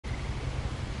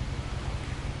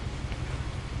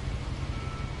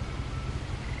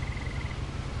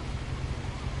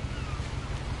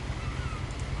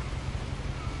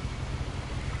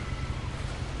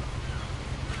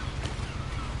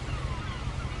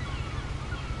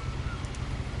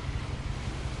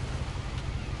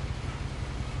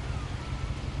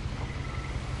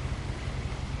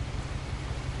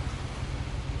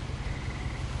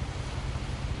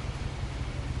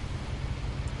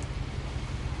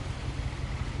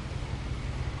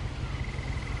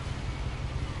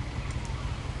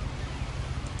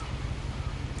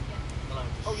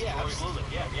Oh yeah, absolutely.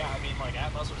 Yeah, yeah. I mean, like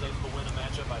Atmos was able to win a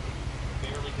matchup, I think,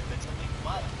 fairly convincingly,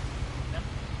 but no.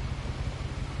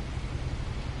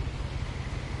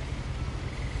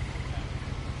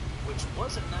 Which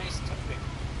was a nice pick.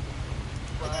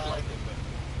 I did like it,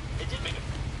 but it did make it.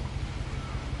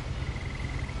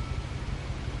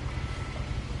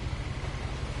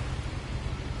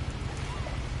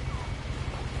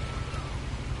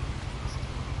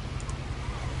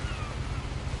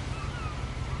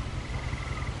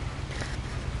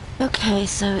 Okay,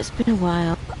 so it's been a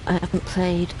while. I haven't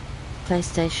played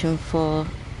PlayStation for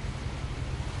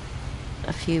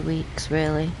a few weeks,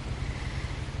 really.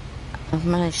 I've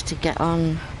managed to get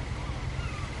on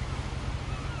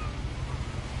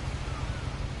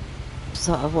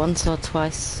sort of once or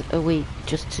twice a week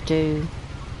just to do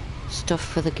stuff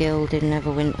for the guild in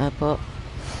Neverwinter, but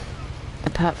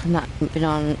apart from that, I haven't been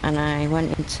on, and I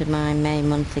went into my May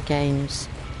monthly games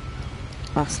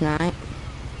last night.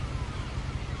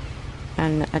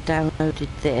 And I downloaded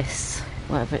this,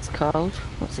 whatever it's called.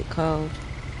 What's it called?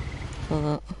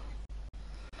 For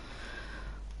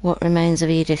What Remains of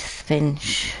Edith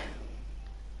Finch.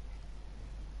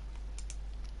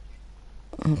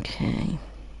 Okay.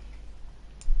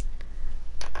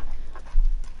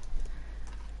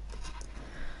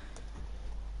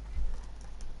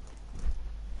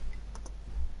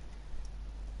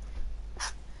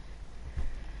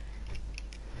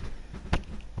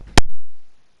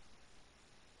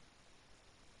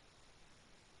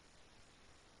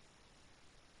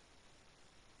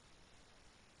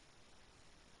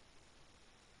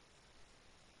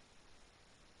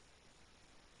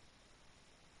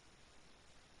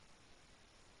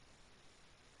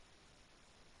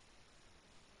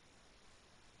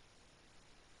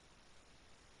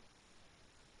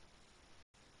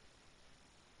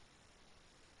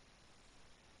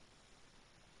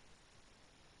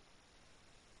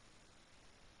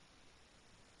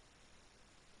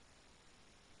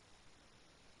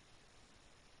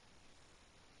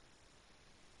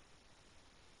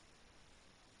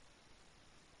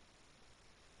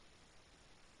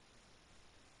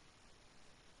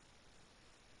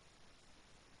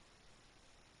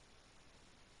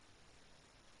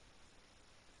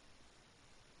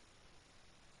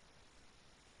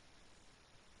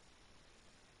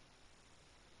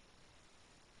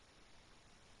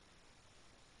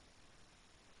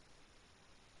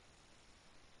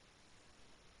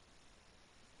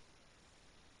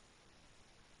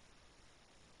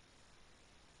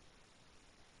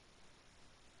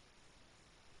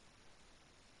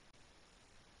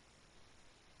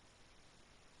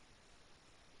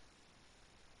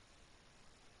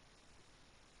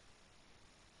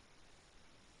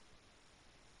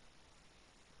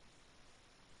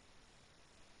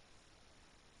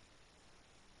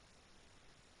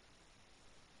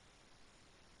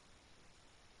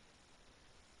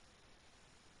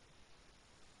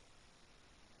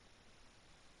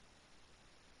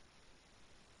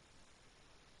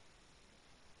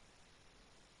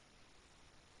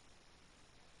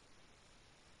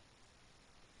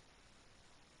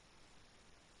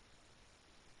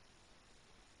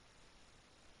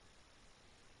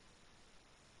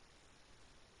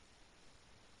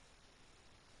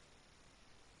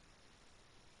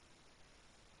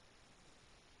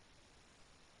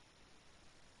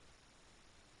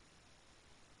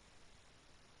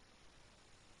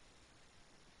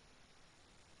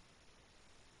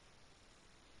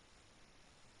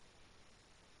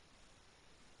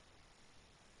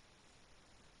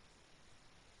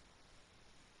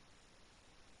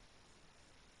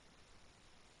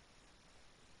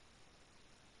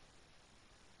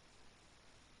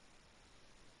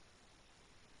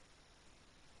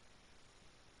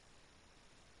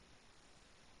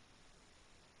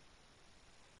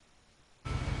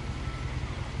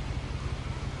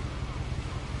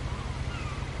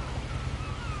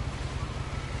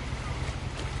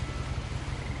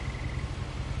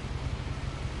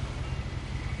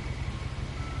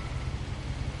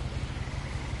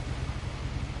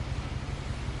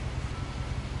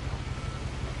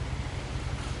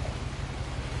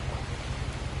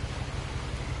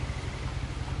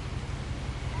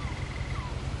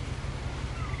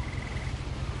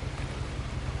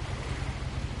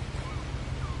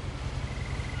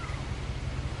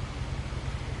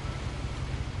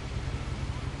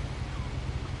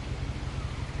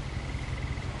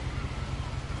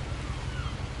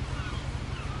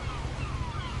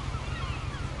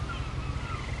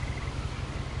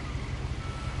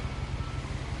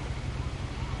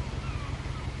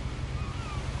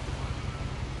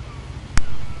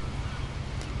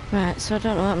 Right, so I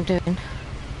don't know what I'm doing.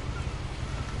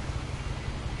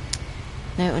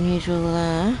 No unusual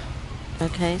there.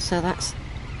 Okay, so that's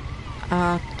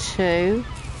R2.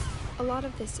 A lot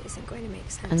of this isn't going to make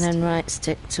sense. And then to you, right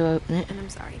stick to open it. and I'm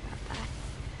sorry about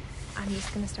that. I'm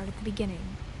just going to start at the beginning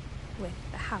with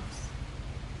the house.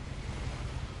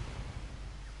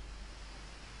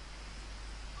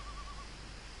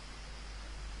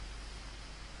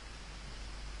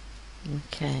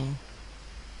 Okay.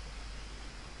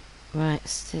 Right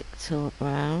stick to look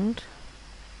round.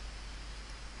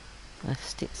 Left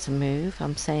stick to move.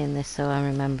 I'm saying this so I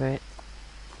remember it,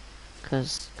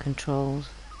 because controls.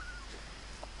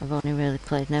 I've only really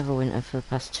played Neverwinter for the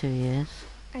past 2 years.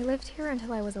 I lived here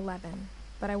until I was 11,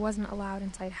 but I wasn't allowed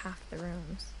inside half the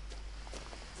rooms.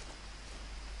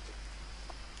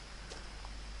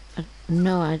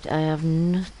 No, I have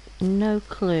no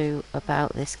clue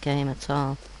about this game at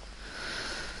all.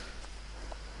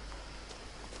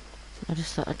 I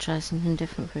just thought I'd try something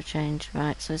different for a change.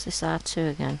 Right, so is this R2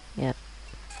 again? Yep.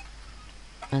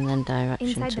 And then direction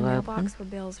Inside to the open. mailbox were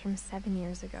bills from 7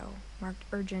 years ago, marked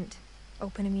urgent,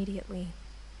 open immediately.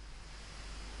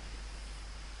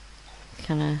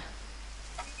 Can I...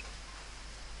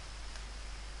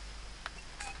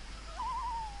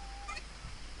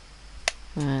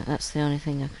 Right, that's the only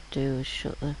thing I could do was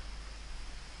shut the...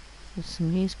 There's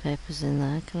some newspapers in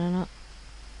there, can I not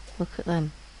look at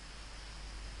them?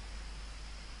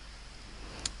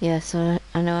 Yeah, so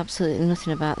I know absolutely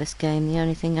nothing about this game. The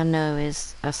only thing I know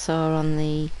is I saw on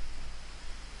the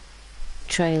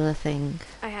trailer thing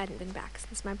I hadn't been back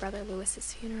since my brother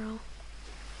Lewis's funeral.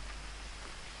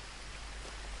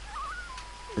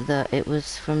 that it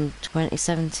was from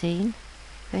 2017,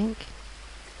 I think.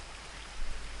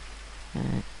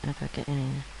 Right, how do I get in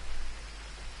here?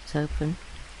 It's open.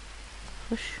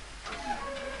 Push.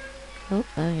 Oh,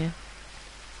 yeah.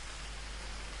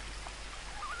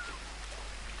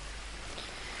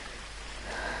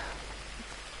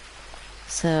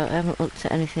 So I haven't looked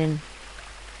at anything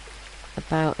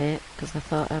about it because I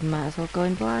thought I might as well go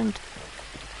in blind.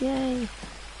 Yay!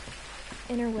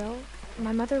 In her will,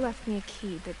 my mother left me a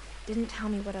key but didn't tell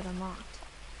me what it unlocked.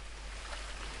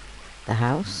 The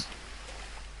house?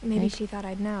 Maybe Right. she thought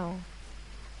I'd know.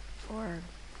 Or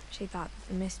she thought that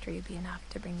the mystery would be enough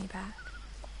to bring me back.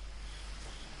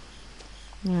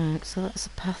 Right, so that's the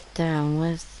path down.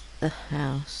 Where's the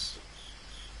house?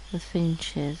 The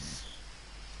Finches.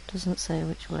 Doesn't say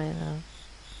which way though.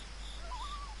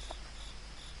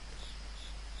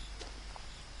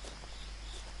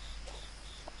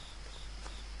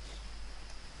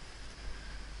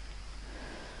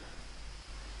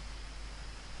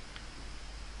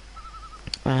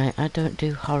 Right, I don't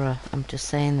do horror. I'm just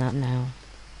saying that now.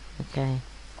 Okay.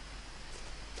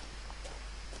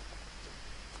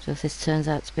 So if this turns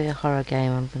out to be a horror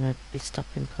game, I'm gonna be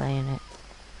stopping playing it.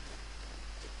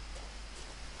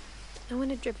 No one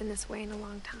had driven this way in a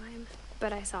long time,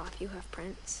 but I saw a few hoof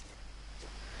prints.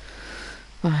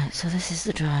 Right, so this is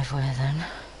the driveway then.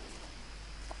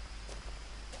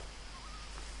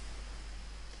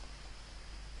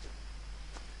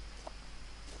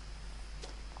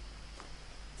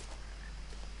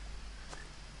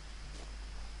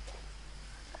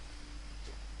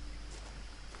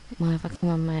 Why have I come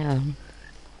on my own?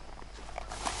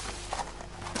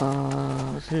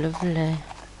 Oh, it's lovely.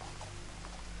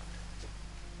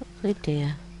 Lovely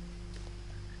dear.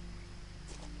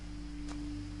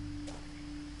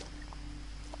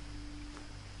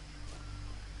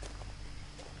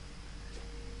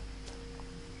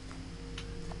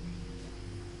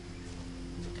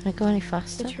 Can I go any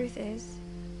faster? The truth is,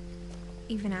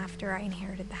 even after I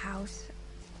inherited the house,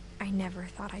 I never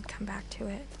thought I'd come back to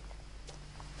it.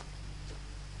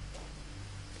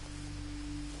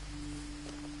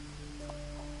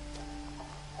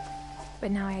 But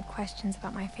now I had questions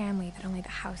about my family that only the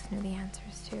house knew the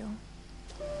answers to.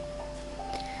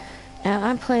 Now,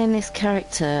 I'm playing this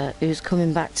character who's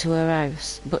coming back to her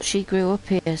house, but she grew up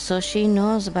here, so she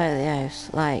knows about the house.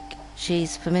 Like,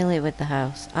 she's familiar with the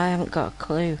house. I haven't got a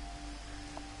clue.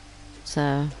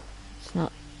 So, it's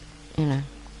not, you know.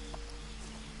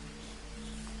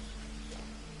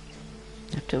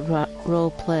 I have to role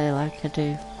play like I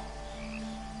do.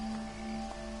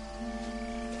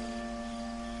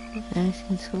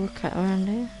 Anything to look at around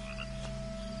here?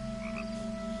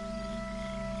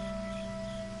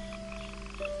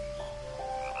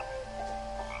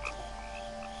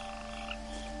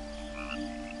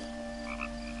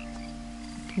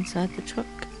 Look inside the truck.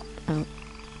 Oh.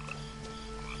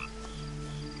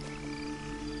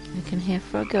 I can hear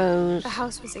Froggos. The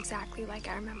house was exactly like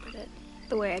I remembered it,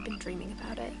 the way I'd been dreaming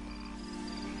about it.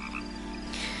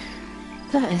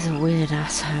 That is a weird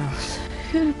ass house.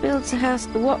 Who builds a house?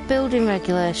 What building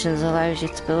regulations allows you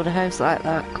to build a house like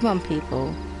that? Come on,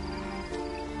 people.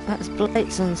 That's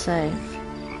blatantly unsafe.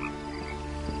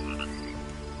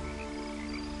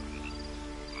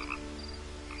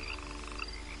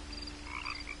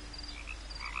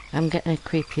 I'm getting a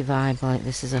creepy vibe like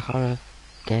this is a horror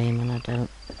game and I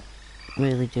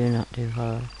do not do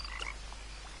horror.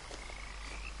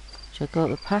 Should I go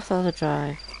up the path or the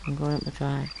drive? I'm going up the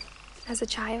drive. As a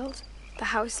child, the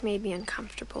house made me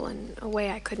uncomfortable in a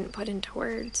way I couldn't put into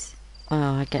words.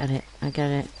 Oh, I get it.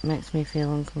 It makes me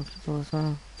feel uncomfortable as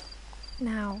well.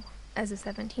 Now, as a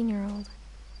 17-year-old,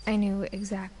 I knew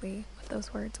exactly what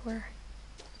those words were.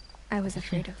 I was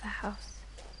afraid of the house.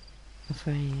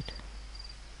 Afraid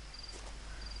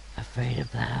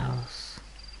of the house.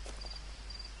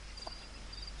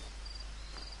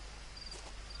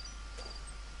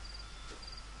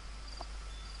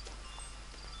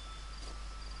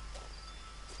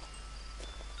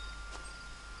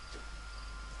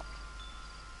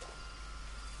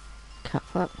 Cat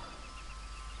flap.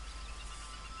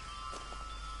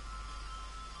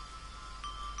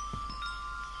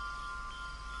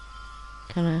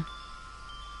 Can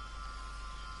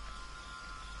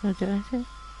I do anything?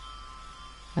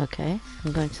 Okay,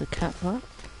 I'm going to the cat flap.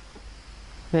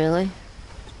 Really?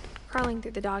 Crawling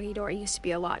through the doggy door used to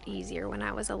be a lot easier when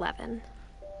I was 11.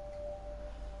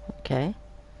 Okay.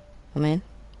 I'm in.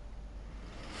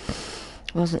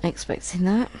 Wasn't expecting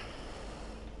that.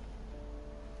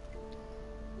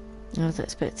 I was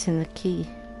expecting the key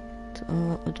to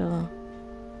unlock the door.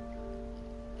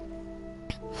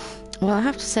 Well, I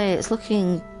have to say it's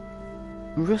looking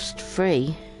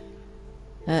rust-free.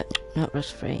 Not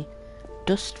rust-free.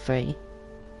 Dust-free.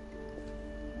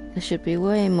 There should be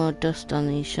way more dust on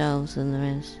these shelves than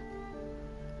there is.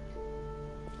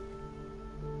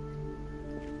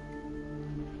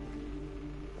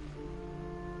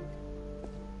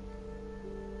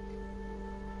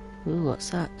 Ooh, what's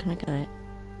that? Can I get it?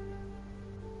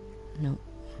 Nope.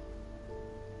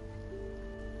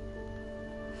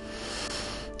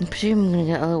 I presume I'm going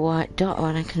to get a little white dot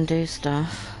when I can do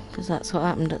stuff, because that's what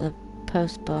happened at the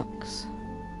post box.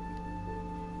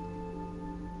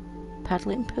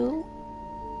 Paddling pool?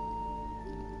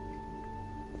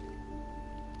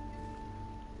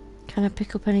 Can I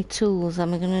pick up any tools?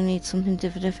 Am I going to need something to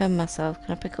defend myself?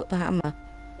 Can I pick up the hammer?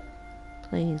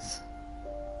 Please.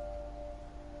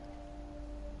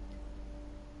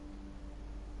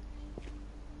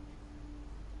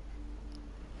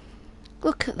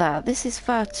 Look at that, this is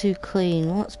far too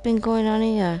clean. What's been going on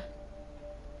here?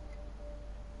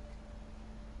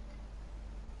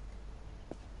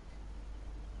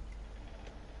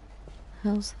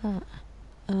 How's that?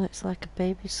 Oh, it's like a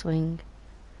baby swing.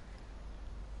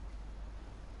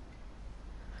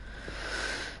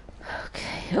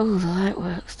 Okay, oh, the light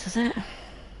works, does it?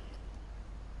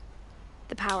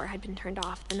 The power had been turned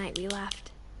off the night we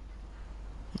left.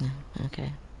 No,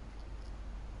 okay.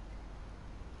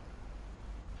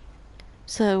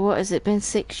 So, what has it been,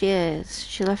 6 years?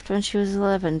 She left when she was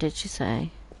 11, did she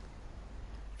say?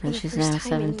 And she's now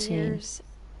 17.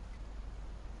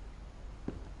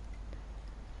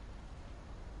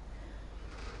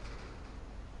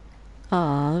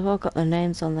 Oh, they've all got their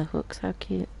names on the hooks, how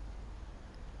cute.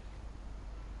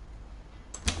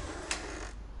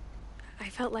 I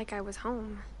felt like I was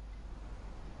home.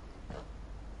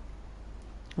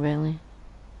 Really?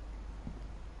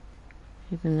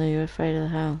 Even though you're afraid of the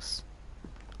house?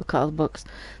 Look at all the books.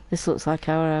 This looks like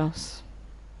our house.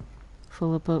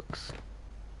 Full of books.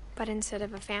 But instead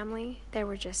of a family, there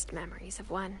were just memories of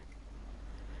one.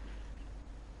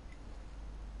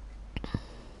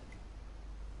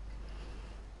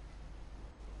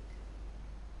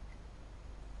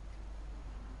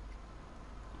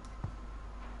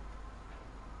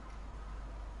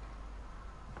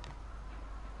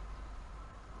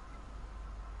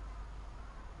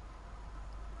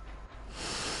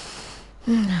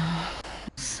 No,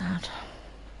 sad.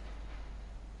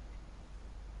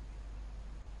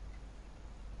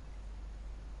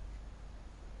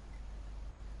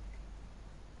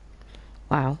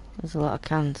 Wow, there's a lot of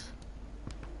cans.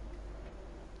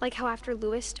 Like how after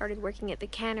Lewis started working at the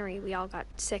cannery, we all got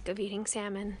sick of eating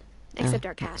salmon. Except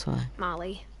our cat,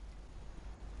 Molly.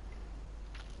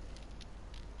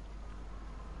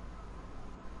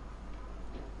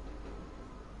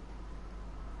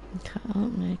 Can't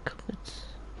open any cupboards.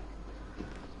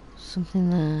 Something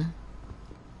there.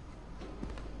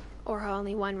 Or how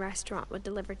only one restaurant would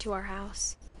deliver to our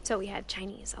house. So we had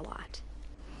Chinese a lot.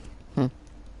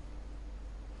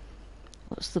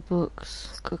 What's the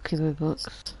books? Cookery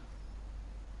books.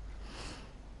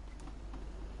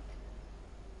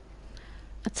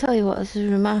 tell you what, this is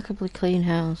a remarkably clean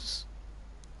house.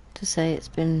 To say it's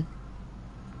been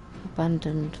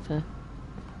abandoned for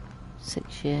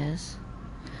 6 years.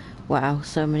 Wow,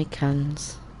 so many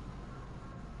cans.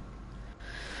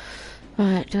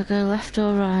 Right, do I go left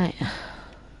or right? Is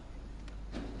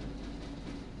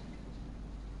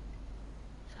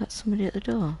that somebody at the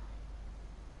door?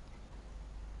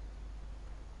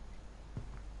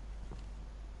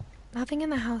 Nothing in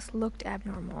the house looked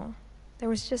abnormal. There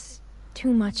was just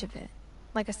too much of it,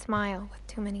 like a smile with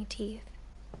too many teeth.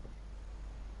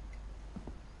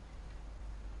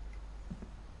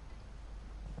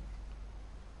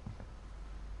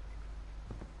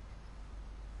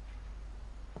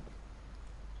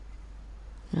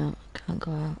 No, I can't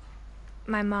go out.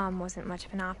 My mom wasn't much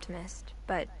of an optimist,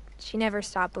 but she never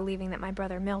stopped believing that my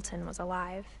brother Milton was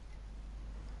alive.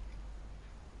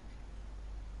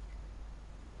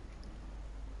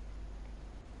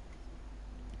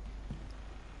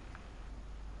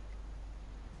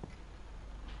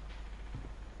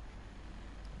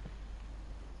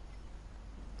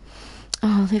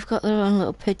 Oh, they've got their own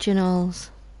little pigeonholes.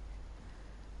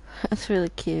 That's really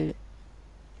cute.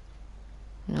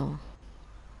 No.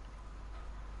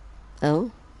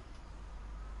 Oh?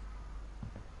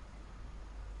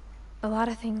 A lot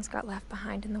of things got left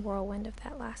behind in the whirlwind of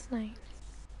that last night.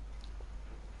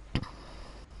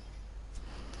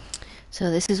 So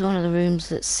this is one of the rooms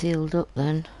that's sealed up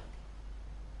then.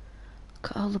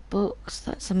 Look at all the books,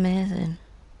 that's amazing.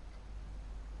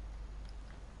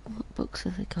 What books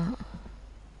have they got?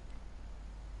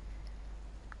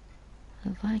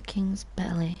 The Viking's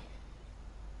Belly.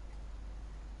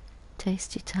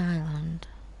 Tasty Thailand.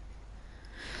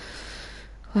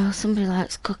 Well, somebody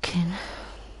likes cooking.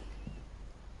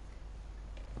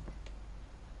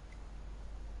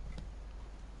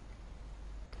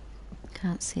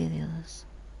 Can't see the others.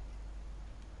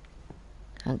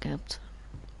 Can't get up to them.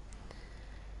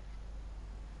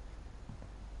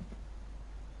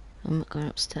 I'm not going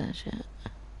upstairs yet.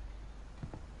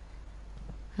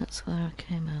 That's where I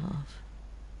came out of.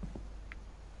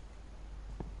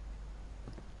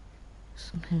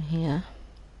 Something here.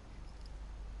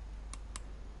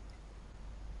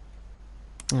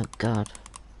 Oh God.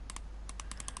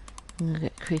 I'm gonna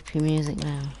get creepy music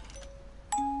now.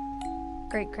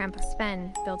 Great-Grandpa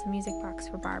Sven built a music box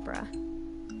for Barbara,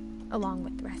 along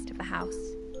with the rest of the house.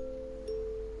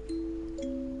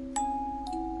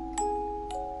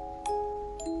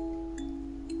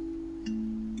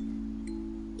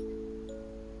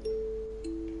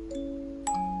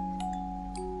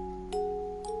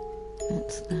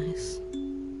 That's nice.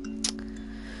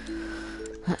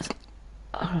 That's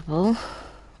horrible.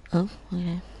 Oh,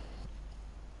 okay.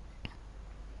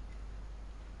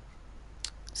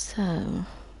 So,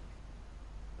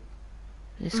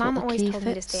 this Mom what the always key told me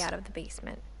to fits? stay out of the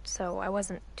basement, so I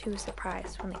wasn't too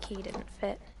surprised when the key didn't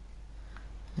fit.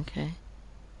 Okay.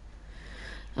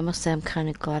 I must say I'm kind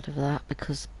of glad of that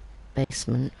because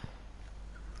basement.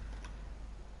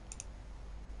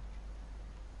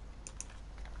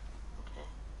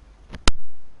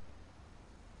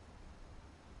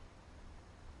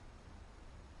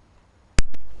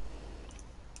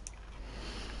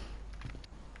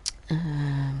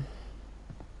 Um,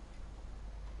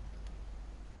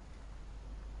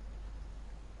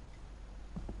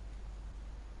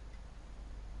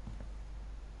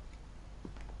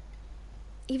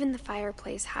 Even the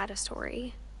fireplace had a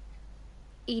story.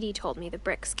 Edie told me the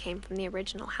bricks came from the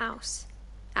original house,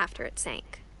 after it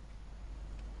sank.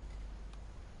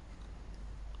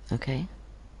 okay.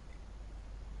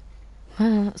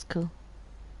 Oh, that's cool.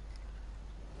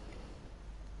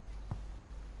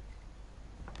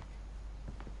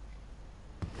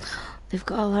 They've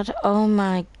got a ladder. Oh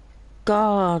my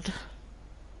God.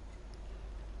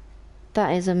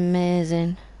 That is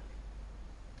amazing.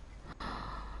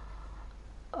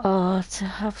 Oh, to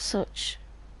have such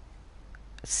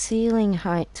ceiling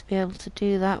height to be able to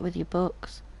do that with your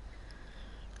books.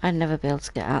 I'd never be able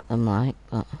to get at them like,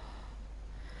 but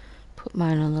put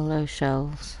mine on the low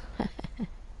shelves.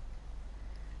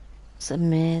 It's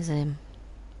amazing.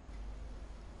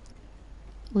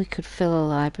 We could fill a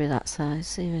library that size,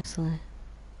 seriously.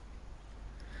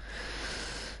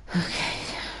 Okay.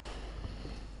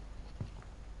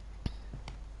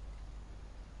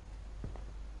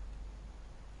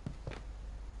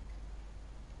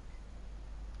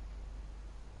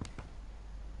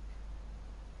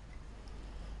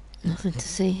 Nothing to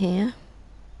see here.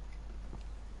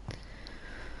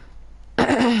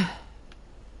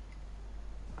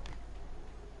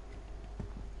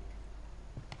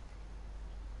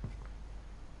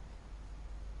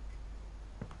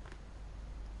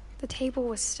 The table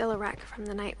was still a wreck from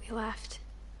the night we left.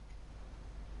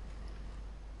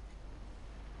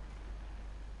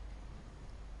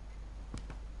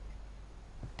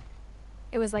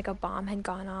 It was like a bomb had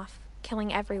gone off,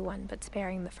 killing everyone but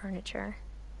sparing the furniture.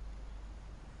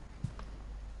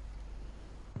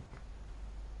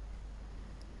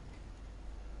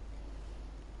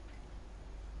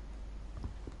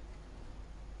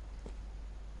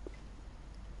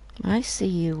 I see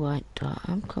you, White Dot.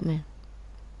 I'm coming.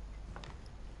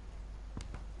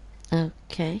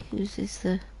 Okay, whose is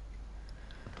the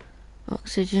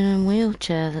oxygen and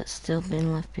wheelchair that's still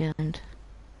been left behind?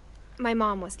 My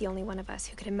mom was the only one of us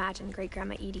who could imagine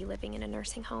Great-Grandma Edie living in a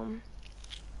nursing home.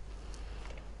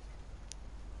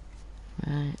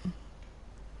 Right.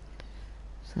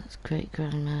 So that's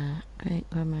Great-Grandma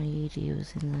Edie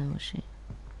was in there, was she?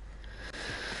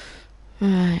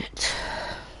 Right.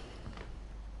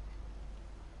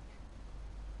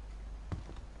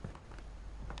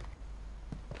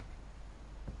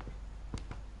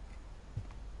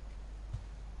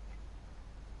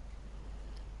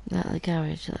 That the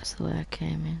garage, that's the way I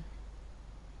came in.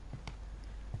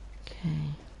 Okay.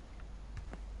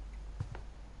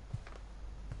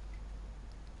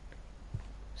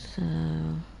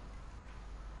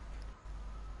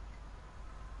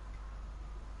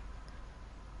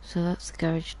 So that's the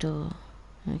garage door.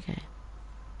 Okay.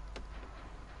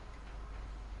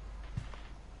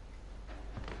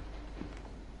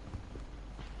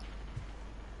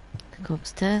 Go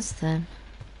upstairs then.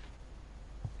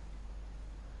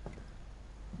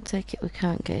 Take it we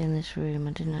can't get in this room.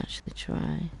 I didn't actually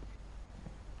try.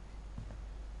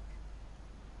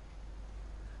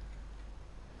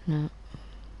 No.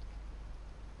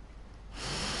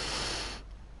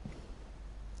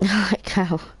 I like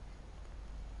how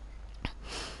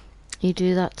you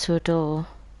do that to a door,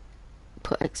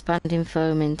 put expanding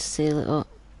foam in to seal it up.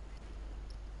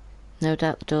 No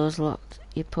doubt the door's locked.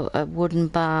 You put a wooden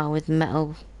bar with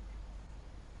metal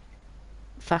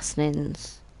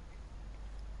fastenings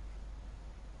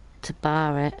to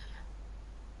bar it,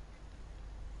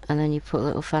 and then you put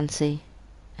little fancy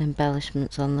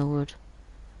embellishments on the wood,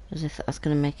 as if that's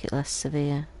going to make it less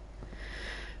severe.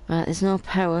 Right, there's no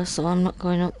power, so I'm not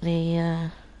going up the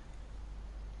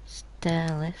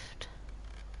stair lift.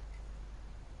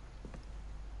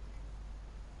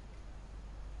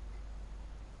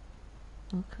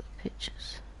 Look at the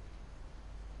pictures.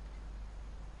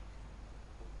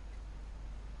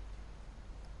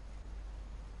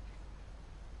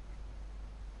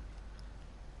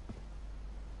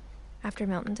 After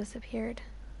Milton disappeared,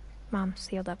 Mom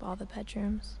sealed up all the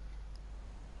bedrooms.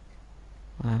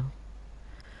 Wow.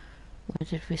 Where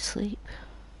did we sleep?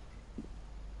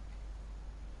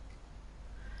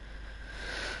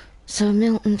 So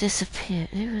Milton disappeared.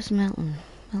 Who was Milton?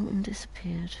 Milton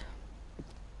disappeared.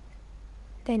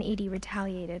 Then Edie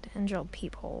retaliated and drilled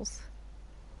peepholes.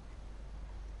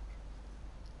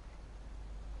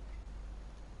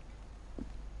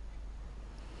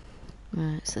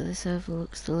 Right, so this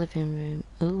overlooks the living room.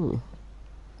 Ooh,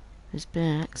 there's been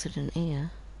an accident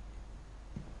here.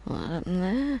 What happened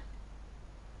there?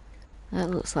 That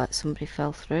looks like somebody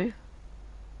fell through.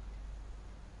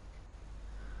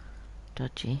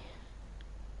 Dodgy.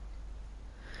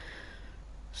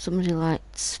 Somebody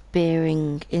liked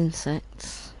spearing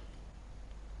insects.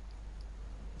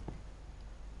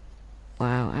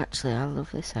 Wow, actually I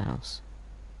love this house.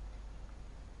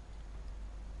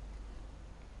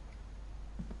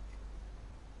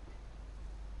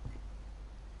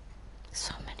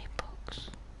 So many books.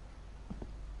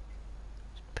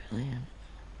 It's brilliant.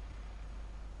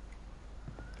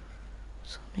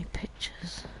 So many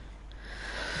pictures.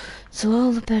 So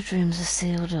all the bedrooms are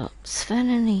sealed up. Sven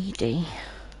and Edie.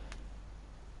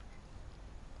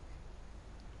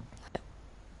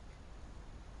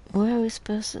 Where are we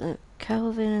supposed to live?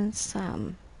 Calvin and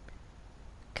Sam.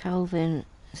 Calvin,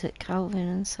 is it Calvin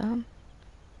and Sam?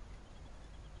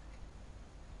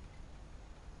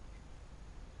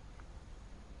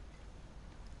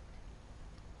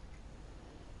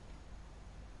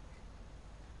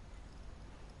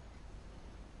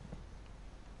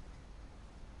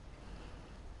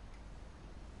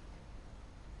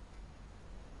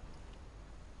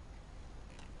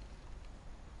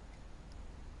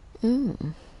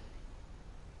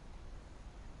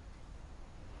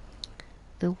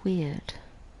 The Weird.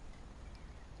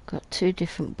 Got two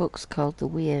different books called The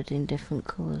Weird in different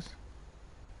colours.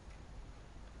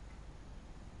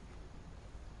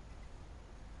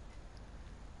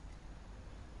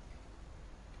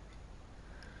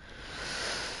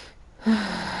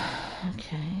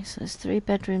 Okay, so there's 3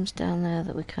 bedrooms down there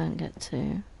that we can't get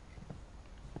to.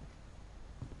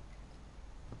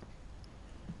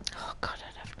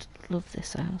 love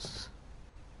this house.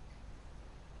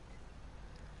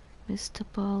 Mr.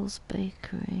 Ball's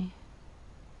Bakery.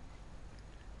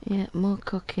 Yeah, more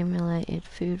cooking related,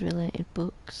 food related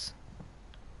books.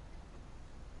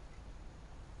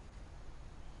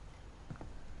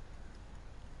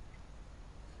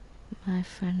 My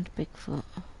friend Bigfoot.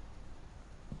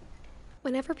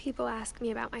 Whenever people ask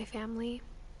me about my family,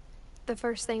 the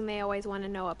first thing they always want to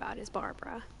know about is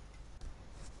Barbara.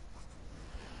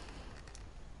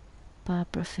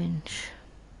 Barbara Finch.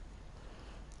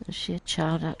 Is she a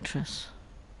child actress?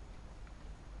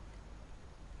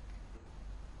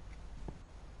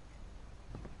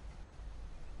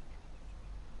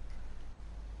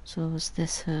 So was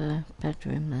this her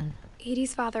bedroom then?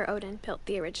 Edie's father, Odin, built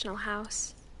the original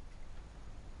house.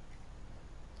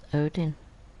 Odin.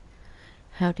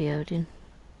 Howdy, Odin.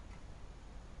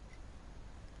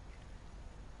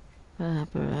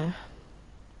 Barbara.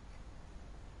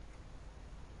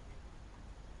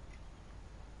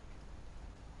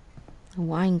 A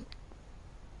wine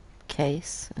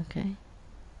case, okay.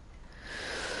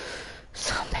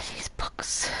 So many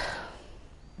books.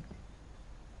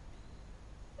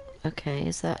 Okay,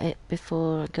 is that it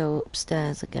before I go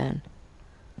upstairs again?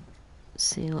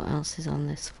 See what else is on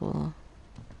this floor.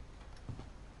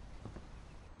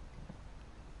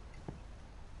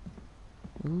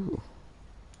 Ooh,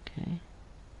 okay.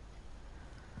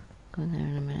 Go in there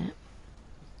in a minute.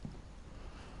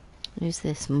 Who's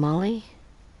this, Molly?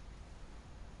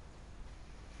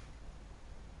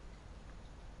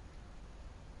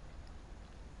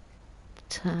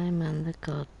 Time and the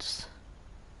Gods.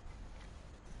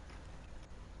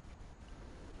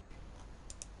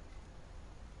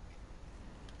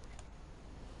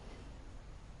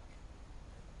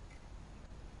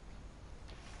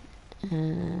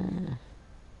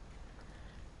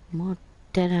 More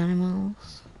dead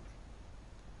animals.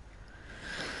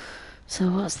 So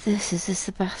what's this? Is this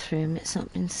the bathroom? It's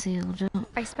not been sealed up.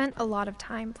 I spent a lot of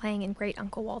time playing in Great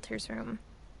Uncle Walter's room.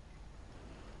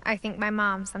 I think my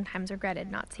mom sometimes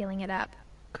regretted not sealing it up.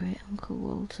 Great Uncle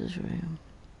Walter's room.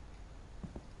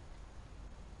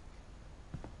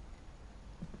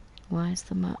 Why is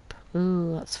the map?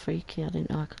 Ooh, that's freaky. I didn't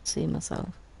know I could see myself.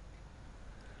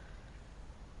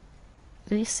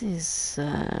 This is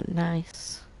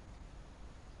nice.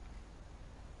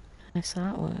 Nice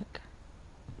artwork.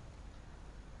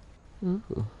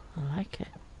 Ooh, I like it.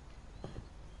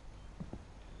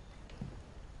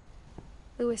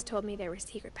 Lewis told me there were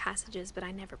secret passages, but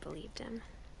I never believed him.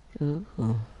 Ooh.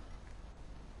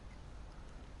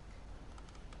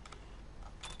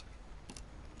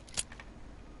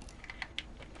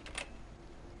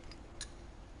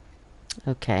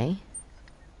 Okay.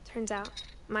 Turns out,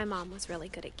 my mom was really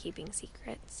good at keeping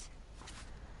secrets.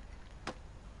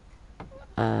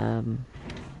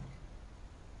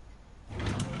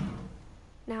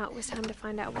 Now it was time to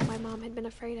find out what my mom had been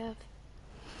afraid of.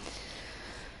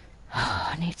 Oh,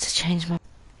 I need to change my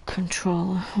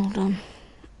controller. Hold on.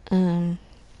 In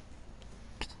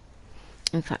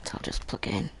fact, I'll just plug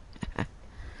it in.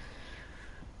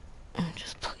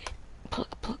 Just plug it.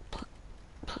 Plug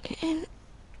it in.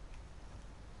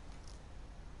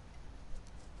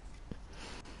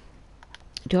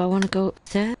 Do I want to go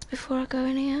upstairs before I go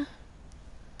in here?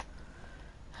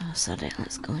 Oh, sod it,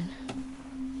 let's go in.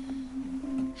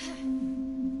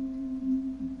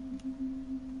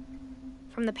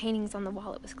 From the paintings on the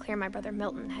wall, it was clear my brother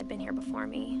Milton had been here before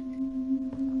me.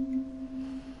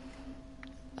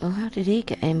 Oh, how did he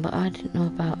get in? But I didn't know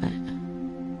about it.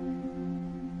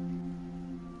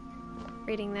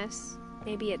 Reading this,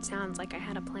 maybe it sounds like I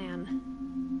had a plan.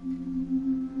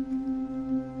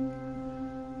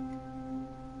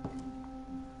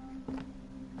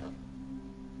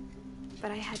 But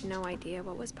I had no idea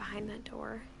what was behind that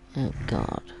door. Oh,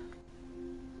 God.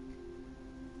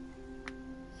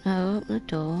 No, open the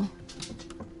door.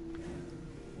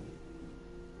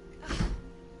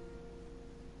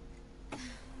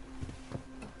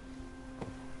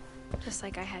 Just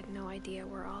like I had no idea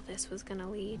where all this was gonna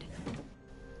lead.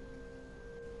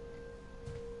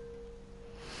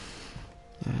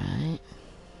 Right.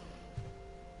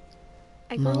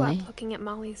 I grew Molly? up looking at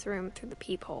Molly's room through the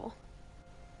peephole.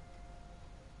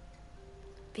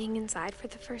 Being inside for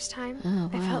the first time, Oh,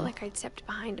 I wow. felt like I'd stepped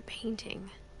behind a painting.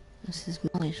 This is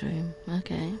Molly's room.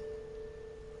 Okay.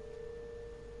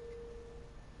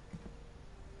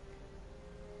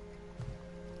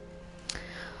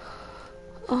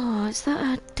 Oh, is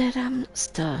that a dead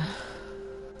hamster?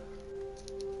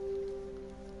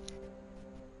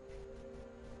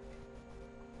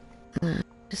 No,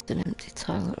 just an empty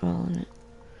toilet roll in it.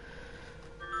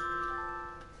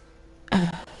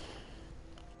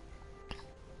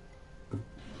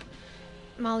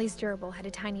 Molly's gerbil had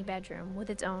a tiny bedroom with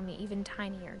its own even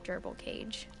tinier gerbil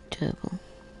cage. Gerbil.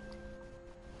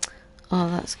 Oh,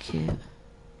 that's cute.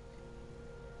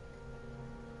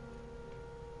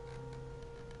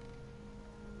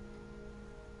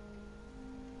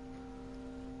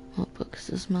 What books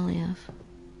does Molly have?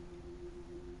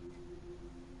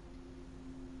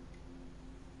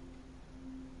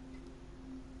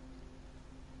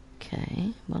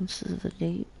 Okay, Monsters of the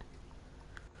Deep.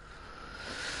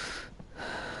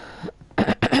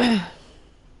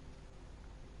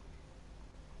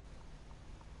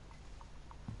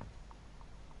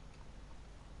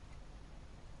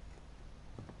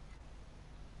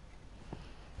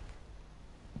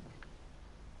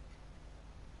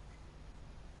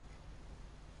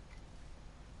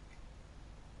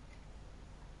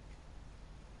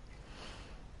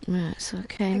 Right, so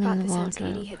okay, I got in the the sense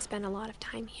wardrobe. Edie had spent a lot of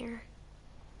time here.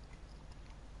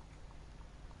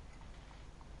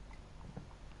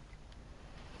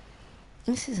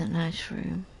 This is a nice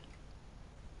room.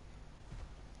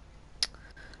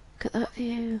 Look at that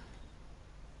view.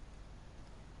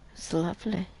 It's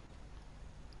lovely.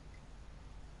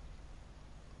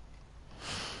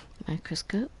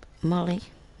 Microscope. Molly.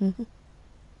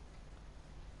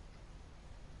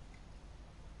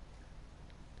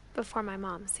 Before my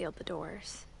mom sealed the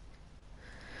doors.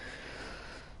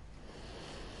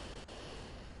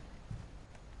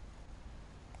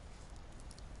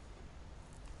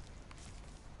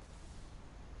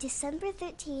 December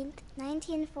 13th,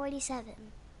 1947.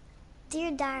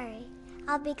 Dear Diary,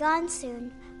 I'll be gone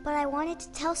soon, but I wanted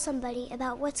to tell somebody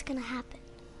about what's gonna happen.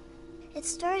 It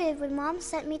started when Mom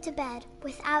sent me to bed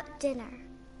without dinner.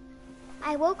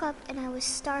 I woke up and I was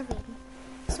starving,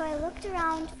 so I looked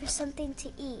around for something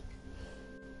to eat.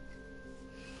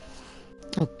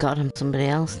 Oh God, I'm somebody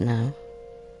else now.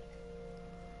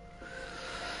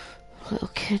 Little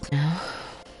kid now.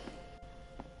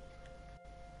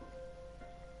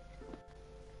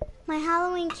 My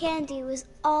Halloween candy was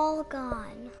all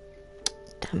gone.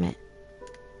 Damn it.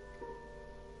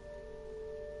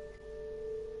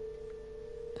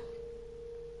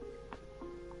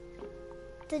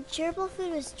 The gerbil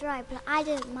food was dry, but I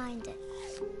didn't mind it.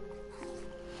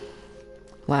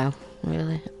 Wow,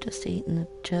 really? I've just eaten the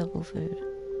gerbil food.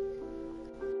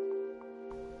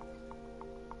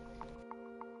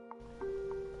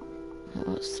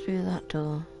 What's through that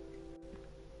door?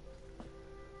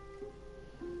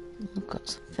 I've got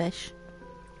some fish.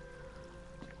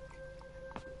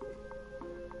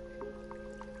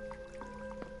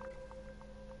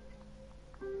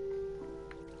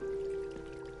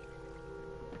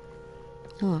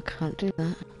 Oh, I can't do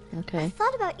that. I Okay.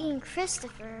 thought about eating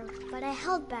Christopher, but I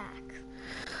held back.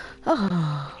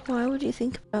 Oh, why would you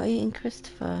think about eating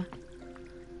Christopher?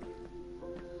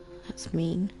 That's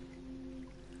mean.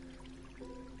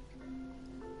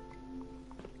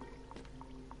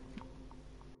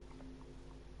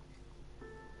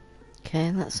 Okay,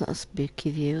 that's not a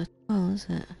spooky view at all, is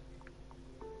it?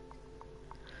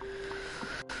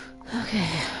 Okay.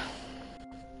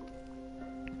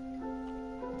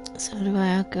 So do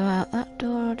I go out that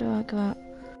door or do I go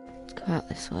out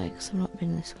this way? Because I've not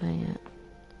been this way yet.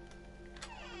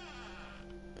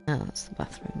 No, that's the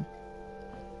bathroom.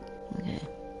 Okay.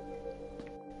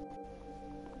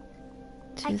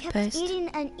 I kept Toothpaste. eating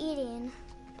and eating.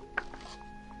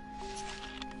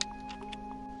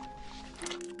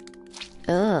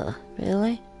 Ugh,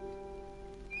 really?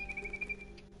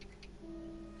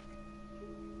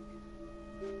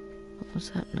 What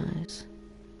was that noise?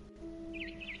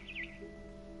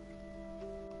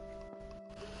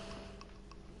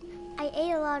 I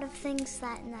ate a lot of things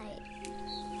that night.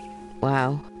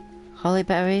 Wow. Holly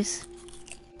berries?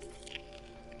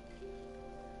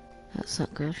 That's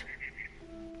not good.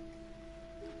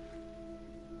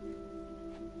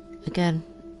 Again,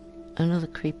 another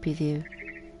creepy view.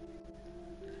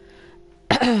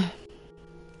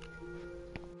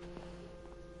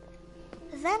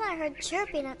 Then I heard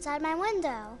chirping outside my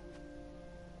window.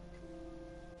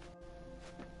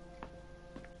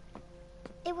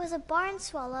 It was a barn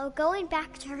swallow going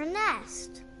back to her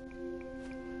nest.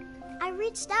 I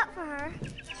reached out for her.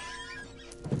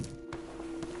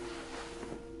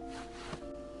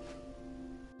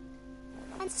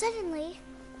 And suddenly,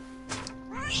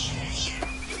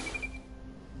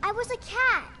 I was a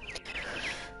cat.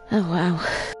 Oh wow.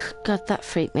 God, that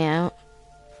freaked me out.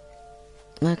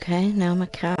 Okay, now I'm a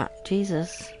cat.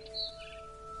 Jesus.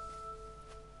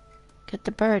 Get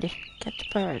the birdie. Get the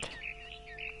bird.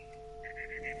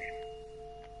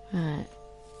 Right.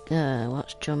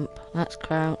 Let's jump. Let's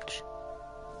crouch.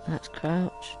 Let's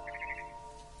crouch.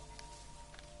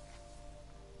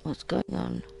 What's going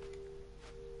on?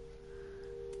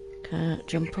 Can I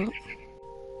jump up?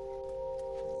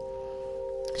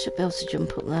 I should be able to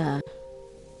jump up there.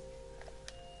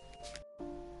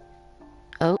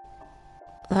 Oh,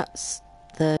 that's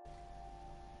the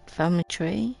family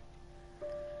tree.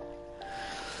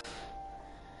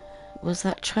 Was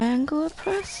that triangle I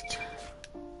pressed?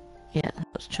 Yeah, that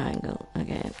was triangle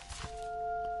again.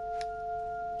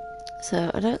 So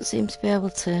I don't seem to be able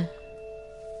to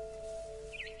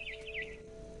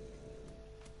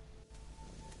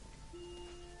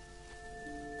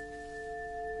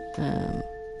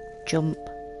jump.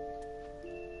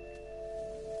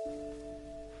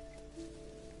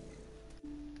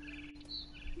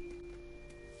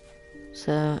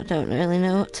 So I don't really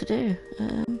know what to do.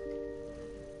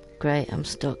 Great, I'm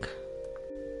stuck.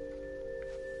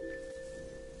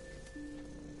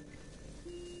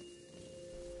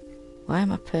 Why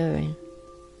am I purring?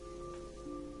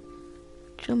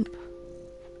 Jump.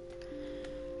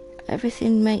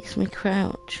 Everything makes me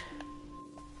crouch.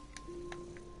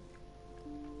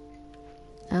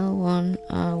 L1,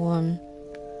 R1,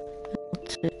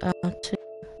 L2, R2,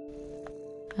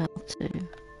 L2.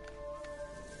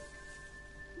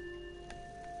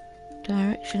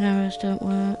 Direction arrows don't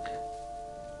work.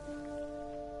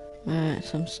 Right,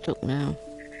 so I'm stuck now.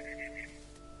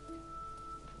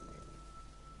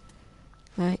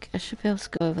 Like, I should be able to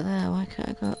go over there. Why can't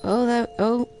I go? Oh, there.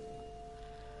 Oh.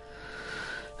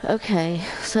 Okay,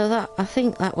 so that, I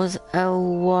think that was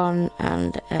L1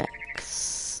 and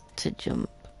X to jump.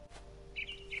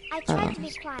 I tried to be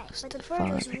quiet, but the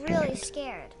bird was really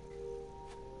scared.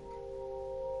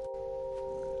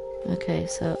 Okay,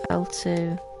 so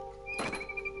L2.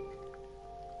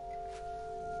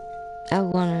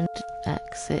 L1 and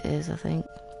X it is, I think.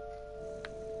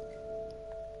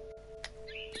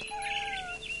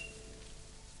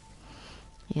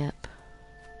 Yep.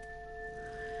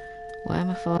 Why am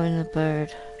I following the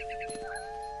bird?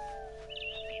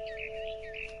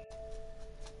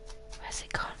 Where's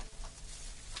it gone?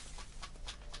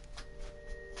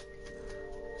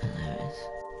 Oh, there it is.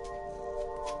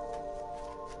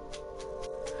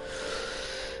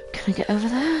 Can I get over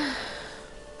there?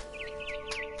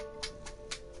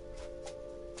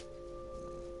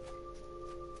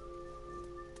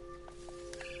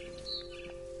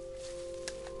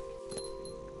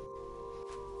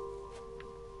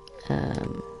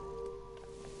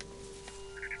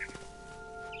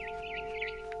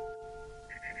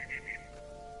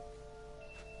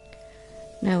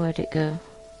 Now where'd it go?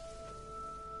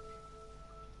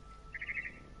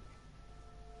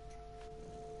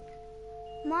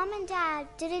 Mom and Dad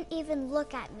didn't even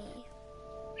look at me.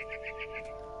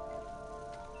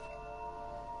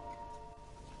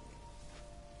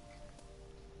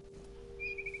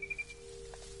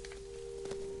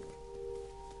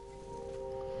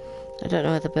 I don't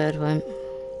know where the bird went.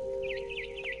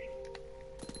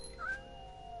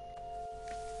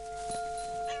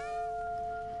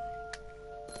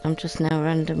 I'm just now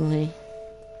randomly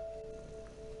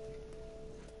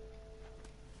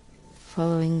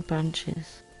following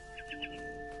branches.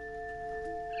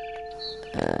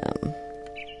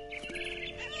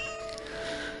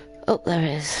 Oh, there it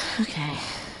is. Okay.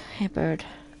 Hey, bird.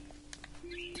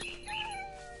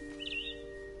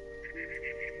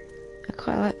 I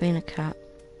quite like being a cat.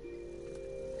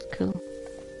 It's cool.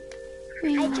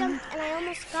 I jumped and I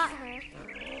almost got her.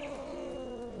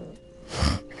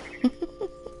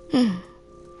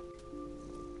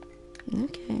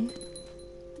 Okay.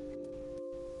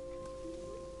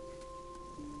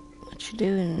 What you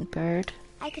doing, bird?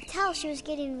 I could tell she was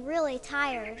getting really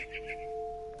tired.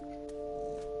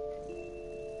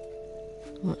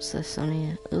 What's this on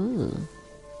here? Ooh.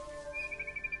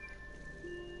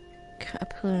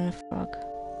 Caterpillar and a frog.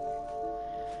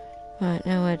 Right,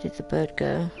 now where did the bird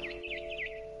go?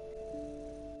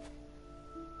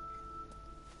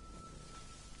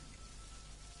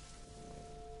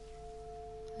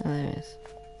 Oh, there it is.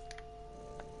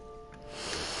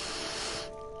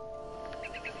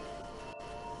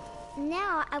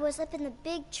 Now I was up in the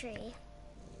big tree.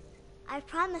 I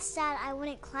promised Dad I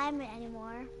wouldn't climb it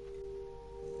anymore.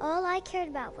 All I cared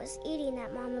about was eating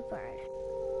that mama bird.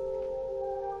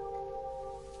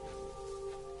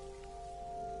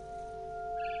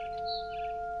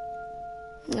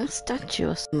 A statue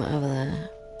or something over there.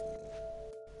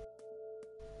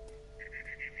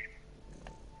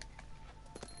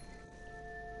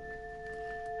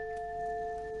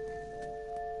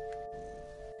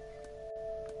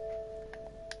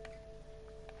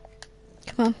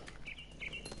 Come on.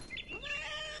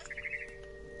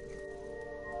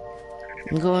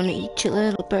 I'm going to eat you,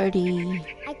 little birdie.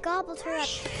 I gobbled her up.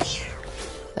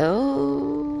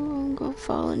 Oh, I'm going to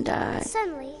fall and die.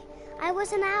 Suddenly, I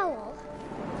was an owl.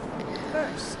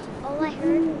 First, all I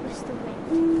heard was the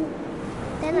wind.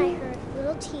 Then I heard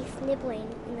little teeth nibbling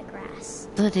in the grass.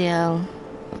 Bloody hell.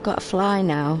 I've got to fly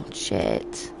now.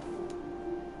 Shit.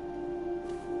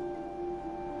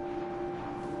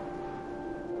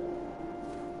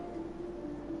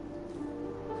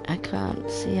 I can't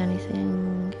see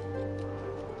anything.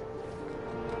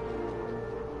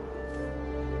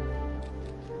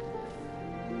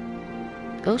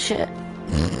 Bullshit.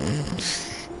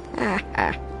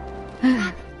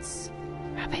 Rabbits.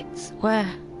 Rabbits. Where?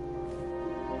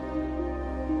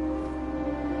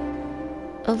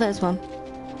 Oh, there's one.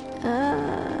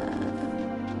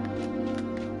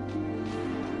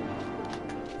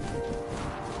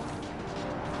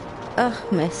 Oh,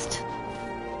 missed.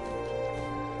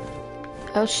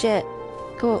 Oh shit.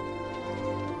 Go up.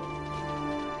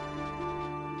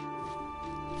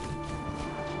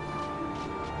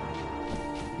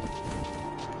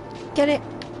 Get it.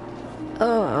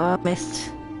 Oh, I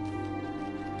missed.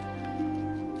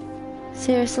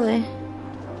 Seriously?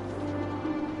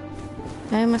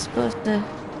 How am I supposed to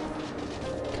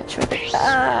catch a rabbit?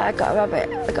 Ah, I got a rabbit.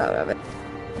 I got a rabbit.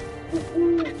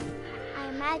 I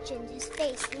imagined his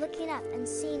face looking up and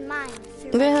seeing mine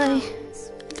through Really? my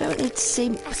talons. Don't need to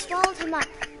see. I swallowed him up,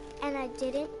 and I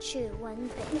didn't chew one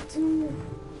bit.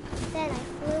 Then I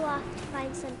flew off to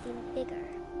find something bigger.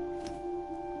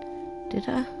 Did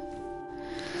I?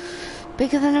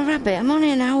 Bigger than a rabbit. I'm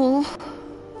only an owl.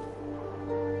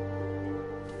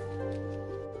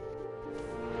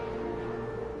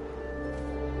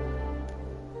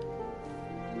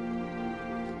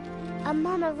 A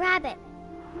mama rabbit.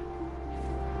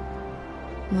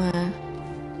 Where?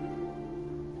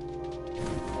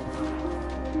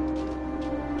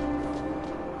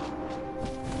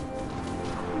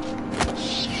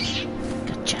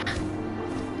 Gotcha.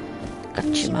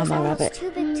 Gotcha, She was mama almost rabbit.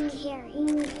 too big to carry.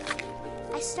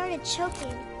 I started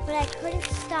choking, but I couldn't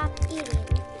stop eating.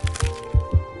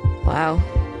 Wow.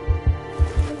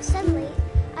 And suddenly,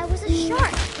 I was a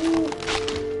shark.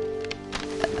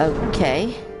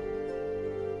 Okay.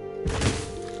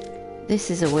 This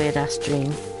is a weird ass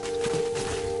dream.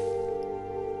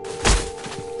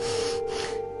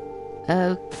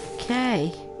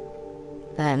 Okay.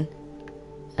 Then.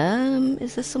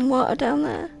 Is there some water down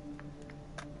there?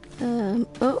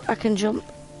 Oh, I can jump.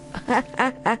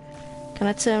 Can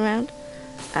I turn around?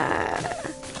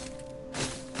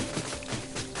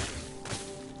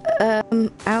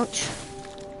 Ouch.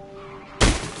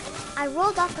 I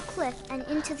rolled off the cliff and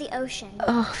into the ocean.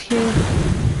 Oh, phew.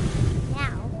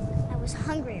 Now, I was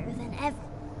hungrier than ever.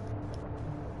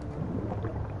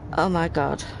 Oh my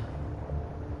god.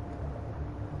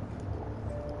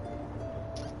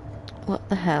 What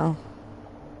the hell?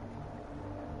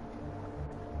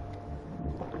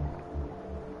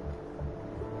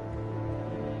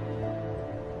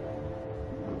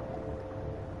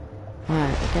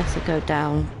 Right, I guess I go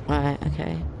down. Right,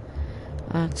 okay.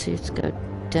 R2 to go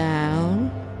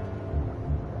down.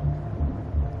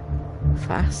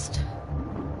 Fast.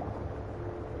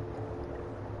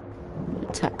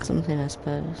 Attack something, I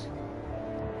suppose.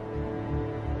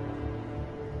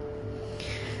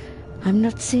 I'm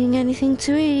not seeing anything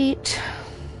to eat.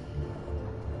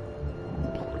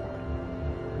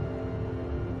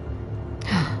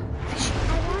 I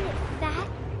wanted fat,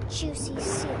 juicy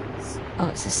seals. Oh,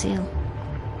 it's a seal.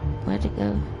 Where'd it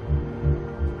go?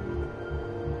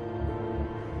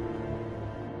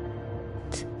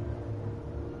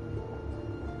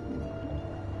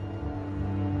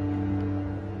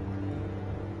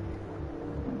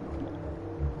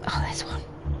 Oh, there's one.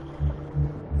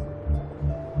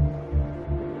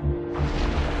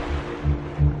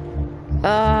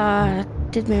 Ah,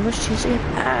 did me rush too soon.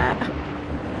 Ah,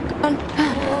 come on,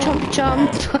 chomp chomp.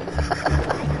 I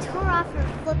tore off her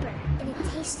flipper, and it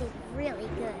tasted really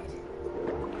good.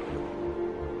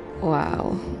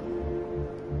 Wow.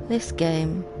 This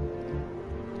game.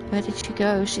 Where did she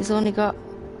go? She's only got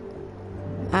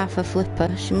half a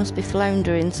flipper. She must be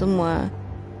floundering somewhere.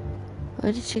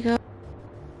 Where did she go?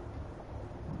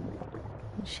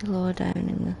 Is she lower down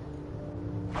in the...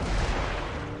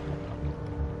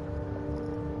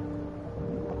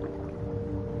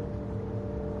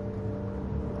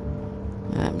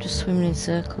 Right, I'm just swimming in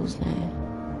circles now.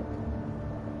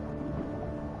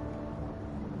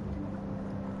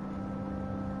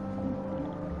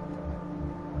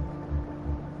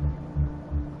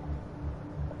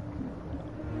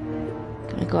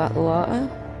 Can I go out the water?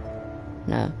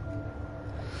 No.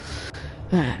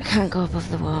 Right, I can't go above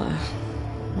the water.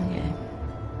 Okay.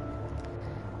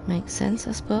 Makes sense,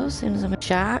 I suppose, seeing as I'm a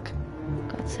shark.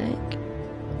 God's sake.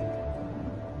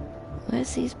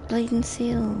 Where's these bleeding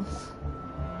seals?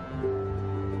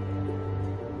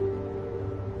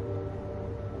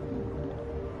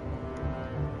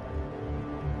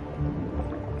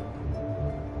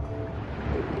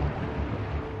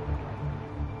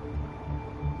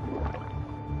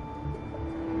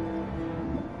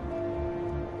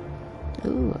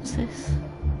 Ooh, what's this?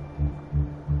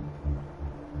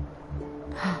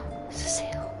 It's a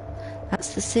seal.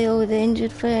 That's the seal with the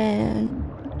injured fin.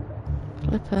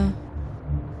 Flipper.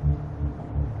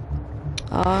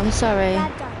 Oh, I'm sorry.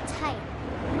 Grabbed on tight.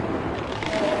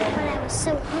 But I was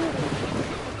so hungry,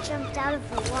 I jumped out of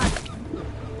the water.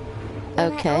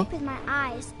 When Okay. I opened my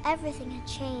eyes, everything had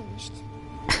changed.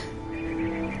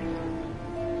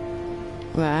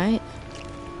 Right.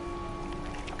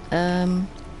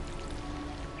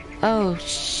 Oh,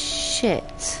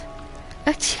 shit.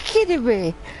 Are you kidding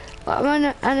me? What,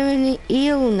 am I an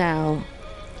eel now?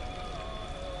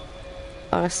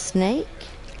 Or a snake?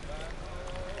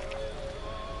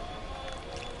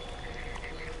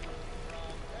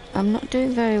 I'm not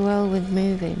doing very well with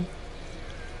moving.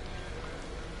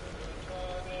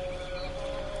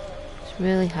 It's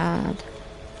really hard.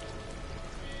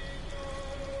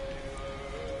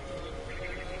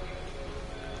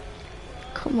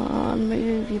 Come on,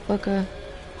 move, you bugger.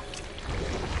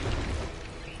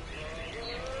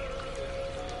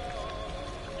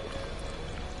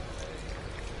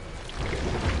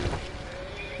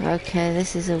 Okay,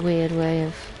 this is a weird way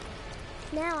of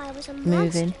Now I was a moving.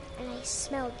 monster, and I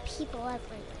smelled people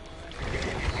everywhere.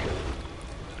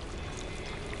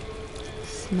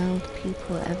 Smelled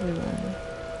people everywhere.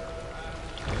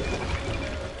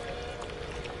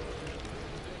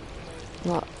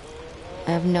 What?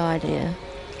 I have no idea.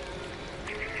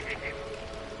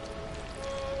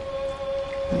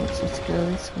 I want you to go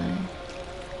this way.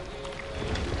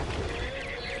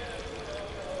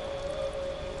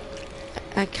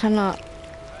 I cannot.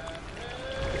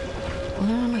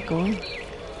 Where am I going?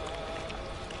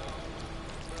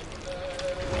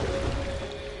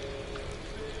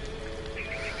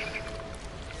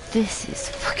 This is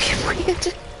fucking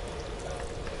weird.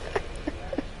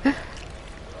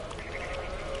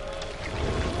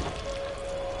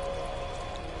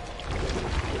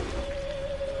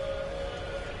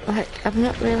 Like, I'm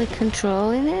not really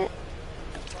controlling it.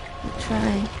 I'll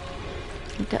try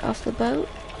and get off the boat.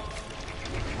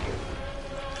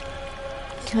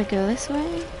 Can I go this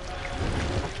way?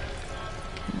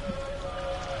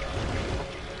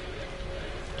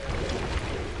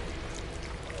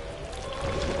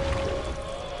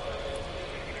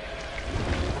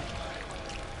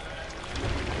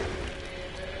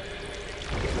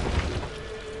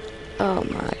 Oh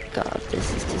my god,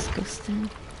 this is disgusting.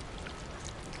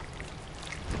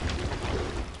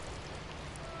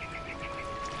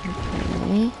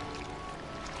 Okay.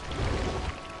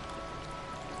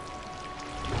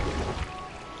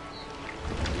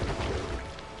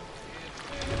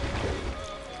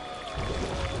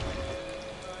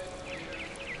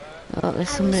 Oh, there's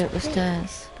somebody up the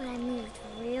stairs. But I moved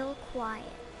real quiet.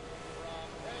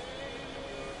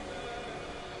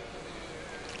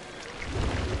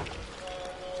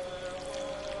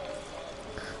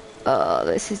 Oh,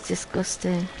 this is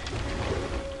disgusting.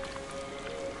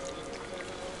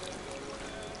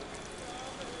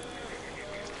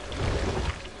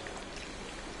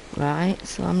 Right,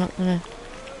 so I'm not gonna...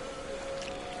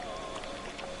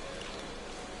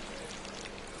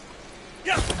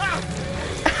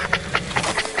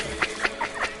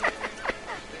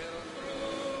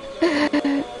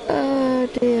 Oh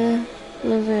dear,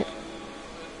 love it.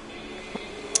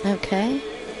 Okay.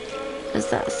 Has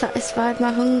that satisfied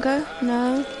my hunger?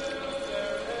 No?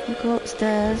 I'll go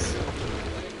upstairs.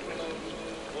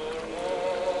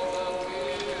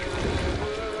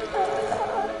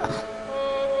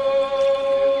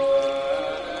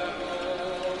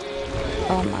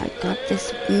 Oh my god,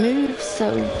 this moves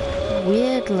so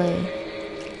weirdly.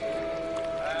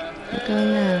 We're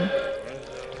going now.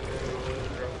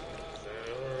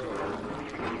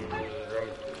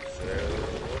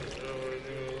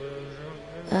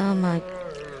 Oh my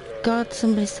god,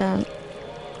 somebody sound.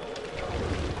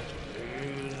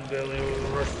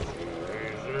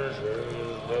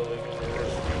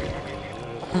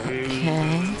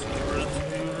 Okay.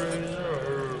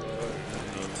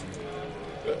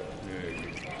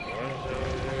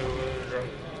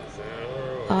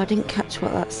 Oh, I didn't catch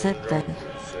what that said then.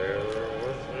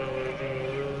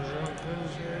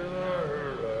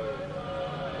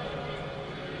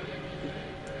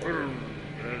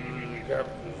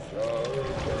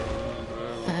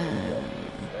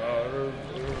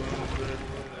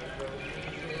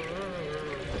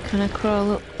 Can I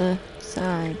crawl up the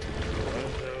side?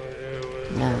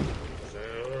 No.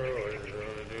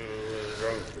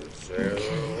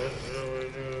 Okay.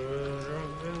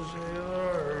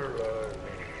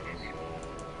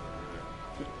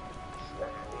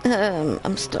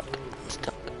 I'm stuck. I'm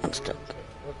stuck. I'm stuck.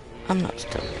 I'm not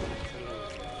stuck.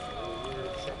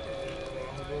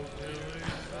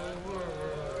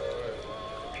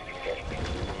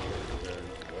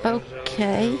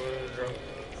 Okay.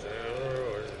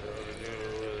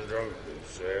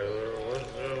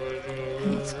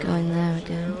 Let's go in there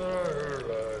again.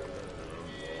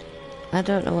 I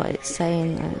don't know what it's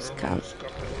saying. I just can't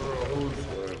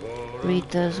read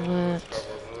those words.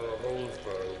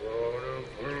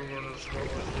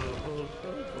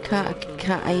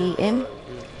 Can't I eat him?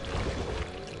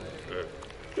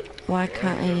 Why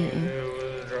can't I eat him?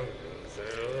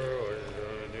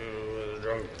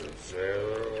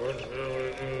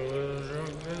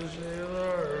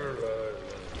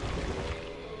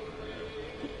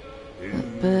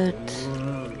 Birds.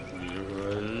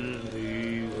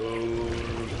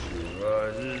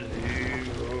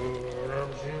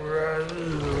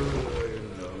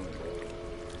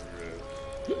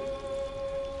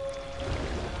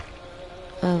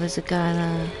 Oh, there's a guy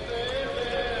there.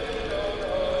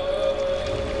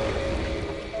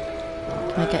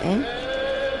 Can I get in?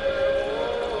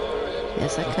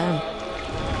 Yes, I can.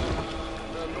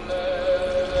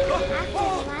 After the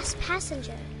last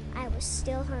passenger, I was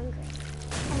still hungry.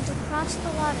 And across the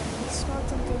water, I smelled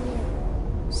something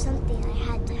new. Something I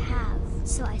had to have,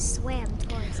 so I swam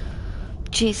towards it.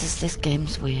 Jesus, this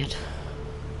game's weird.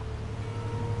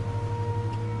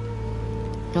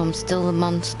 No, I'm still the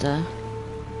monster.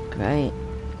 Great.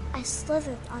 I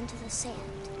slithered onto the sand,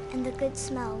 and the good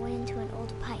smell went into an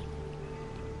old pipe.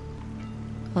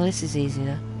 Well, this is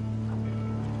easier.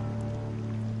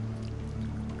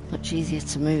 Much easier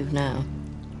to move now.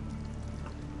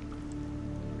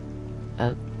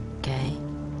 Okay.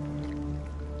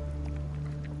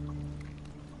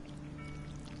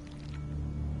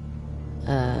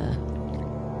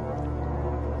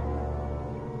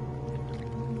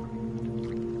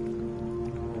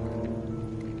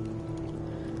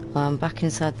 Well, I'm back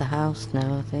inside the house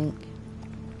now, I think.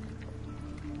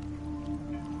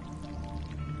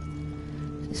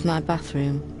 It's my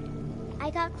bathroom.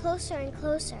 I got closer and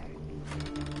closer.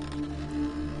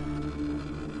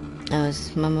 Oh,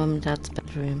 it's my mum and dad's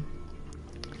bedroom.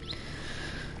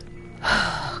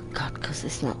 Oh, God, because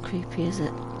it's not creepy, is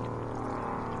it?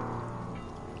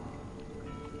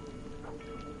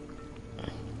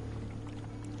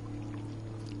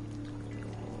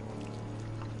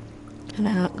 Can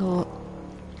I not go up?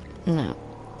 No.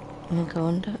 Can I go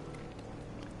under?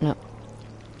 No.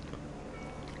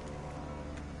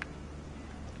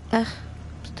 Ah,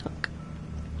 stuck.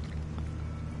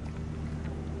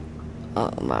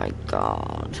 Oh my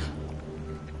God.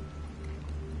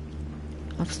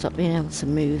 I've stopped being able to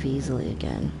move easily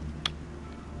again.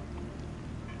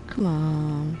 Come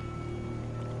on.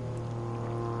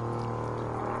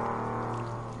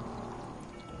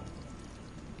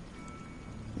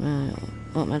 Right,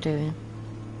 what am I doing?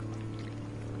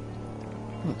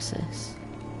 What's this?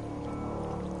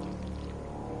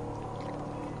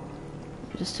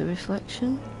 Just a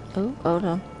reflection? Oh, hold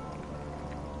on.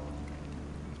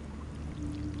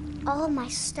 All of my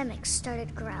stomach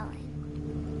started growling.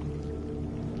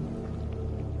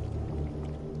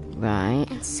 Right.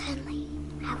 And suddenly,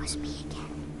 I was me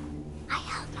again. I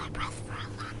held my breath for a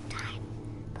long time,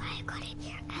 but I couldn't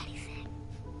hear anything.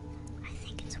 I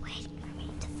think it's waiting for me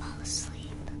to fall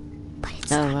asleep. But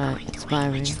it's not going to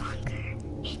wait much longer.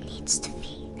 It needs to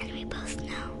be, and we both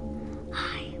know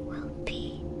I will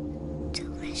be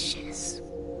delicious.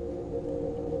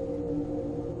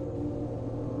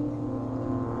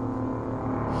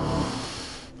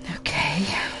 Okay.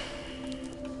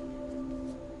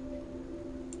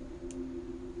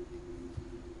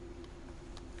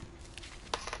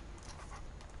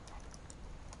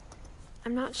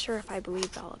 I'm not sure if I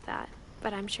believed all of that,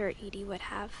 but I'm sure Edie would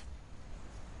have.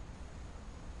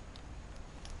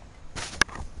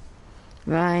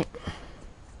 Right.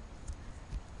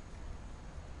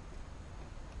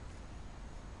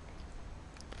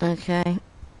 Okay. I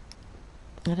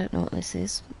don't know what this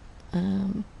is.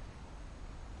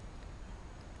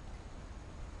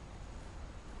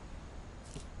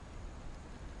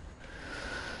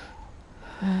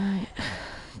 Right.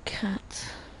 Cat.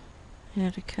 You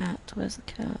had a cat. Where's the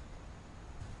cat?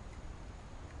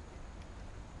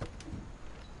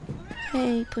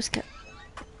 Hey, pussycat.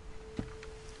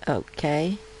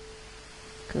 Okay.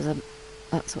 Because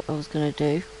that's what I was going to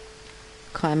do.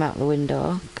 Climb out the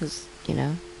window, because, you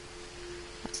know,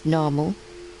 that's normal.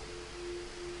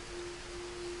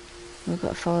 We've got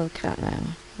to follow the cat now.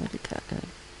 Where'd the cat go?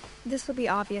 This will be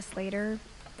obvious later,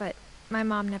 but my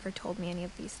mom never told me any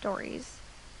of these stories.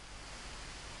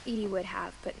 Edie would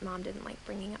have, but Mom didn't like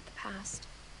bringing up the past.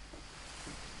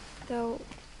 Though,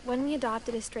 when we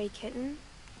adopted a stray kitten,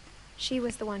 she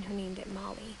was the one who named it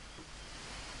Molly.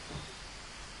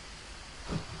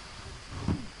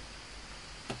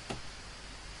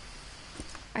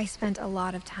 I spent a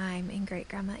lot of time in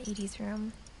Great-Grandma Edie's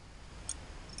room.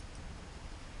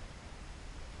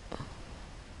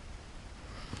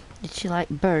 Did she like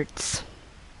birds?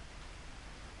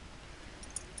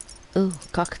 Ooh,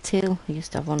 cockatiel. I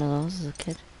used to have one of those as a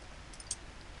kid.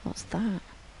 What's that?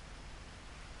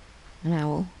 An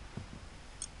owl.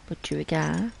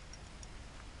 Budgerigar.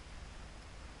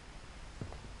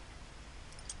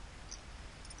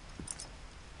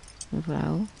 Another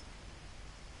owl.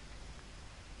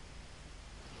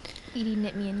 Edie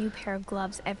knit me a new pair of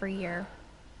gloves every year,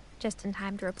 just in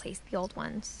time to replace the old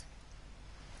ones.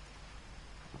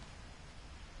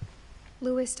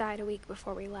 Louis died a week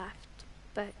before we left,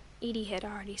 but Edie had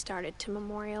already started to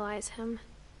memorialize him.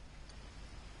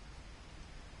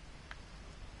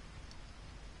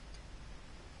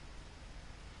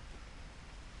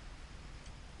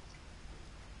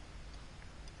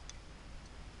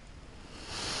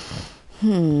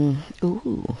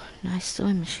 Ooh, nice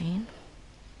sewing machine.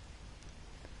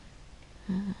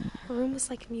 Her room was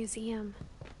like a museum.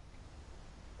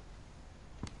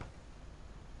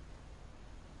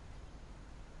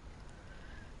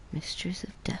 Mysteries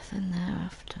of death and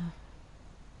thereafter.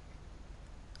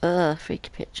 Freaky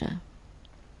picture.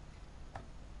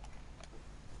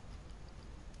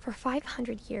 For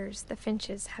 500 years, the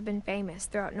Finches have been famous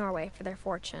throughout Norway for their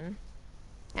fortune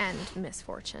and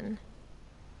misfortune.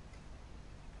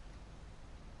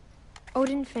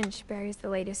 Odin Finch buries the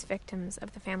latest victims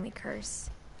of the family curse,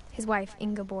 his wife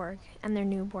Ingeborg and their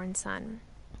newborn son,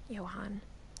 Johan.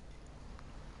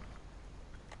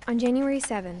 On January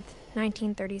 7th,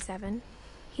 1937,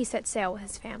 he set sail with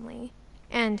his family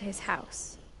and his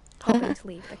house, hoping to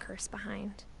leave the curse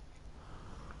behind.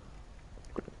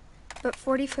 But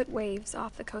 40-foot waves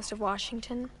off the coast of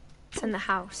Washington send the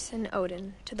house and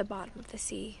Odin to the bottom of the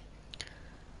sea.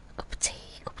 Cup of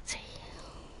tea, cup of tea.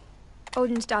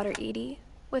 Odin's daughter Edie,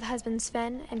 with husband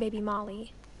Sven and baby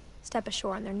Molly, step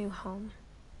ashore on their new home,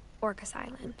 Orcas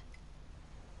Island.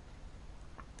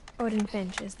 Odin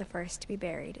Finch is the first to be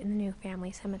buried in the new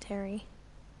family cemetery.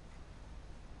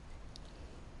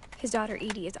 His daughter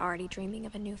Edie is already dreaming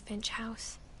of a new Finch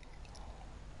house.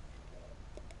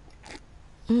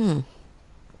 So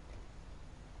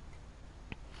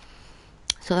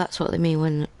that's what they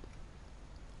mean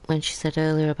when she said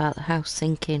earlier about the house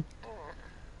sinking.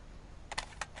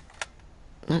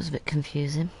 That was a bit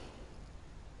confusing.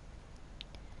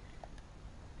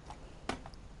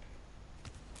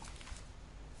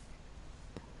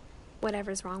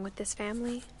 Whatever's wrong with this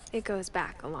family, it goes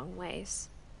back a long ways.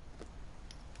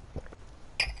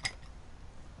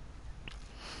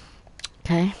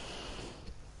 Okay.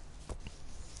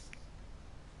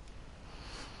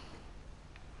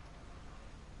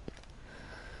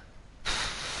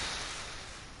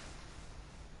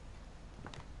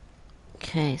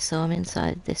 Okay, so I'm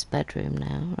inside this bedroom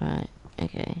now, right?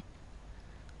 Okay.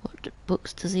 What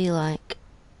books does he like?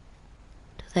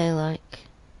 Do they like?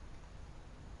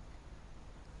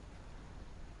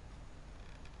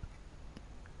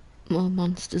 More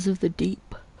Monsters of the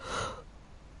Deep.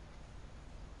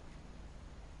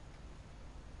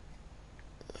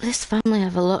 This family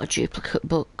have a lot of duplicate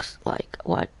books. Like,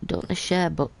 why don't they share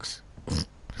books?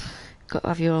 Got to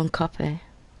have your own copy.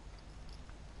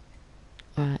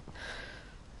 Right.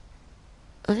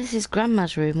 Oh, this is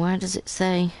Grandma's room. Why does it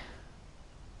say...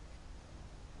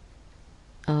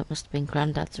 Oh, it must have been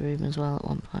Granddad's room as well at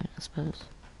one point, I suppose.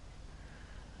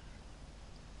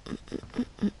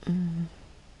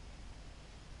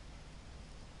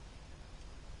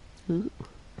 Ooh,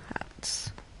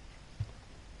 hats.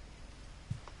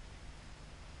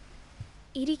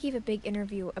 Edie gave a big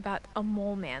interview about a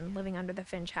mole man living under the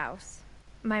Finch house.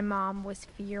 My mom was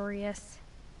furious.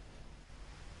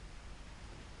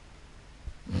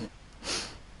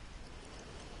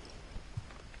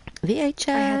 VHS.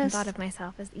 I hadn't thought of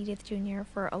myself as Edith Jr.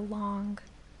 for a long,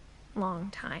 long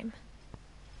time.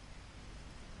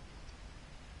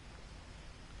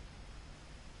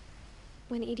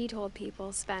 When Edie told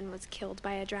people Sven was killed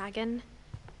by a dragon,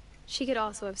 she could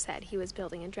also have said he was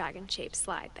building a dragon-shaped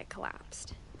slide that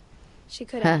collapsed. She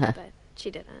could have, but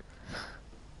she didn't.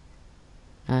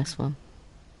 Nice one.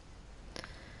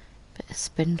 Bit of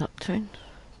spin doctoring.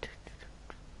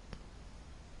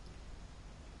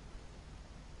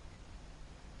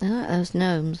 Oh, like those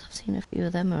gnomes. I've seen a few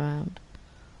of them around.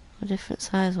 Or different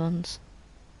size ones.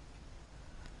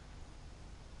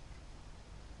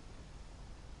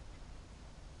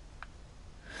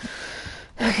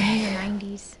 Okay. In the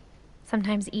 90s.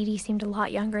 Sometimes Edie seemed a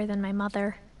lot younger than my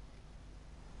mother.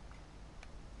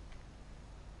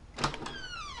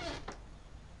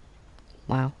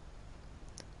 Wow.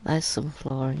 There's some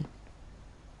flooring.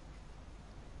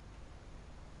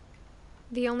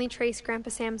 The only trace Grandpa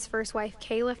Sam's first wife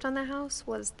Kay left on the house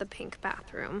was the pink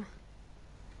bathroom.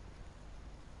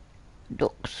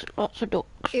 Ducks. Lots of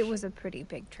ducks. It was a pretty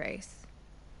big trace.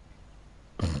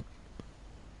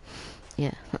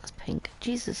 Yeah, that's pink.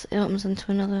 Jesus, it opens into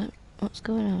another... What's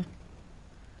going on?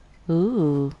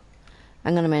 Ooh.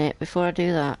 Hang on a minute, before I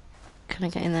do that, can I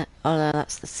get in there? Oh no,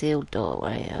 that's the sealed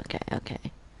doorway. Okay, okay.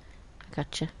 I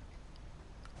gotcha.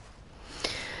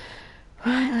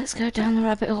 Right, let's go down the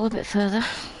rabbit hole a bit further.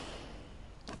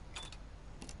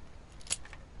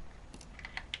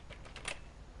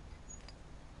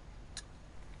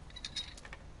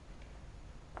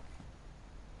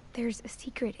 There's a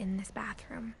secret in this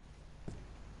bathroom.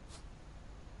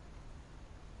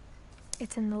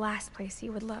 It's in the last place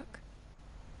you would look.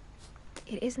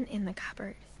 It isn't in the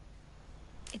cupboard.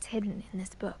 It's hidden in this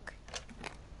book.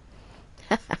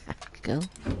 Go.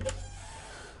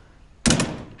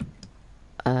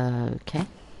 Okay.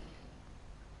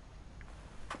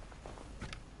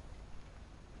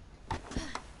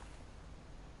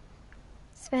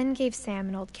 Sven gave Sam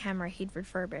an old camera he'd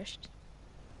refurbished.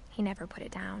 He never put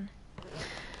it down.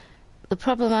 The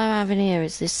problem I'm having here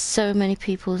is there's so many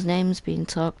people's names being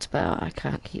talked about, I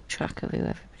can't keep track of who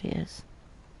everybody is.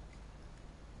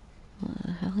 What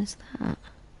the hell is that?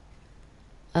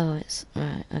 Oh, it's...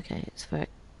 right, okay, it's for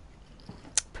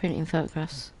printing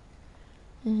photographs.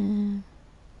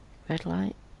 Red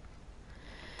light.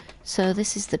 So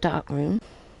this is the dark room.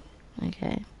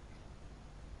 Okay.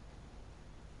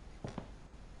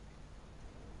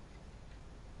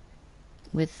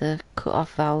 With the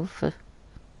cut-off valve for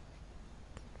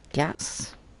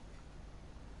gas.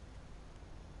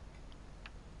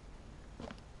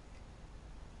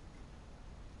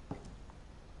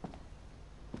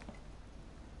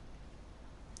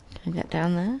 Can I get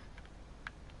down there?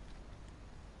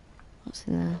 What's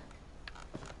in there?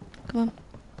 Come on.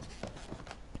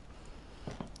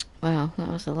 Wow, that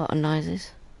was a lot of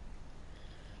noises.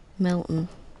 Milton.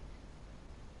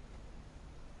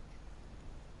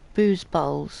 Booze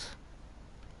bowls.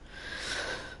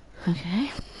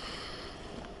 Okay.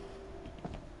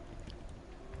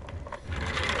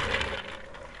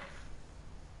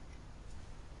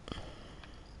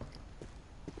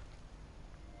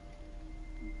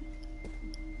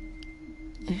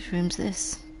 Whose room's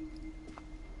this?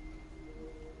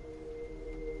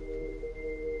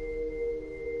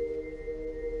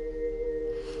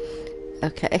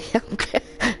 Okay,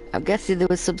 I'm guessing there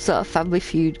was some sort of family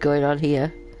feud going on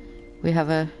here. We have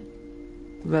a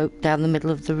rope down the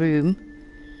middle of the room.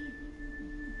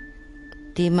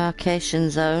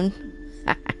 Demarcation zone.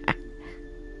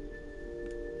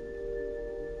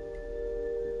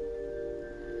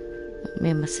 Me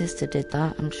and my sister did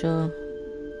that, I'm sure.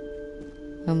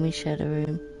 When we shared a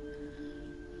room.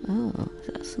 Oh, is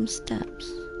that some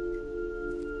steps?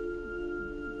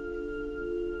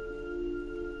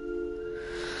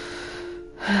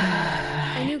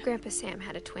 I knew Grandpa Sam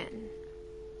had a twin.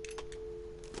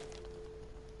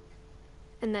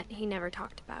 And that he never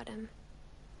talked about him.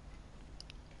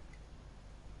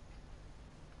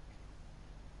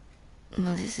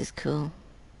 Well, this is cool.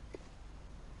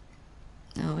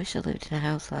 Oh, I wish I lived in a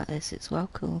house like this. It's well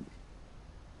cool.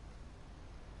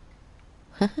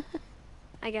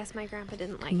 I guess my grandpa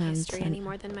didn't like Man's history son. any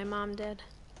more than my mom did.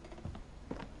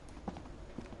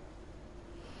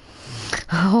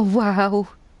 Oh, wow.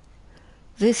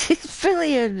 This is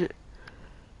brilliant.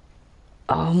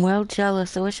 Oh, I'm well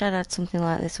jealous. I wish I'd had something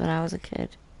like this when I was a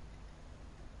kid.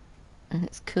 And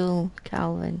it's cool,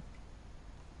 Calvin.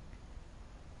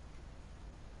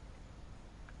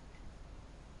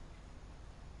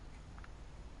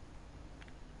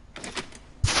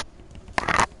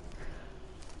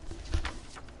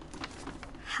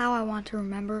 How I Want to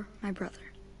Remember My Brother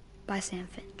by Sam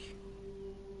Finch.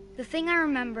 The thing I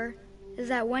remember is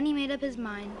that when he made up his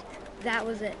mind, that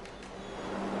was it.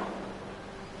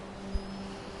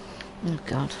 Oh,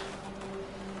 God.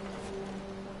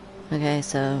 Okay,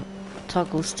 so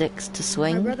toggle sticks to My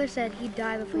swing. brother said he'd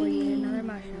die before he ate another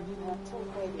mushroom.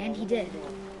 And he did.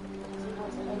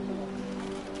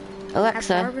 At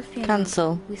Alexa, Barbara's funeral,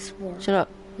 cancel. we swore Shut up.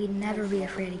 we'd never be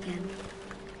afraid again.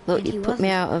 Look, And he you put me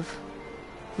wasn't. out of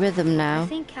rhythm now. I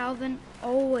think Calvin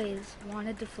always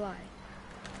wanted to fly.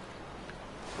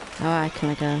 How high can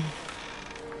I go?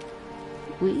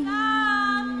 Whee!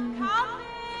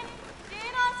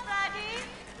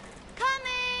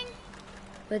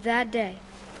 But that day,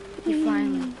 he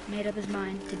finally made up his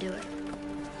mind to do it.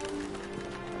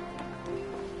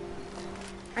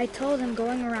 I told him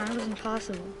going around was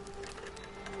impossible.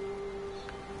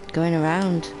 Going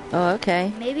around? Oh,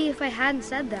 okay. Maybe if I hadn't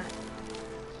said that.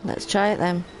 Let's try it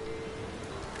then.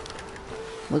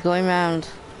 We're going round.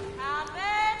 I'm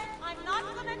not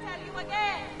gonna tell you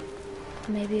again.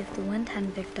 Maybe if the wind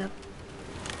hadn't picked up,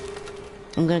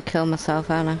 I'm gonna kill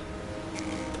myself, Anna.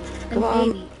 then Come on.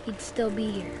 maybe he'd still be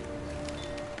here.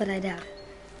 But I doubt it.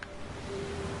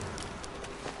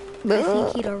 I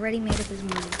think he'd already made up his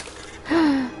mind.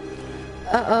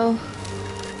 Uh-oh.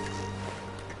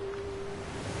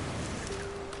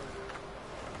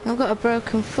 I've got a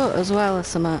broken foot as well or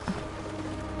something.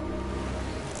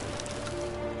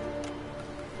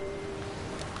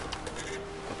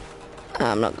 Oh,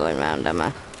 I'm not going round, am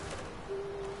I?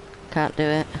 Can't do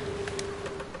it.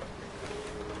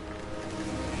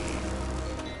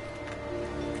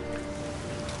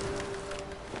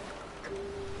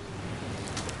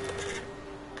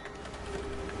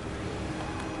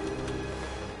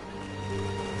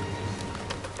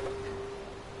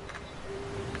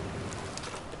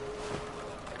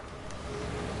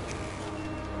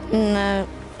 No.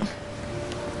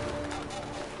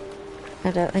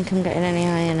 I don't think I'm getting any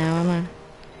higher now, am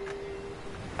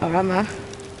I? Or am I?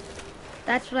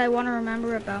 That's what I want to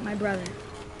remember about my brother.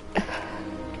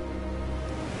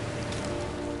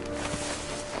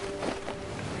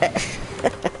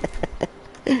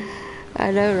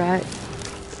 I know, right?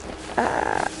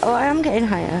 Oh, I am getting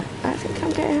higher. I think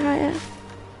I'm getting higher.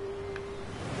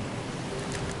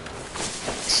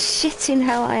 Shit in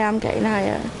hell, I am getting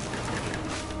higher.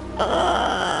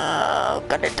 Oh,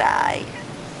 gonna die.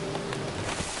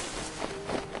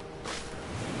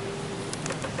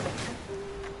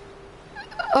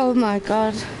 Oh my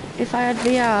god. If I had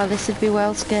VR, this would be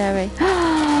well scary.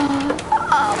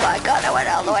 Oh my god, I went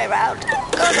all the way around.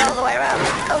 Going all the way around.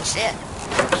 Oh shit.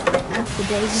 That's the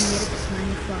day he made up his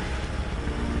mind to fly.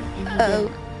 And he Oh,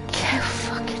 did. yeah,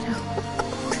 fucking hell.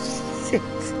 Shit.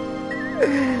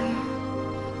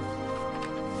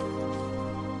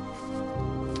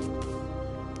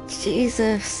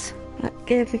 Jesus, that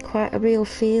gave me quite a real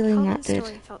feeling, that Calvin's did.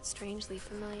 story felt strangely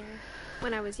familiar.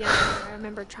 When I was younger, I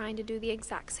remember trying to do the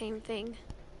exact same thing.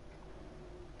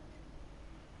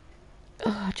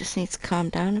 Oh, I just need to calm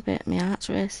down a bit. My heart's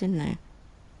racing now.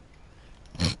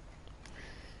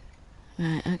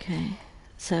 Right, okay.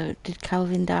 So, did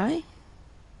Calvin die?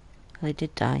 Well, he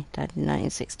did die. Died in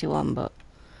 1961, but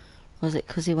was it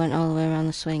because he went all the way around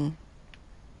the swing?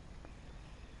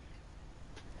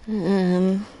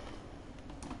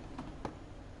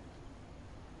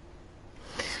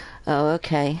 Oh,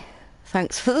 okay.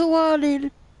 Thanks for the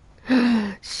warning.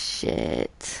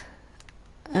 Shit.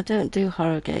 I don't do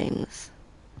horror games.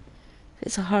 If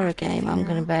it's a horror game, I'm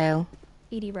gonna bail.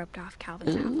 Edie roped off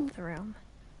Calvin's half of the room.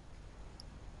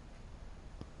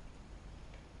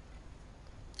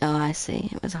 Oh, I see.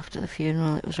 It was after the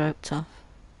funeral it was roped off.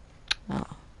 Oh.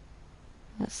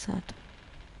 That's sad.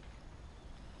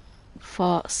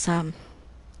 Fort Sam.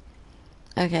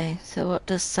 Okay, so what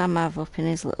does Sam have up in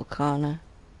his little corner?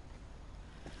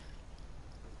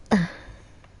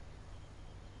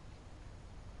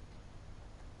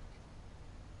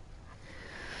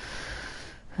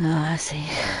 Oh, I see.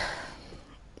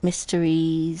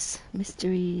 Mysteries.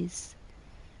 Mysteries.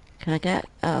 Can I get...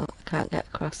 Oh, I can't get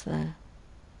across there.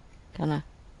 Can I?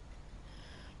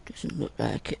 Doesn't look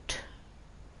like it.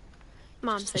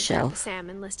 Mom Just a said shelf. Grandpa Sam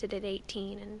enlisted at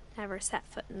 18 and never set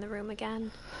foot in the room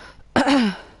again.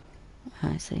 I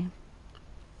see.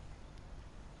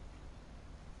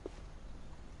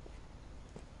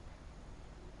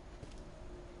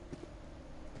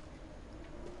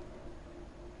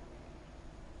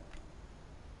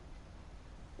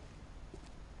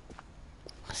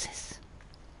 What's this?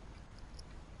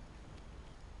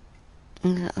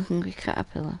 Is that a hungry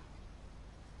caterpillar?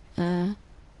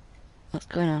 What's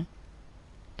going on?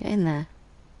 Get in there.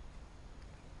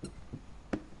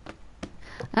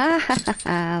 Ah ha ha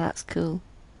ha, that's cool.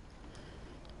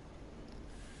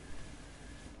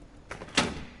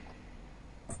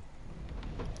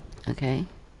 Okay.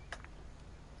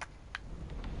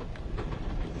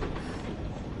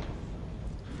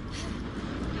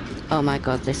 Oh my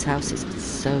god, this house is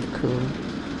so cool.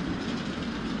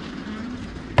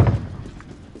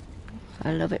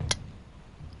 I love it.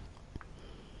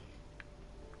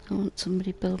 I want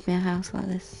somebody to build me a house like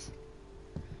this.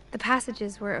 The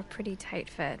passages were a pretty tight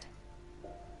fit.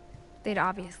 They'd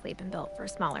obviously been built for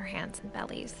smaller hands and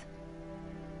bellies.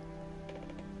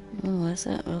 Oh, where's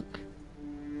that? Look.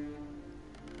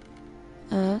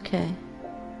 Oh, okay.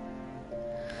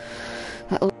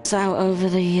 That looks out over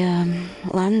the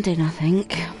landing, I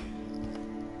think.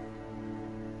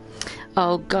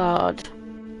 Oh God.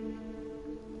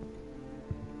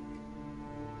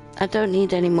 I don't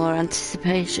need any more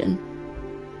anticipation.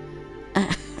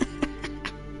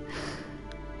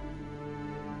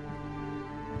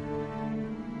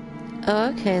 Oh,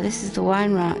 okay, this is the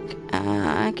wine rack.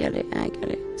 I get it, I get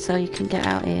it. So you can get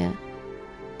out here.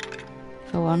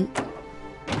 If I want.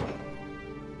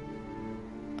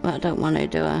 Well, I don't want to,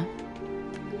 do I?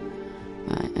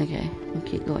 Right, okay. I'll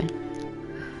keep going.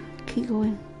 Keep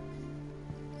going.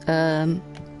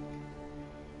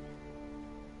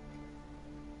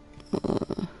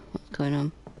 What's going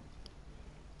on?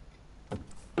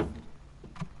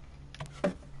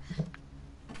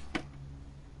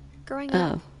 Growing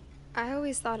up, I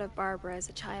always thought of Barbara as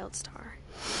a child star.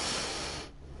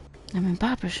 I'm in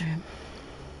Barbara's room.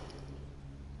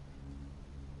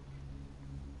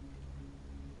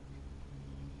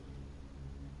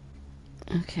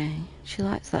 Okay, she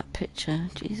likes that picture.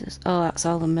 Jesus. Oh, that's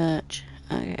all the merch.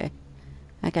 Okay.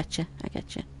 I get you, I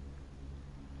get you.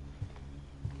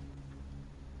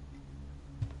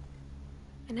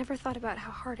 I never thought about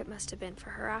how hard it must have been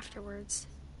for her afterwards.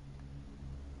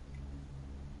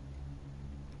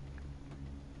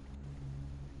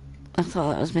 I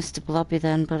thought that was Mr. Blobby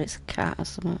then, but it's a cat or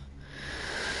something.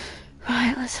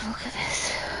 Right, let's have a look at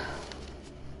this.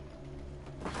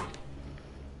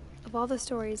 Of all the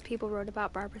stories people wrote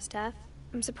about Barbara's death,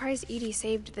 I'm surprised Edie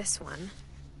saved this one.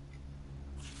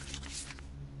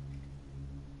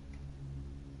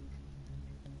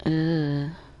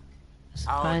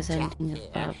 Surprise ending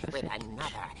of Barbara with Finch.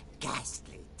 another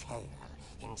ghastly tale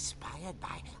inspired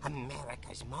by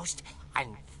America's most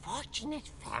unfortunate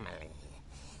family.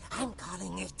 I'm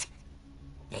calling it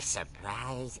The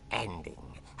Surprise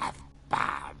Ending of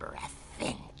Barbara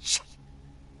Finch.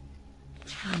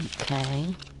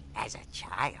 Okay. As a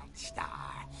child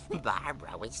star,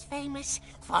 Barbara was famous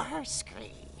for her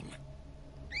scream.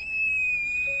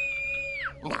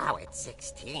 Now at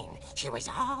 16, she was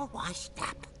all washed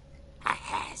up. A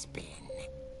has-been.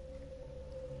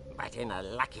 But in a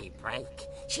lucky break,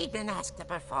 she'd been asked to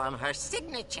perform her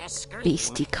signature scream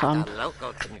Beastie Con. at a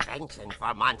local convention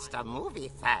for monster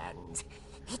movie fans.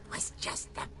 It was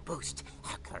just the boost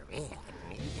her career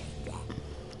needed.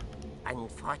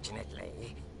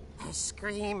 Unfortunately, her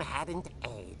scream hadn't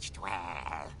aged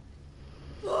well.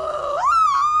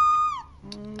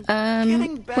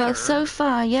 Well, so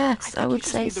far, yes, I would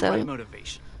say so. Right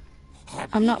motivation.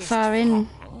 I'm not far in,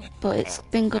 but it's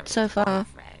been good so far.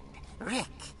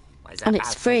 And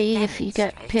it's free if you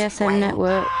get PSN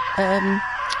Network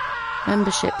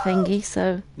membership thingy,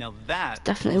 so Now that it's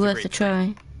definitely worth a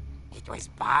try. It was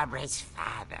Barbara's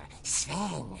father,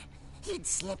 Sven. He'd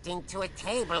slipped into a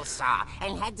table saw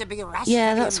and had to be rushed Yeah,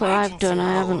 to the that's what I've done.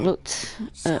 I haven't emergency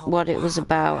looked room. at what it was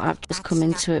about. I've just come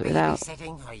into it without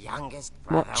Babysitting her youngest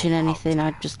brother, watching anything. I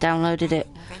Walter. just downloaded it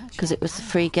because it was a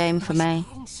free game for me.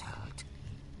 Cancelled.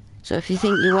 So if you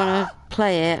think you want to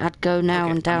play it, I'd go now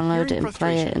Okay, and I'm download hearing it and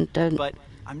play it, frustration, and don't but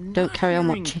I'm don't not carry on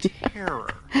hearing watching. terror.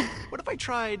 What if I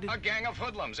tried? A gang of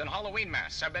hoodlums in Halloween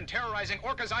masks have been terrorizing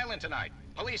Orcas Island tonight.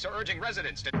 Police are urging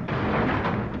residents to...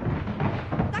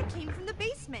 That came from the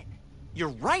basement. You're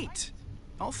right.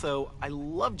 Also, I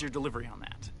loved your delivery on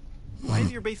that. Why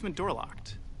is your basement door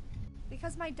locked?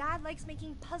 Because my dad likes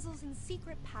making puzzles in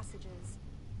secret passages.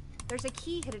 There's a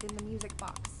key hidden in the music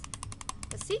box.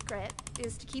 The secret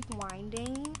is to keep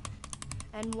winding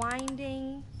and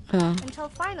winding Oh, until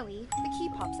finally the key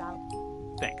pops out.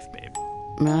 Thanks, babe.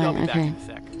 I'll be right, back okay. in a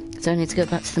sec. So I need to go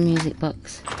back to the music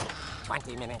box.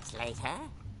 20 minutes later,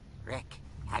 Rick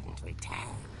hadn't returned.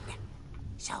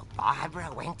 So Barbara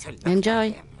went to look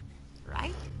Enjoy. for him,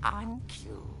 right on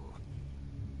cue.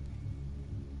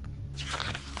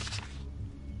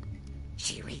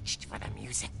 She reached for the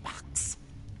music box.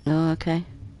 Oh, okay.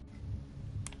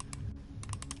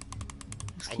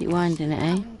 Just keep winding it,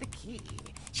 eh? Found the key.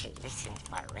 She listened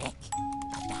for Rick,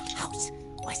 but the house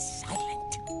was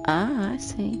silent. Ah, I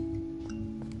see.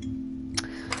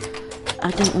 I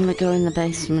didn't want to go in the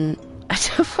basement. I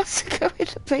don't want to go in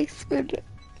the basement.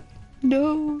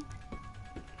 No.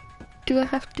 Do I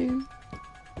have to?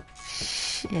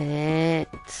 Shit.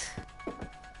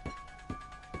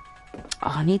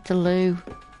 Oh, I need the loo.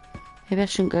 Maybe I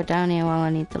shouldn't go down here while I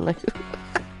need the loo.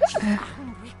 She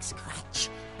found Rick's crutch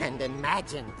and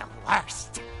imagined the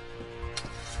worst.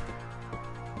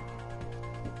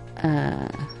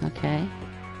 Okay.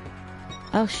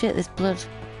 Oh shit, there's blood.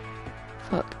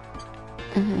 Fuck.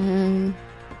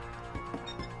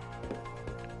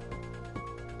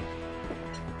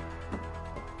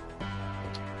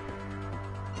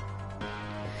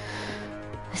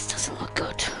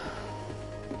 Good.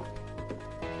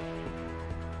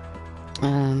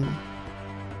 Can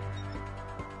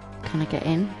I get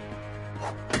in?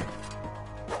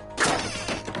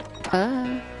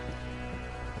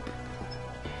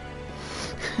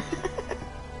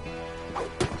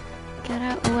 Get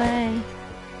out of the way.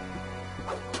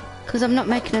 Because I'm not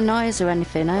making a noise or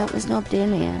anything. I hope there's nobody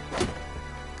in here.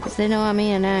 Because they know I'm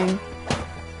here now.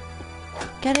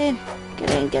 Get in.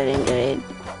 Get in, get in, get in.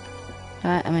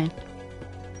 Right, I'm in.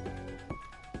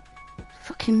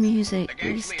 Fucking music. The Will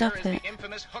you gang's stop leader is it? the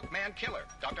infamous Hookman killer,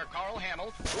 Dr. Carl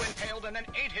Hamill, who impaled and then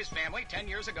ate his family 10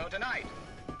 years ago tonight.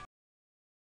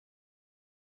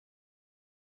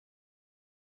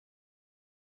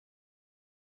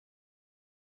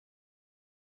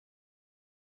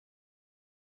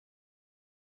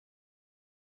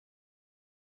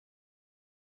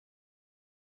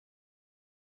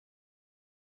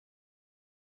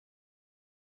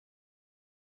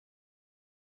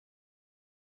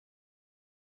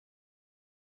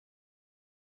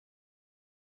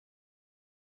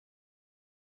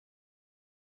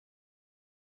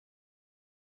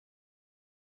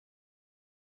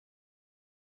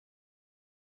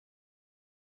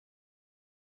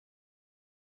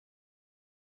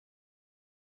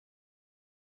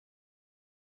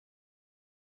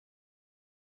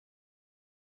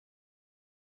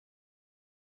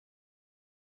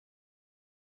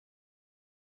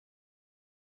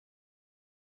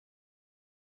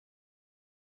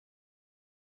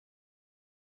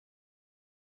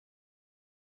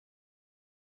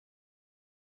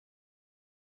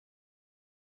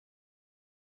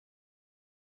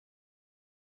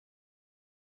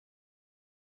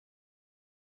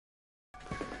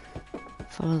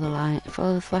 Follow the light.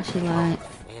 Follow the flashy light. The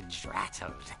fridge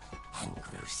rattled and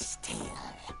grew still.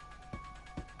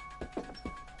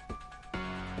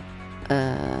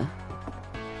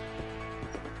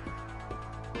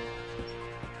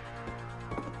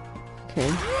 Okay.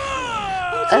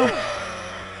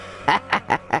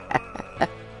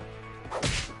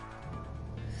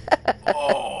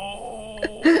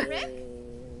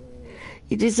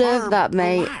 You deserve that,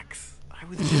 mate. Relax. I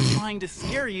was just trying to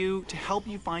scare you to help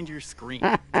you find your scream.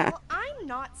 Well, I'm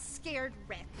not scared,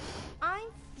 Rick. I'm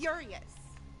furious.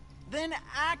 Then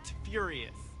act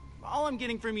furious. All I'm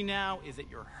getting from you now is that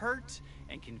you're hurt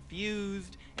and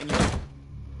confused and you...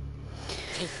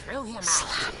 She threw him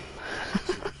out.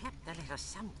 She kept a little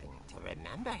something to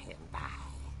remember him by.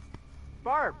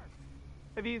 Barb,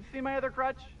 have you seen my other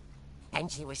crutch?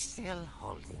 And she was still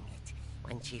holding it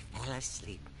when she fell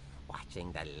asleep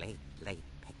watching the late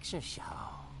picture show.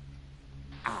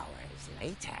 Hours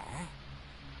later...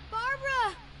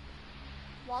 Barbara!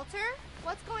 Walter,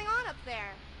 what's going on up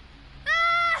there?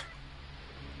 Ah!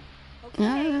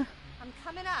 Okay, I'm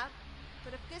coming up,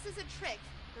 but if this is a trick,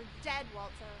 you're dead,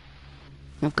 Walter.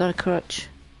 I've got a crutch.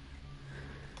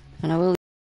 And I will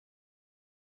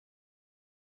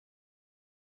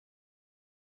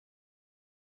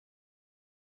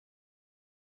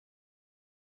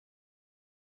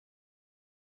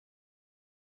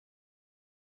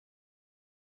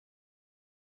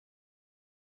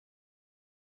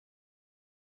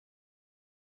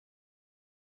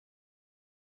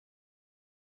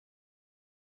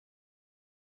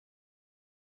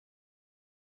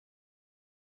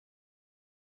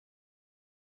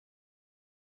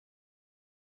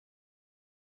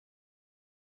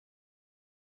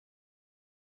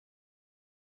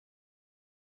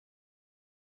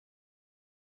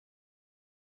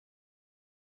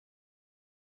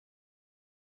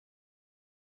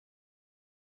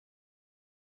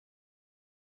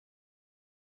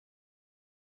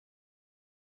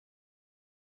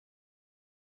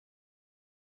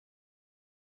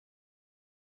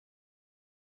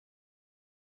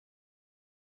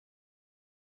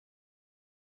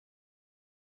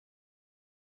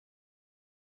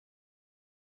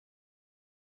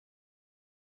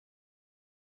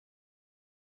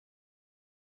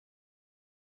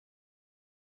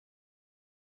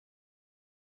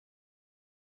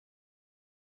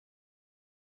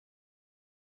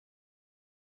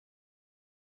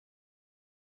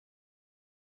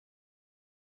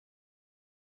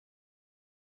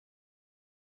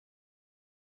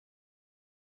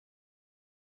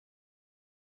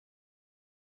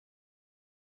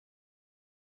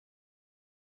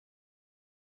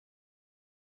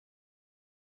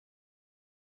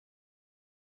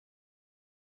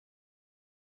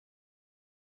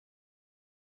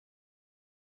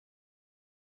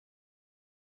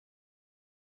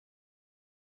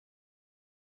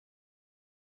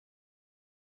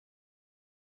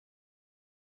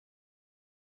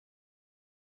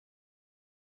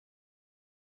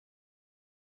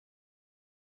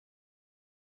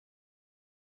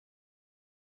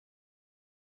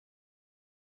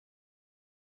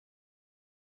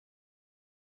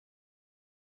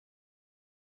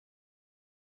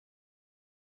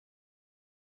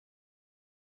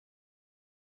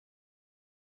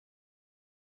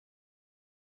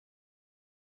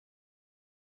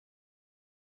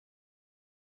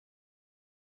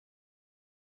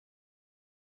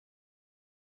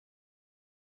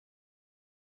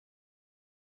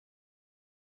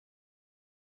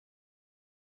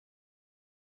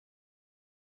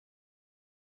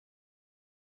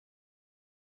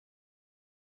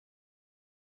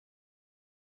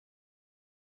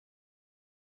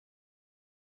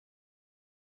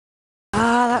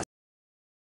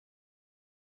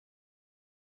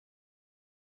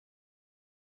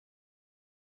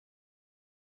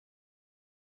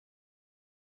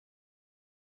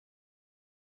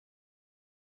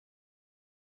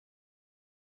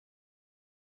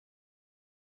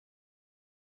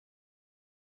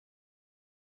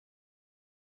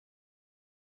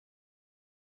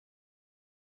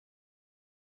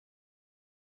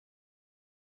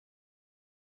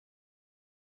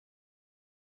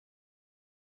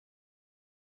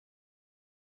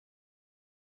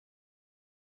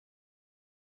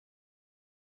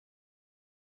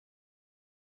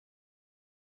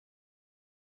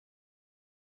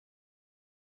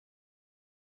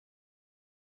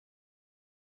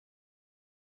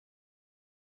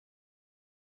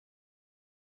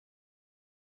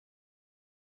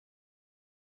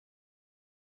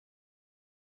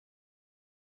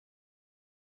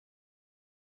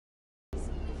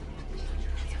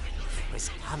was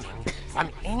coming from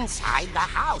inside the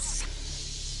house.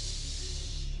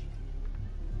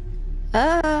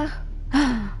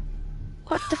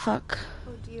 What the fuck?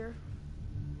 Oh dear.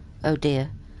 Oh dear.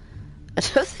 I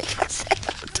don't think I'd say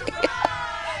oh dear.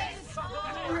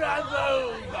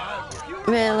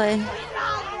 Really?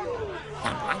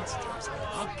 The monsters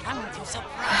had come to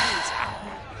surprise her.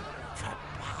 For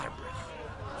Barbara,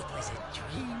 it was a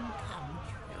dream come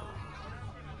true.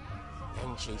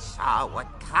 Then she saw what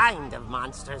kind of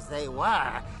monsters they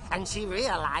were, and she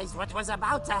realized what was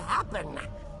about to happen.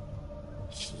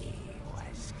 She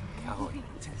was going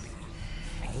to be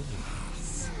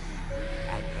famous.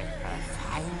 And with her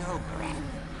final breath,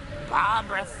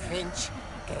 Barbara Finch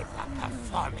gave the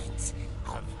performance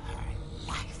of her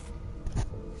life.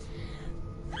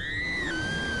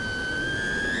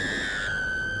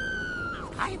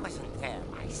 I wasn't there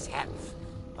myself,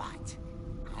 but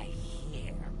I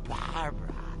hear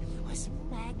Barbara was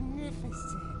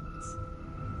magnificent.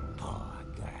 Poor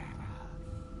girl.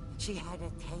 She had a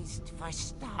taste for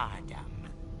stardom.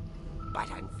 But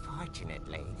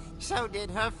unfortunately, so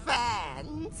did her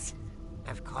fans.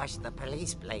 Of course, the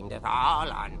police blamed it all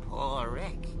on poor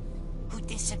Rick, who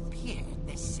disappeared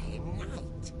the same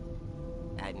night.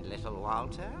 And little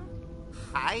Walter?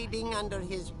 Hiding under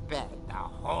his bed the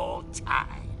whole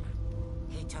time.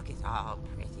 He took it all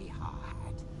pretty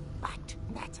hard, but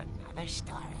that's another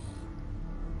story.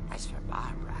 As for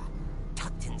Barbara,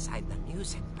 tucked inside the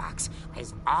music box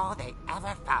is all they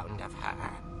ever found of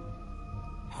her.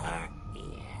 Her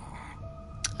ear.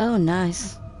 Oh,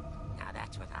 nice. Now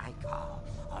that's what I call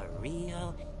a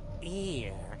real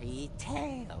eerie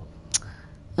tale.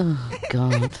 Oh,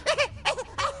 God.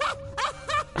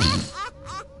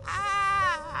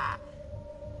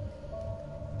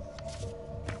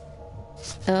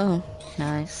 Oh,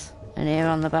 nice. An ear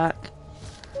on the back.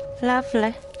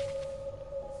 Lovely.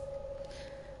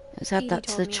 Let's add that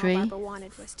to the tree. All Barbara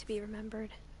wanted was to be remembered,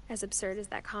 as absurd as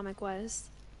that comic was.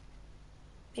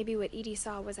 Maybe what Edie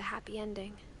saw was a happy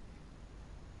ending.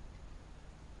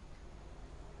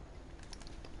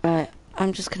 Right,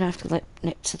 I'm just gonna have to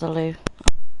nip to the loo.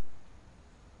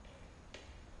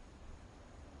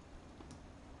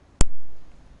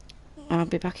 I'll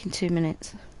be back in 2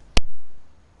 minutes.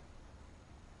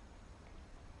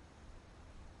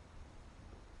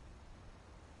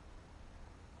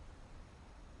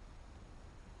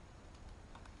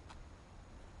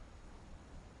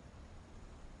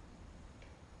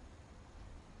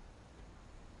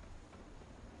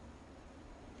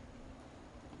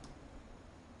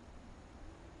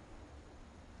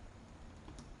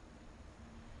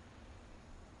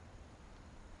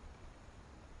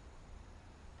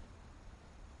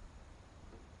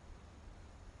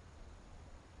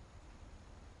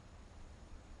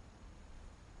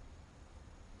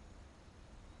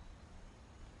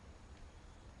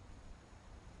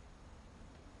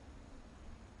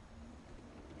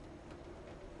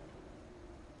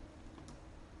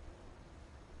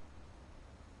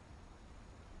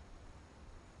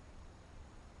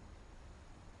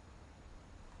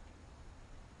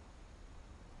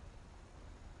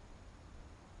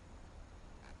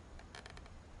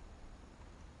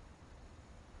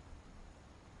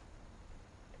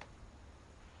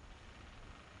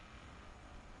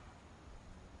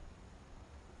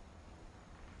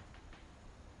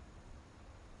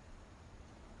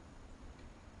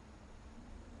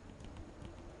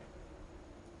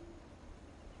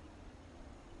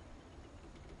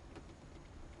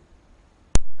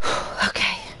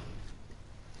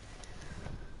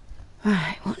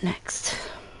 Right, what next?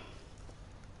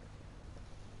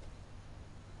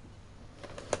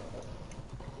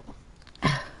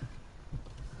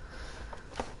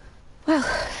 Well,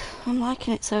 I'm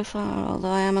liking it so far,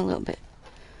 although I am a little bit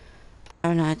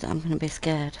paranoid that I'm going to be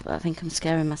scared, but I think I'm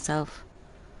scaring myself,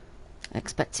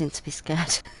 expecting to be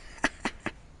scared.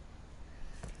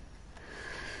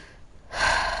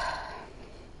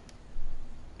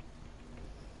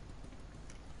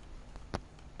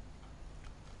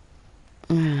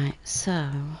 Right, so...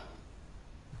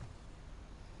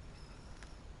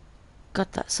 God,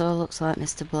 that so looks like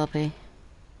Mr. Blobby.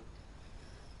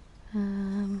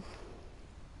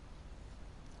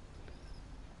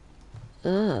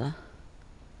 Ugh.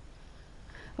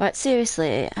 Right,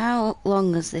 seriously, how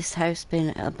long has this house been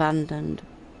abandoned?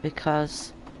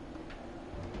 Because...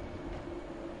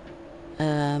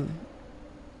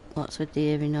 what's with the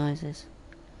eerie noises?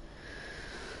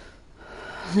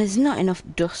 There's not enough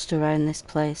dust around this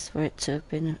place for it to have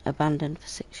been abandoned for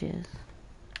 6 years.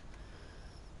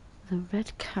 The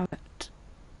red carrot.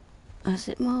 Is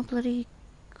it more bloody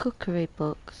cookery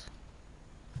books?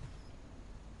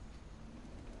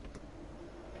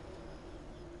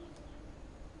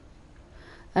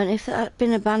 And if that had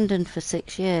been abandoned for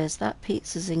 6 years, that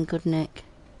pizza's in good nick.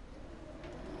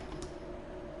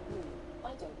 I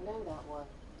don't know that one.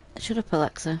 Shut up,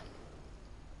 Alexa.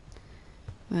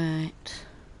 Right.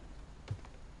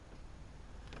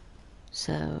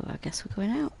 So, I guess we're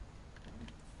going out.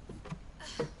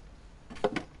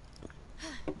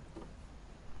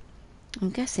 I'm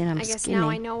guessing I'm skinny. I guess now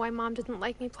I know why Mom didn't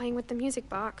like me playing with the music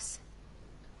box.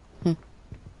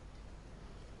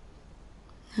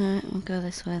 Alright, we'll go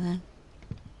this way then.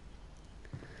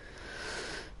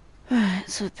 Right,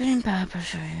 so we've been in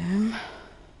Barbara's room.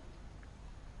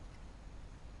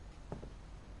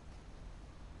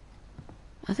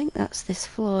 I think that's this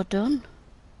floor done.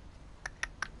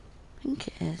 I think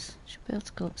it is. Should be able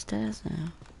to go upstairs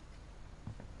now.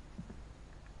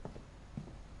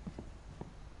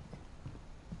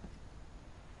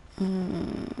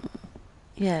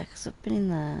 Yeah, because I've been in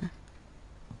there.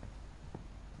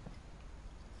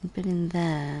 I've been in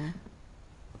there.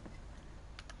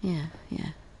 Yeah.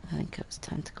 I think it was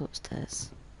time to go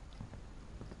upstairs.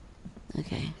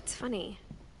 Okay. It's funny.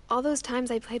 All those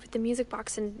times I played with the music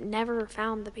box and never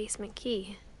found the basement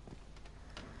key.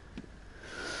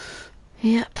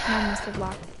 Yep. Mom must have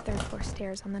locked the third floor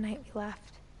stairs on the night we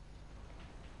left.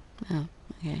 Oh,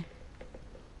 okay.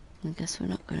 I guess we're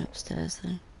not going upstairs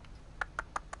then.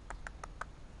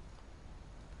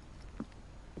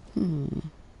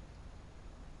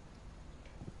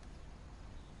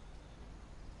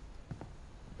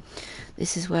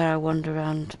 This is where I wander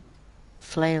around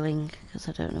flailing because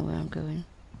I don't know where I'm going.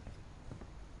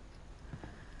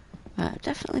 Right, I've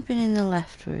definitely been in the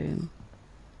left room.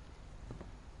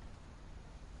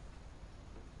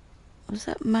 Was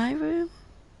that my room?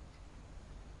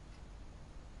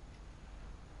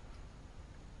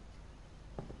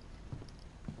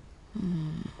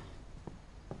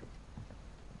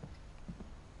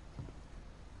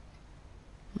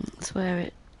 That's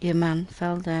where your man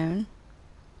fell down.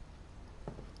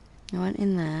 I went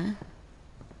in there.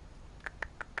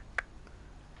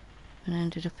 And I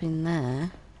ended up in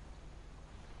there.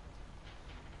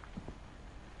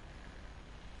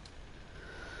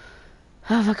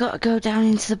 Oh, have I got to go down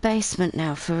into the basement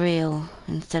now for real?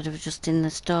 Instead of just in the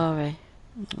story?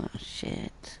 Oh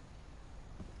shit.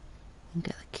 I'll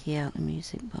get the key out of the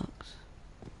music box.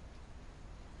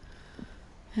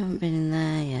 I haven't been in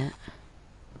there yet.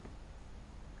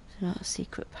 It's not a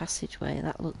secret passageway,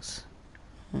 that looks...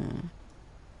 Right,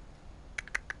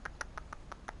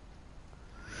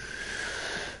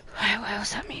 where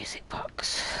was that music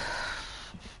box?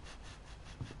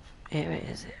 Here it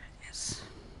is,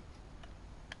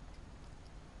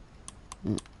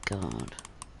 Oh, God.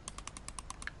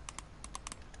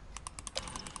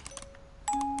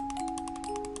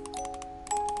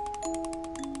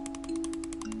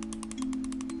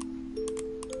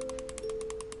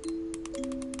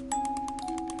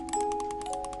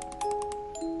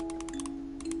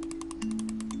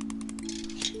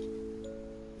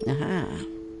 Aha.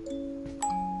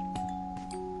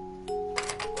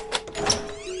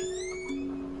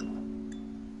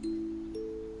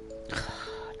 I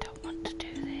don't want to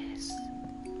do this.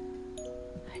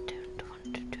 I don't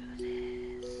want to do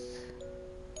this.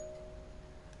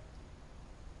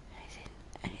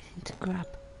 Anything to grab?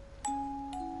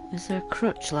 Is there a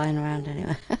crutch lying around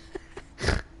anywhere?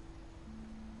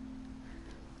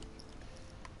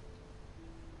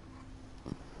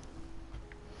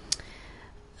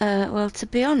 Well, to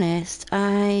be honest,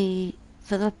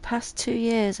 for the past 2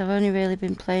 years, I've only really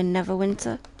been playing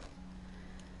Neverwinter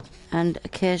and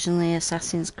occasionally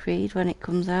Assassin's Creed when it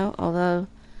comes out, although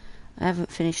I haven't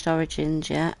finished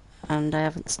Origins yet and I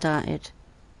haven't started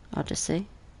Odyssey.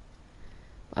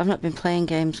 I've not been playing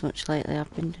games much lately,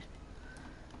 I've been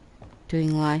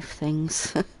doing life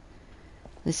things.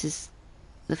 This is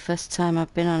the first time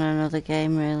I've been on another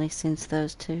game really since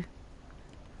those two.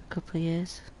 A couple of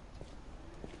years.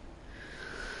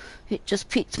 It just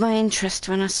piqued my interest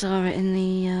when I saw it in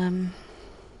the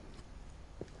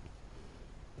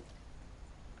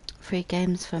free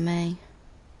games for May.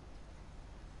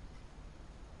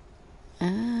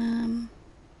 Is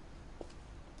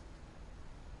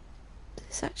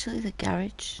this actually the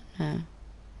garage? No.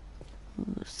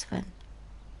 Ooh, Sven.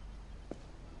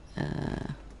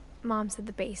 Mom said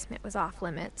the basement was off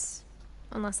limits,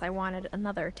 unless I wanted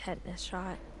another tetanus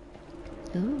shot.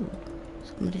 Ooh,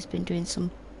 somebody's been doing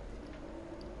some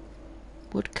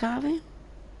wood carving.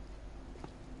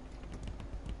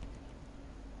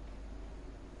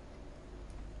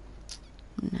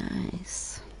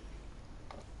 Nice.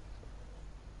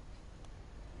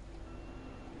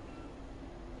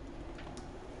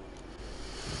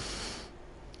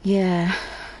 Yeah,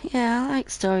 Yeah, I like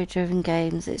story-driven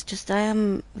games. It's just I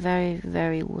am very,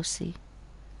 very wussy.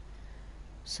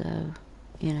 So,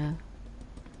 you know.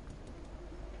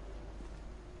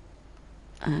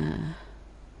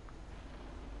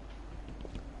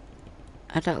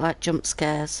 I don't like jump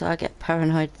scares, so I get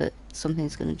paranoid that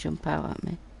something's going to jump out at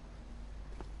me.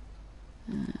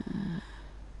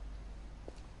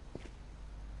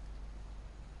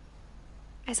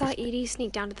 I saw Edie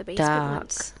sneak down to the basement Dark.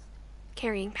 once,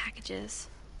 carrying packages.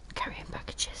 Carrying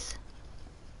packages.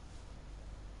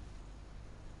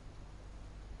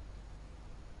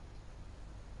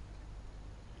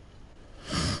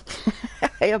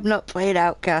 I have not played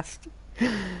Outcast.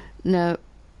 No.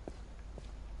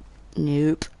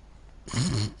 Nope.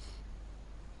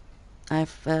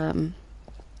 I've,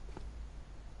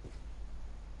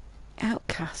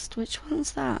 Outcast, which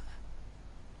one's that?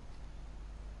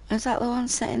 Is that the one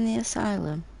set in the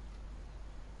asylum?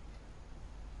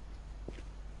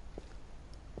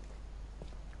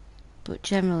 But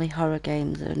generally horror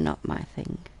games are not my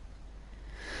thing.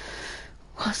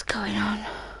 What's going on?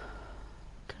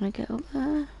 Can I get up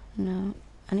there? No.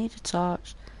 I need a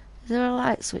torch. Is there a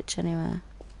light switch anywhere?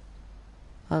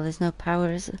 Oh, there's no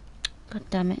power, is there? God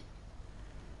damn it.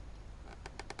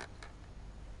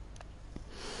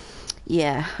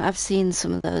 Yeah, I've seen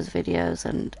some of those videos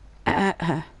and...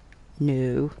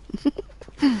 no.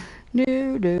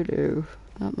 No.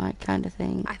 Not my kind of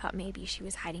thing. I thought maybe she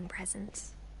was hiding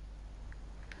presents.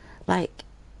 Like,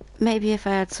 maybe if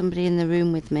I had somebody in the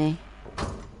room with me.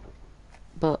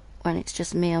 But when it's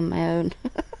just me on my own.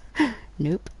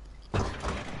 Nope.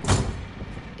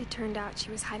 It turned out she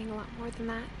was hiding a lot more than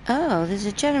that. Oh, there's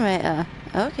a generator.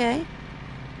 Okay.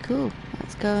 Cool.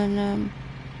 Let's go and,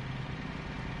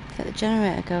 get the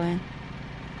generator going.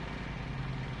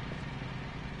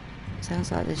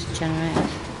 Sounds like there's a generator.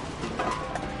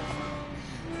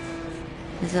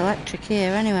 There's electric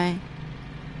here anyway.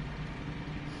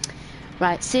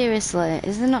 Right, seriously,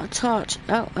 is there not a torch?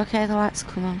 Oh, okay, the lights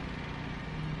come on.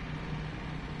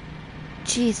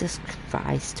 Jesus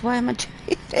Christ, why am I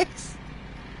doing this?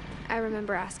 I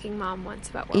remember asking Mom once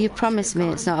about what You promised me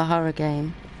it's not a horror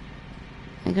game.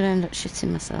 I'm gonna end up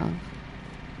shitting myself.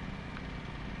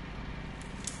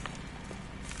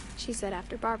 She said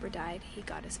after Barbara died, he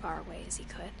got as far away as he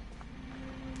could.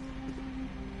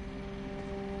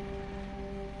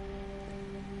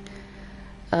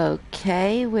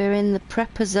 Okay, we're in the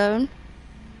prepper zone.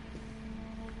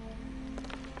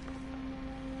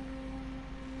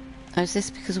 Oh, is this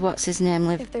because what's his name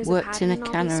worked in a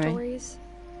cannery?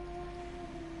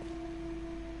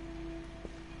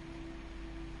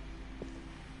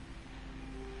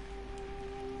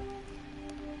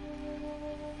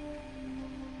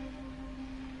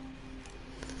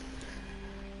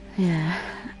 Yeah,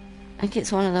 I think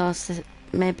it's one of those,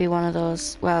 maybe one of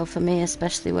those, well, for me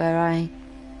especially, where I,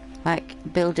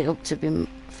 like, build it up to be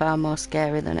far more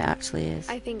scary than it actually is.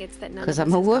 I think it's that none of because us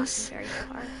I'm a has wuss. gotten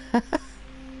very far.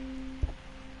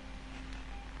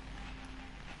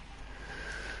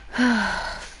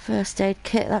 First aid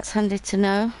kit, that's handy to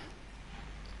know.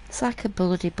 It's like a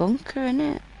bloody bunker, isn't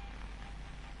it?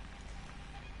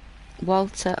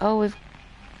 Walter, oh,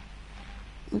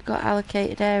 we've got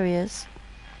allocated areas.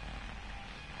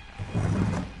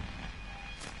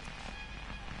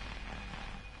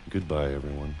 Goodbye,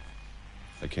 everyone.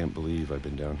 I can't believe I've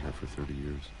been down here for 30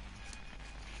 years.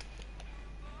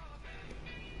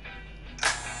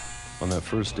 On that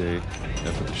first day,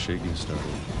 after the shaking started,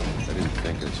 I didn't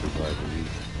think I'd survive a week.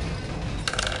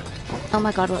 Oh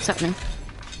my god, what's happening?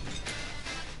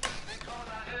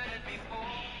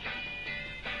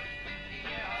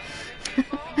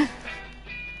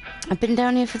 I've been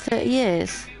down here for 30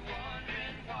 years.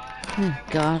 Oh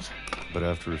god. But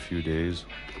after a few days,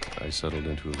 I settled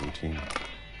into a routine.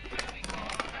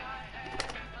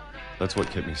 That's what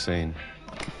kept me sane.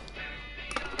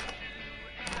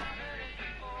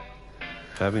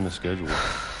 Having a schedule,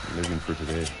 living for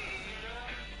today.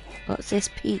 What's this,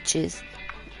 peaches?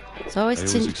 It's always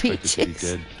tinned peaches. I always expected to be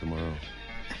dead tomorrow.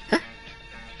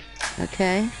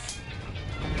 Okay.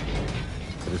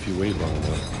 But if you wait long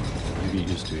enough, you get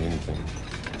used to anything.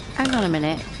 Hang on a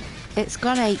minute. It's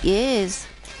gone 8 years.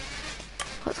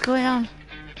 What's going on?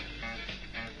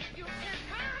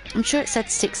 I'm sure it said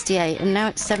 68 and now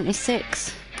it's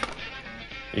 76.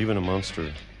 Even a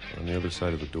monster on the other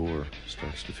side of the door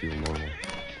starts to feel normal.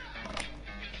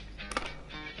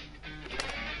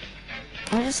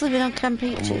 I'm just living on canned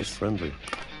peaches. Almost friendly.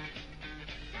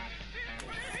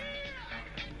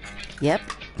 Yep.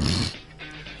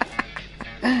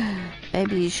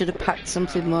 Maybe you should have packed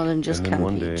something more than just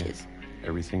canned peaches. Day,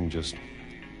 everything just...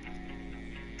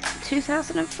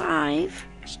 2005?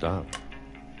 Stop.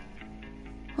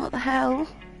 What the hell?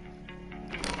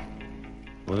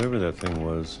 Whatever that thing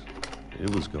was,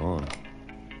 it was gone.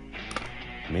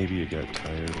 Maybe you got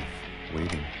tired of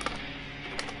waiting.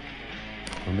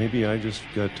 Or maybe I just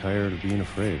got tired of being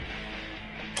afraid.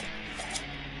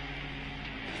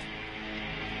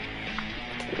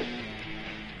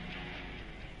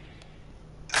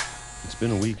 It's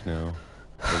been a week now,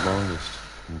 the longest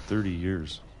in 30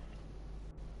 years.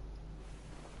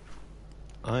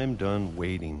 I'm done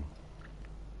waiting.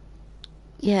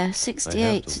 Yeah,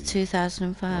 68 to leave.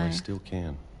 2005. Well, I still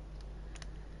can.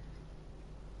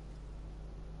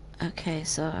 Okay,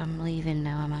 so I'm leaving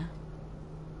now, am I?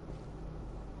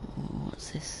 Oh,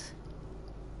 what's this?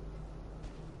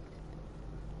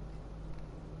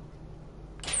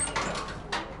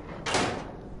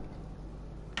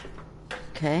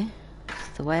 Okay, it's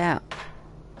the way out.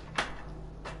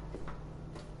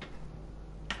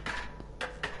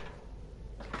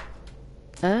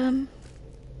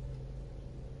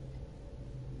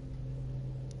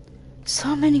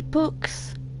 So many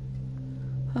books.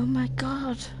 Oh my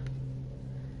god.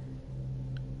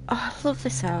 Oh, I love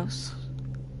this house.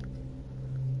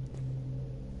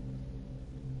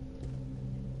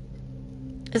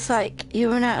 It's like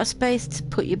you run out of space to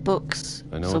put your books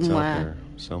I know somewhere. it's out there,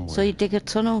 somewhere. So you dig a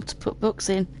tunnel to put books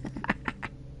in.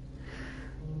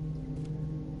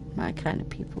 My kind of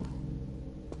people.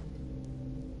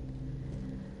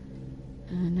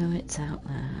 I know it's out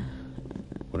there.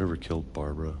 Whatever killed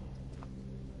Barbara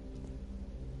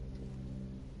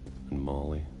and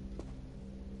Molly.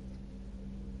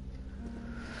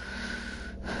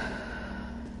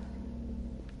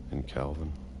 And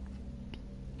Calvin.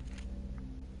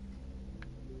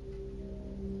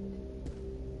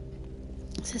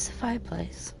 Is this a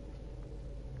fireplace?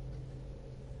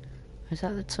 Or is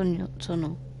that the tunnel? It's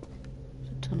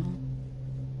a tunnel.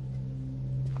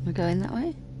 Am I going that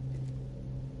way?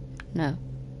 No.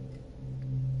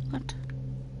 What?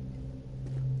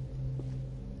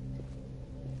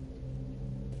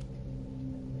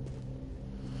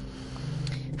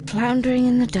 Floundering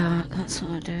in the dark, that's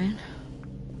what I'm doing.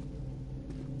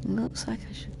 It looks like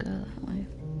I should go that way.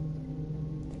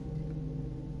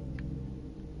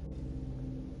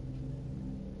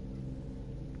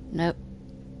 Nope.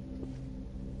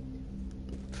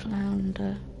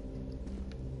 Flounder.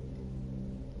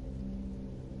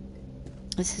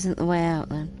 This isn't the way out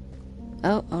then.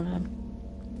 Oh, hold on.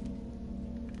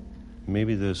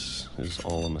 Maybe this is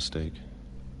all a mistake.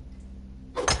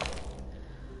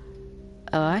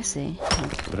 Oh, I see.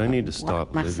 But I need to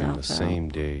stop living the myself same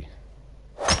day.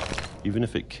 Even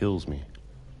if it kills me.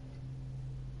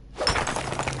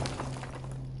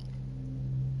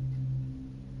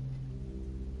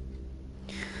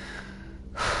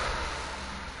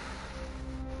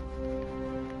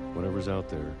 Whatever's out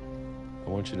there, I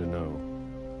want you to know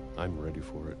I'm ready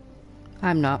for it.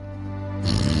 I'm not.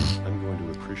 I'm going to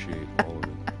appreciate all of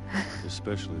it,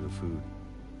 especially the food.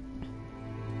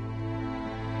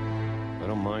 I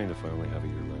don't mind if I only have a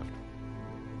year left.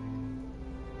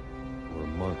 Or a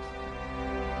month.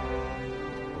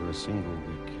 Or a single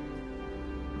week.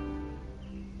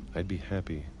 I'd be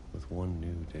happy with one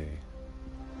new day.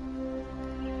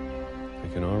 I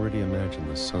can already imagine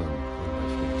the sun on my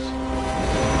face.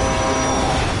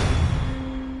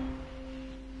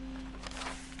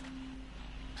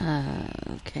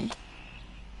 Okay.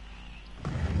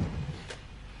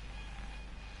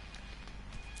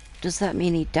 Does that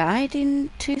mean he died in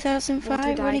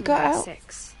 2005 when he got out?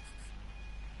 6.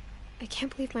 I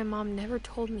can't believe my mom never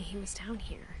told me he was down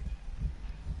here.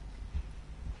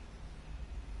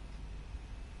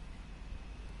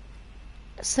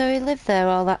 So he lived there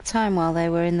all that time while they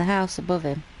were in the house above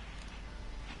him?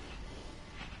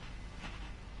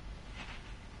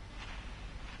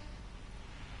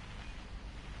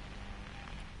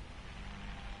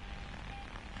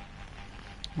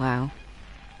 Wow.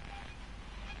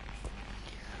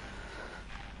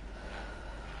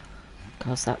 Of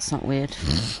course, that's not weird.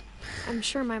 I'm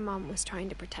sure my mom was trying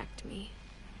to protect me.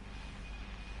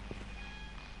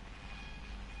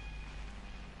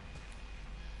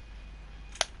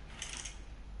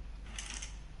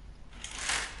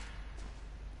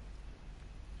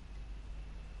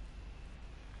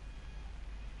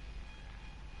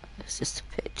 It's just a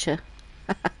picture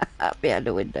behind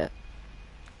a window.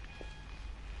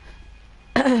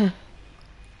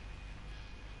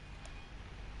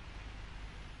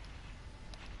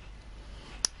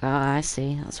 Oh, I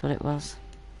see. That's what it was.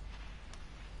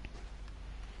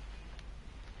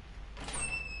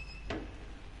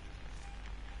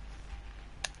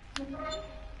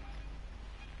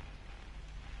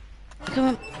 Come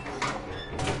on.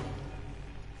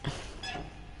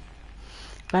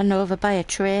 Ran over by a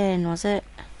train, was it?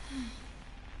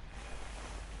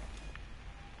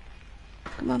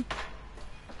 Come on.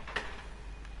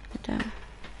 Get down.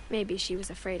 Maybe she was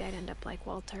afraid I'd end up like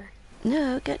Walter.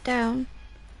 No, get down.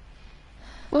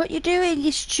 What you doing,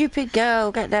 you stupid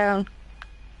girl? Get down.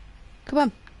 Come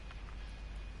on.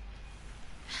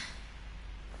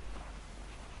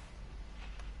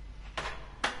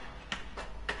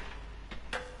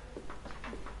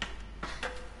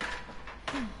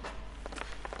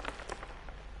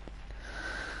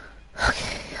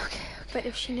 Okay. But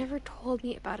if she never told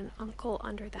me about an uncle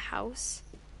under the house...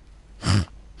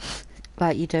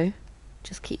 Like you do.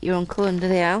 Just keep your uncle under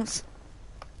the house.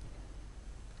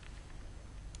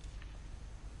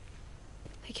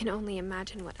 I can only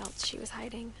imagine what else she was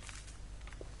hiding.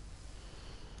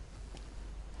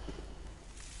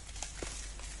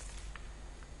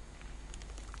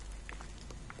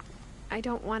 I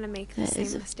don't want to make the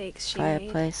same mistakes she made.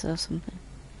 Fireplace or something.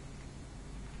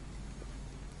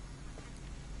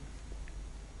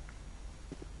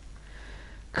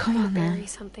 Come on, then. Bury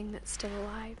something that's still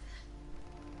alive.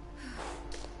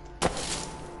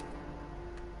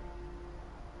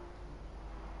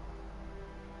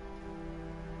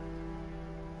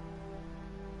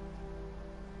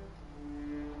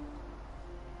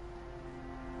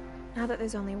 Now that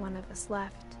there's only one of us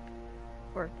left,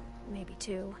 or maybe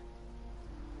two.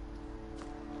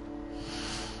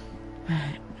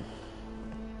 Right.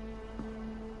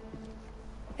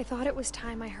 I thought it was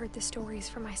time I heard the stories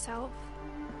for myself.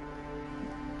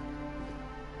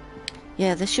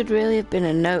 Yeah, there should really have been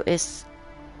a notice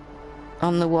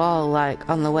on the wall, like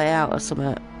on the way out or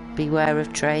something. Beware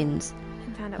of trains.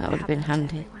 And found out That what would have been happened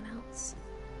to handy. everyone else.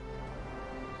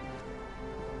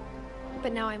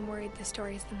 But now I'm worried the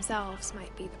stories themselves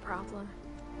might be the problem.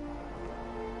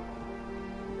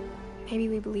 Maybe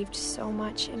we believed so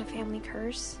much in a family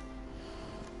curse,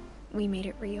 we made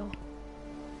it real.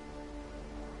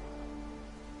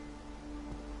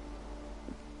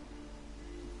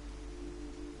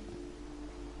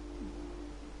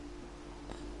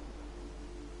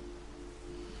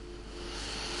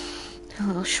 A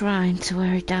little shrine to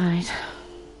where he died.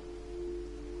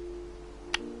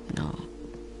 No.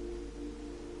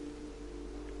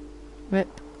 Rip.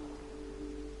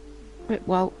 Rip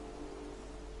Walt.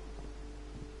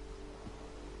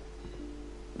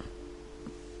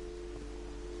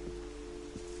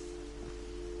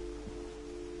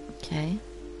 Okay.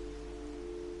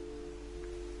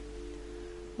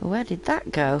 Well, where did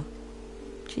that go?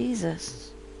 Jesus.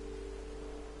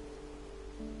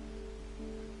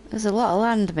 There's a lot of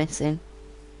land missing.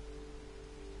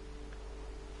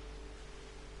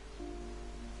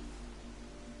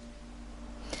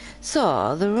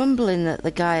 So, the rumbling that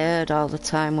the guy heard all the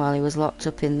time while he was locked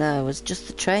up in there was just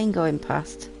the train going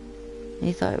past.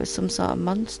 He thought it was some sort of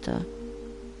monster.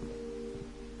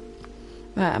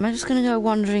 Right, am I just going to go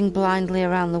wandering blindly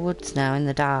around the woods now in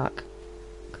the dark?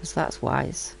 Because that's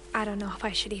wise. I don't know if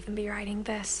I should even be writing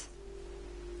this.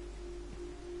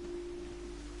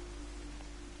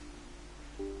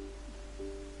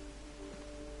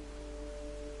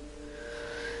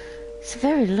 It's a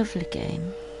very lovely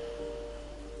game.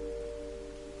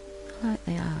 I like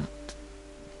the art.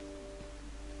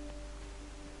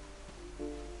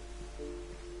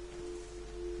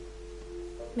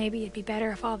 Maybe it'd be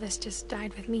better if all this just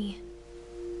died with me.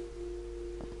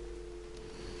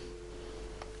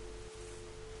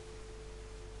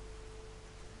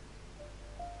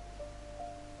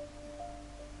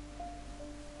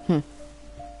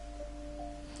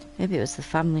 Maybe it was the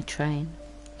family train.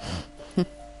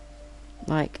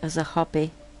 Like, as a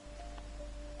hobby.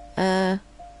 Did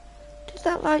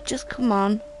that light just come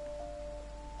on?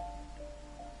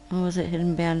 Or was it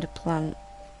hidden behind a plant?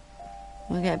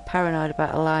 We're getting paranoid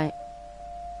about a light.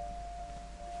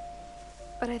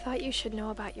 But I thought you should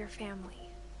know about your family.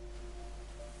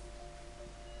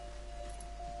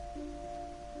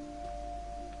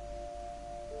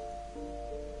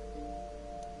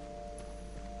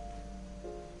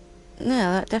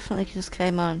 No, that definitely just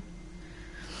came on.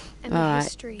 And the Alright,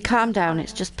 history calm down,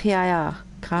 it's just PIR.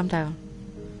 Calm down.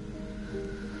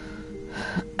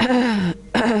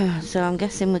 So I'm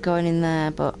guessing we're going in there,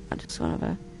 but I just want to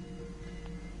have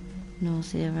a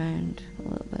nosy around a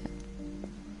little bit.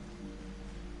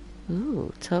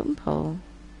 Ooh, totem pole.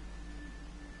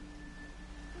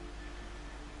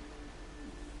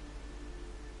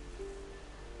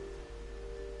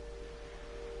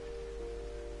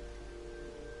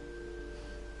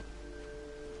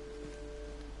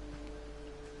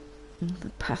 The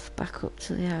path back up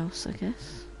to the house, I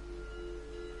guess.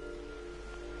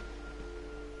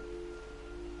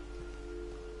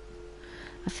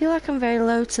 I feel like I'm very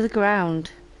low to the ground.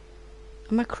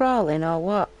 Am I crawling or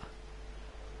what?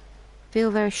 Feel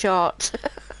very short.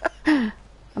 Am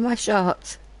I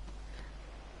short?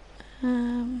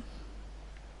 Right,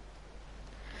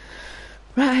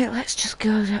 let's just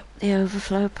go up the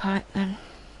overflow pipe then.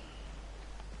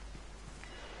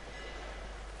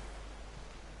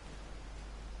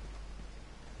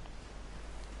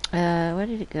 Where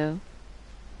did it go?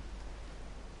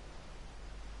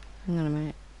 Hang on a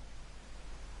minute.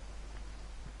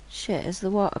 Shit, is the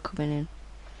water coming in?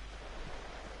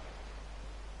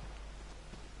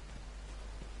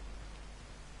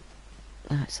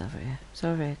 Oh, it's over here. It's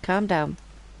over here. Calm down.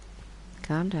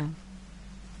 Calm down.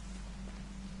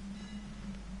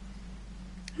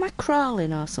 Am I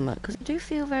crawling or something? Because I do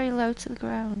feel very low to the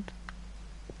ground.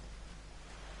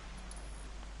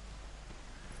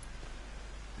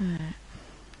 Alright.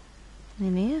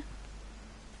 In here?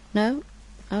 No?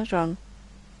 I was wrong.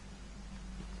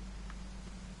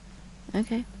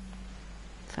 Okay.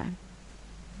 Fine.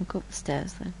 We'll go up the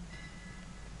stairs then.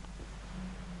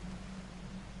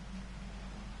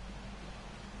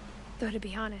 Though to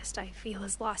be honest, I feel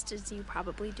as lost as you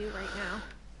probably do right now.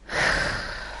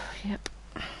 Yep.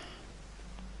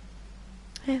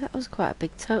 Hey, that was quite a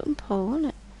big totem pole, wasn't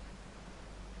it?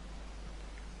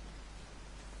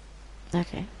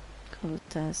 Okay. Go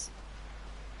upstairs.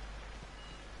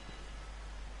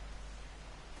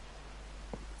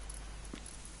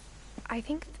 I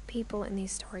think the people in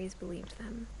these stories believed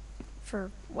them,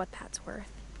 for what that's worth.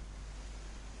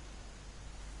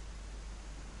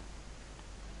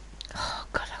 Oh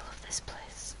god, I love this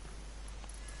place.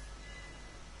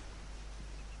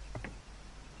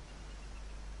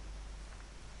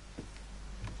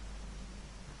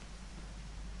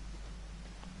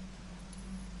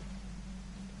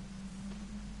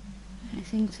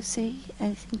 Anything to see?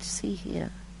 Anything to see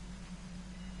here?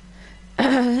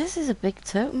 This is a big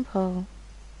totem pole.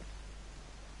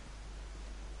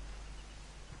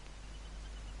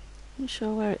 I'm not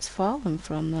sure where it's fallen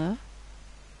from though.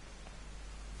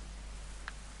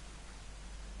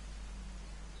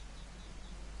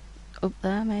 Up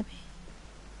there maybe?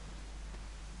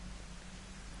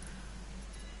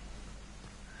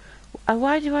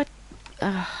 Why do I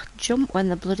jump when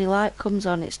the bloody light comes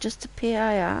on? It's just a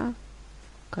PIR.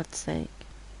 God's sake.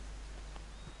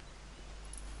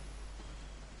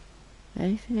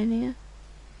 Anything in here?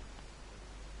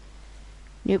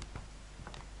 Nope.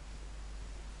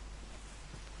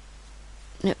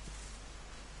 Nope.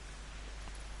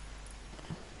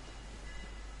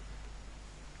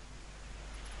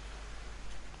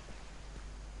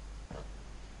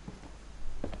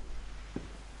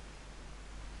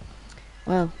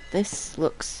 Well, this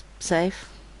looks safe.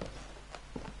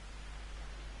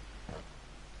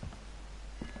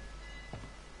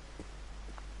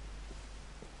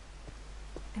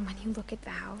 And when you look at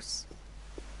the house,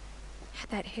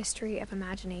 that history of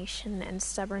imagination and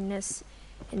stubbornness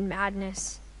and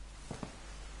madness,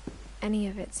 any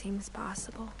of it seems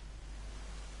possible.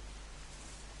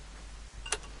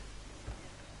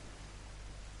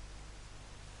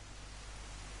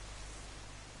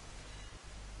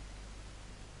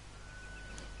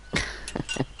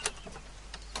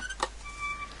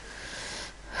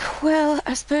 Well,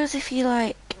 I suppose if you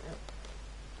like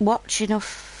watch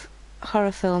enough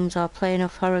horror films or play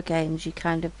enough horror games, you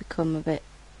kind of become a bit...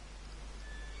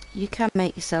 You can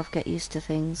make yourself get used to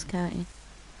things, can't you?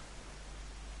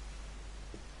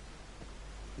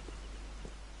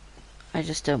 I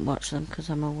just don't watch them because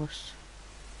I'm a wuss.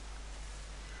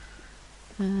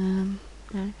 Anything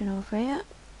over here?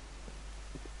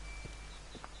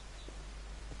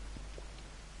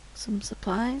 Some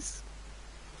supplies.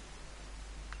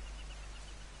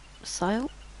 Soil.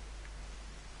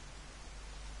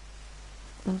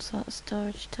 Some sort of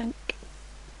storage tank.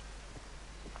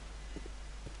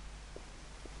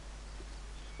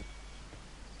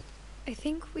 I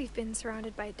think we've been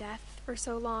surrounded by death for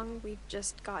so long, we've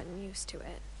just gotten used to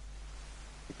it.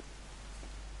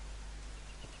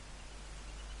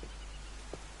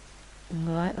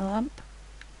 Light the lamp?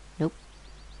 Nope.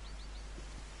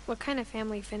 What kind of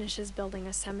family finishes building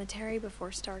a cemetery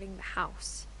before starting the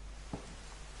house?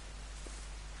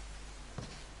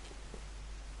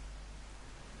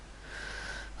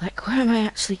 Like, where am I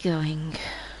actually going?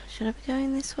 Should I be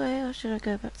going this way or should I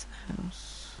go back to the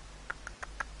house?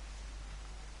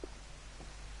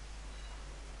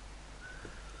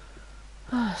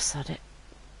 Oh, sod it.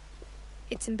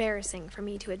 It's embarrassing for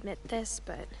me to admit this,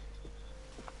 but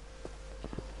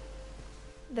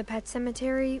the pet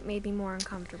cemetery made me more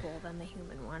uncomfortable than the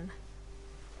human one.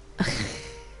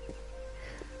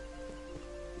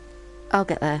 I'll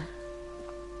get there.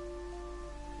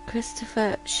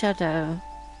 Christopher Shadow.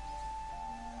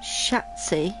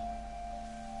 Shatsy.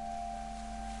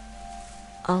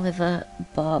 Oliver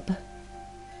Bob.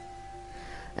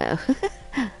 Oh.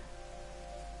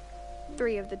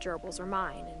 3 of the gerbils were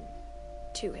mine,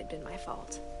 and 2 had been my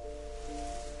fault.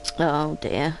 Oh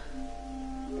dear.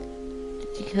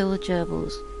 Did you kill the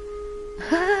gerbils?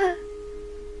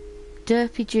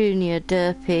 Derpy Junior,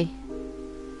 Derpy.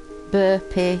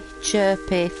 Burpy,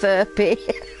 Chirpy, Furpy.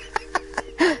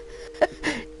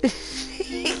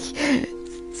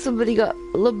 Somebody got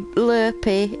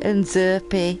Lurpy and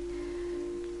Zerpy.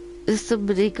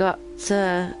 Somebody got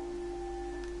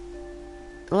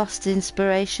lost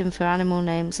inspiration for animal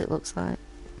names, it looks like.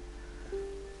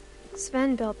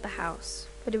 Sven built the house,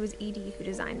 but it was Edie who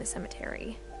designed the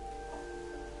cemetery.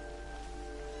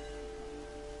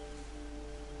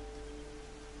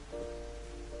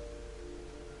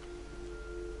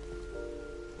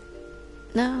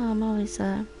 No, I'm always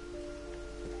there.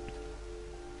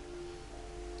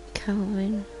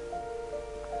 Calvin.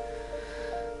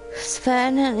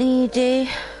 Sven and Edie.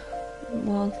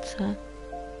 Walter.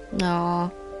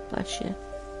 No, bless you.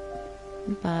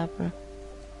 And Barbara.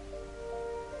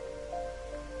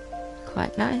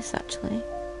 Quite nice, actually.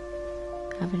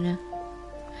 Having a...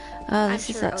 Oh, this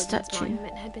is that statue.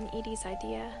 Monument had been Edie's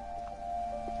idea.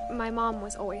 My mom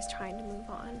was always trying to move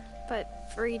on, but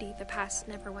for Edie, the past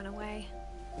never went away.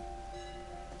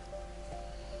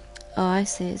 Oh, I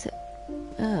see. Is it?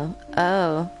 Oh.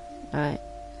 Oh. Right.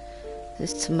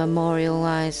 This is to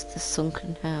memorialise the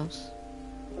sunken house.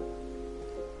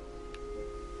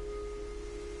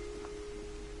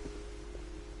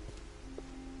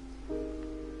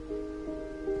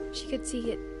 She could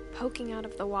see it poking out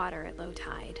of the water at low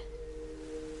tide.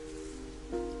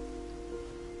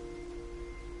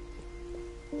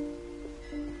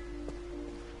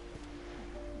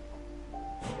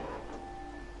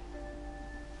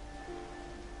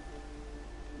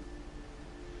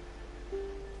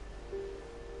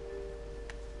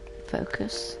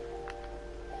 Focus.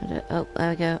 Oh, there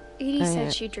we go. Edie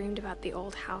said she dreamed about the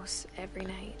old house every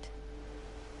night.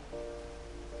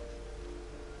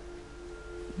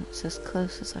 That's as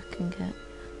close as I can get.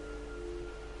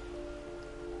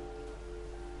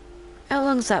 How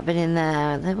long's that been in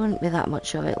there? There wouldn't be that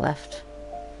much of it left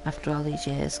after all these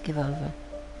years. Give over.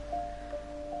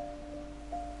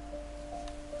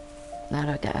 How do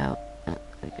I get out? Oh,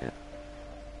 there we go.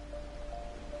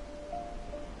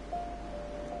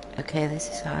 Okay, this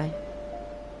is high.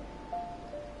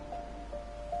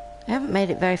 I haven't made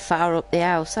it very far up the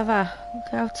house, have I? Look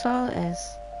how tall it is.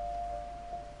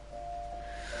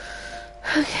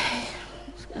 Okay,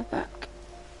 let's go back.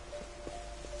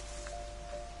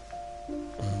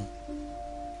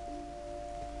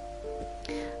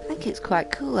 I think it's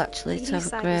quite cool actually to have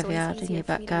a graveyard in your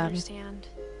back garden.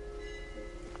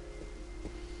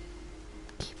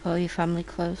 Keep all your family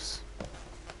close.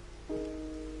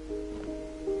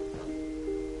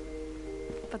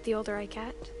 But the older I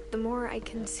get, the more I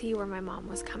can see where my mom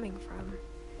was coming from.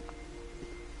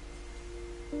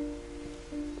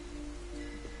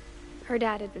 Her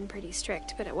dad had been pretty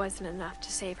strict, but it wasn't enough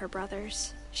to save her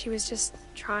brothers. She was just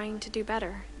trying to do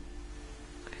better.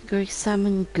 Gregory, Sam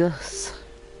and Gus.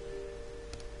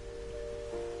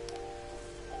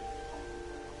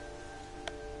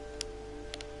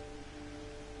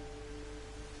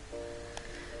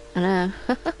 I know.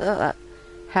 That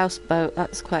houseboat,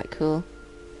 that's quite cool.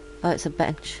 Oh, it's a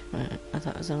bench. Right, I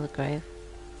thought it was another grave.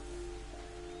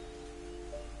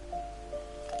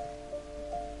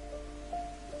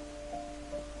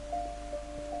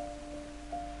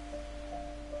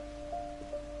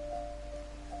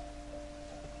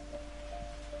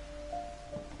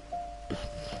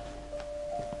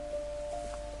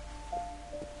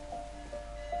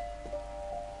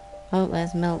 Oh,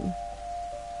 there's Milton.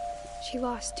 She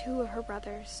lost 2 of her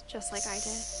brothers, just like I did.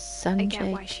 Sanjay I get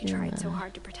why she tried so Kumar.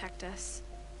 hard to protect us.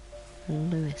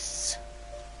 Lewis.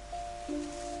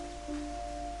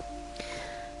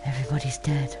 Everybody's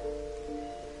dead.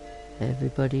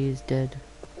 Everybody is dead.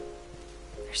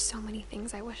 There's so many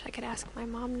things I wish I could ask my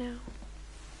mom now.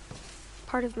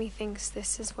 Part of me thinks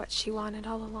this is what she wanted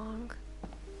all along.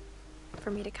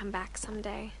 For me to come back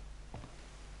someday.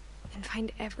 And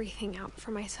find everything out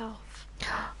for myself.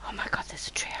 Oh my god, there's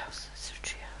a treehouse. There's a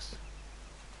treehouse.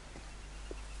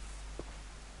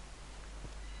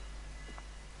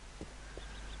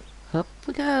 Up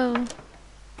we go.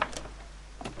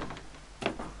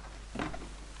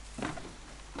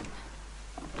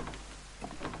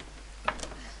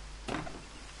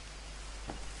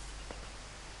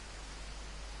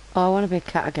 Oh, I want to be a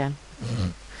cat again.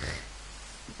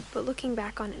 But looking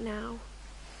back on it now,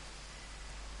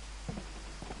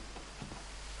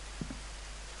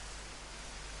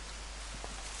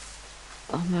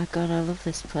 my god, I love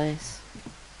this place.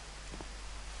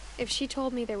 If she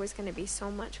told me there was going to be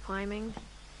so much climbing,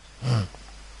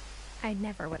 I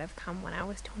never would have come when I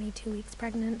was 22 weeks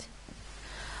pregnant.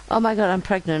 Oh my god, I'm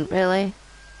pregnant, really?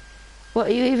 What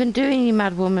are you even doing, you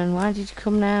mad woman? Why did you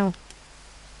come now?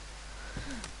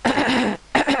 Hang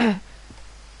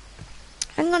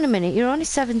on a minute, you're only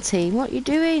 17. What are you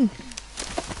doing?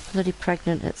 Bloody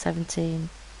pregnant at 17.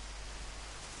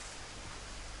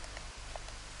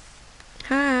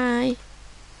 Hi.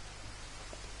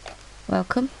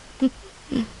 Welcome.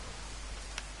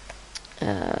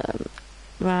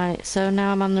 Right, so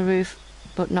now I'm on the roof,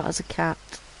 but not as a cat.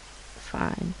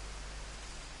 Fine.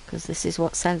 Because this is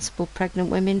what sensible pregnant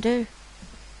women do.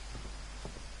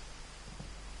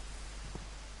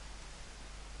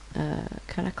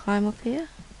 Can I climb up here?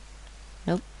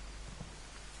 Nope.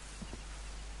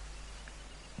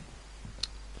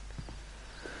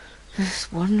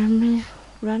 Just randomly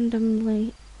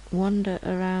wander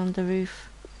around the roof.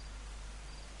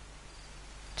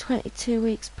 22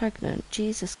 weeks pregnant,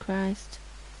 Jesus Christ.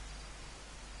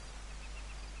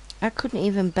 I couldn't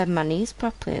even bend my knees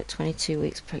properly at 22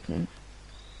 weeks pregnant.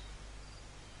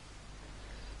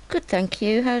 Good, thank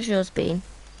you. How's yours been?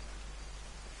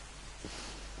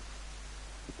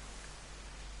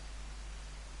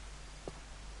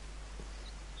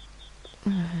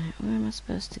 Alright, where am I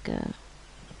supposed to go?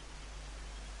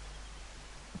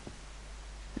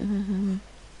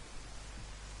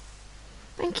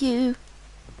 Thank you.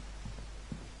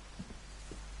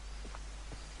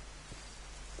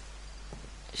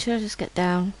 Should I just get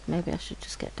down? Maybe I should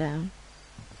just get down.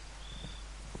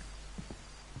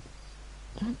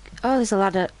 Oh, there's a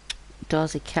ladder.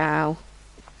 Dorsey cow.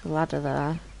 There's a ladder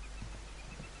there.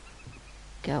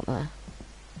 Get up there.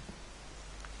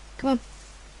 Come on.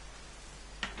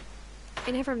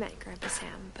 I never met Grandpa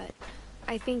Sam, but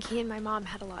I think he and my mom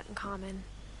had a lot in common.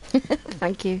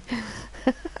 Thank you.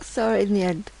 Saw it in the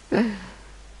end.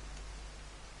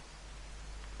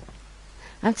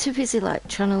 I'm too busy like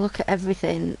trying to look at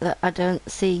everything that I don't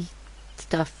see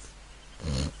stuff.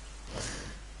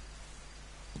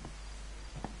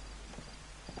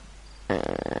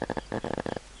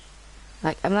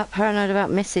 Like I'm not paranoid about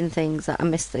missing things that I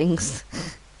miss things.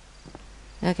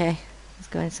 Okay, let's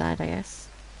go inside, I guess.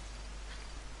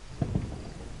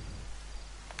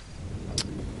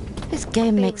 This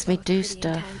game makes me do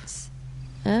stuff.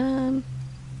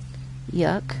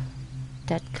 Yuck.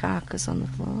 Dead carcass on the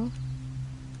floor.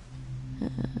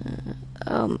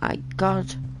 Oh my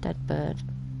god, dead bird.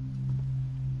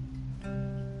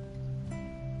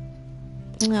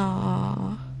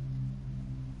 Aww.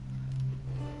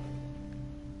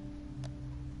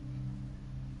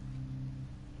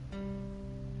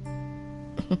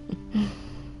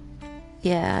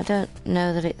 Yeah, I don't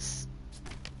know that it's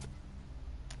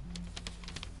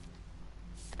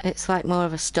like more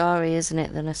of a story, isn't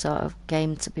it, than a sort of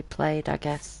game to be played, I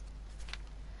guess.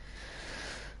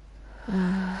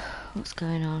 What's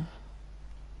going on?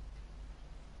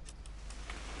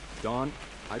 Dawn,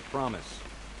 I promise,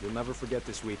 you'll never forget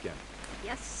this weekend.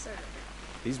 Yes, sir.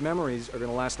 These memories are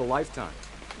gonna last a lifetime.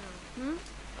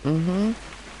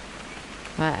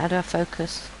 Right, how do I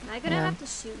focus? Am I gonna have to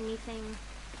shoot anything?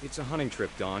 It's a hunting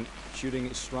trip, Dawn. Shooting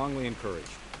is strongly encouraged.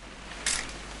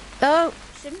 Oh!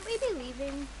 Shouldn't we be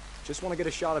leaving? Just want to get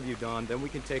a shot of you, Dawn, then we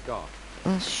can take off.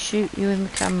 I'll shoot you in the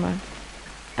camera.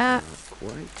 Ah! Not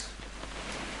quite.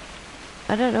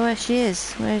 I don't know where she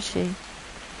is. Where is she?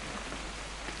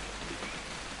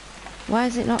 Why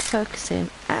is it not focusing?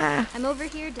 Ah! I'm over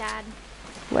here, Dad.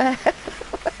 Where?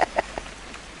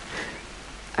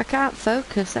 I can't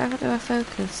focus. How do I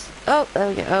focus? Oh, there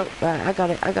we go. Oh, right. I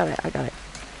got it.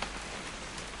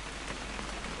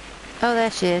 Oh,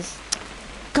 there she is.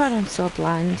 God, I'm so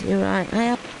blind. You're right. I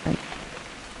am.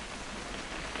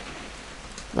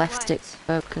 Left stick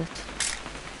focus.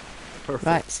 Perfect.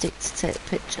 Right stick to take the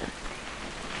picture.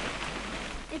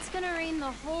 It's gonna rain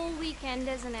the whole weekend,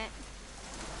 isn't it?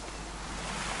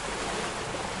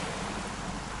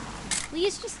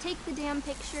 Please just take the damn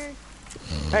picture.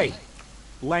 Hey,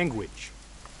 language.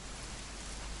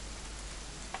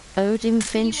 Odin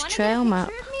Finch trail map.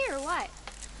 Picture of me or what?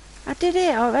 I did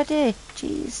it already.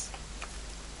 Jeez.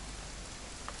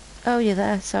 Oh, you're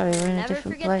there. Sorry, we're in a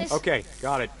different place. This. Okay,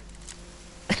 got it.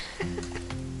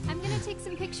 I'm gonna take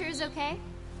some pictures, okay?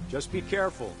 Just be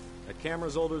careful. That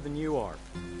camera's older than you are.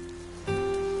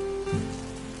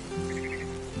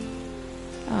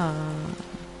 Ah,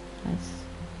 nice.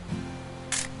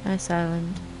 Nice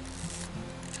island.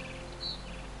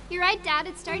 You're right, Dad.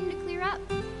 It's starting to clear up.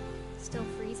 Still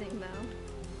freezing, though.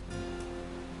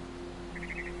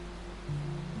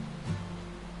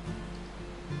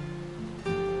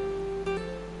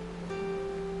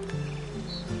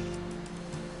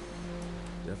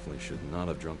 should not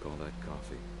have drunk all that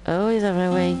coffee. Oh, he's having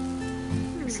a wee.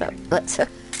 So, let's...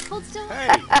 Hold still.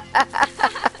 Hey!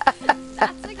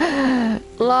 That's a good.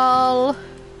 LOL.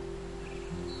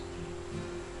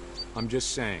 I'm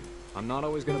just saying, I'm not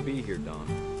always gonna be here, Don.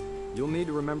 You'll need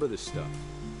to remember this stuff,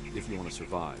 if you want to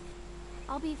survive.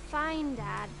 I'll be fine,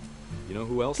 Dad. You know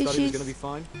who else thought he was gonna be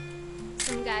fine?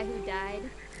 Some guy who died.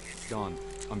 Don,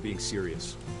 I'm being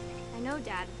serious. I know,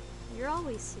 Dad. You're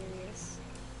always serious.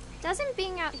 Doesn't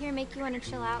being out here make you want to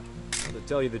chill out? Well, to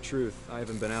tell you the truth, I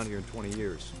haven't been out here in 20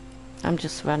 years. I'm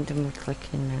just randomly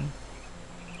clicking now.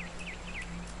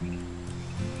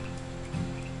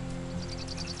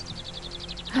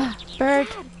 Bird!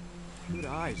 Good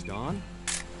eyes, Don.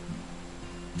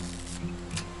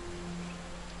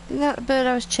 Isn't that the bird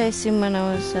I was chasing when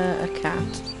I was a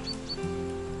cat?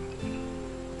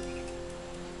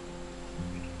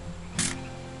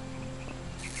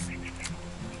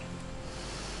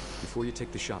 Before you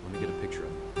take the shot, let me get a picture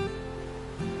of it.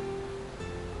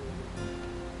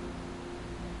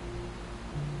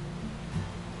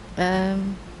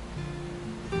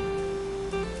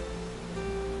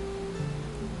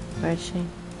 Where is she?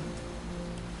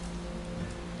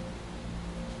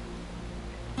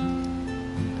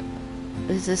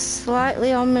 There's a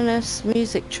slightly ominous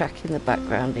music track in the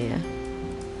background here.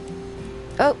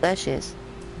 Oh, there she is.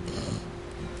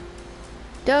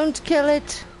 Don't kill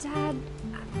it! Dad,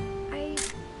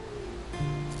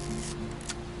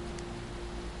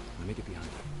 Let me get behind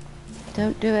you.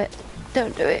 Don't do it.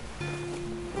 Don't do it.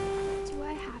 do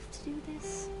I have to do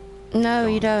this? No,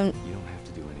 you don't. You don't have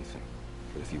to do anything.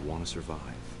 But if you want to survive,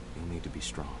 you'll need to be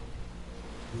strong.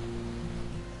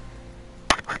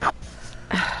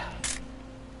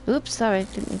 Oops, sorry,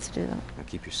 didn't mean to do that. Now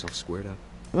keep yourself squared up.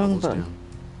 Wrong elbows button. down,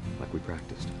 like we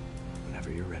practiced.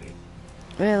 Whenever you're ready.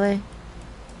 Really?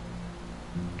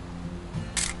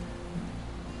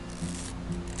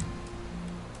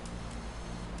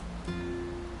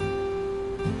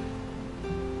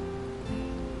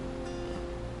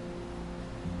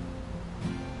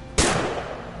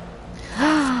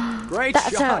 Great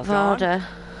That's shot, out of Don. order.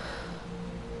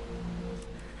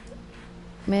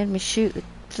 Made me shoot the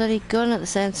bloody gun at the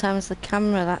same time as the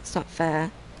camera. That's not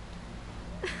fair.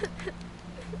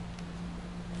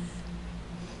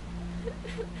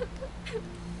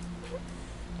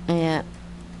 Yeah.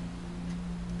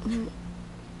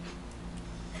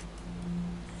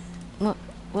 What?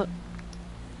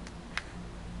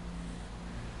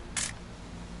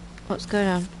 What's going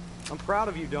on? I'm proud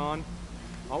of you, Don.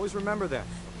 Always remember that,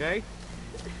 okay?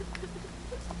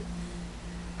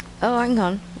 Oh, hang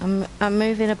on. I'm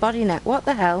moving a body net. What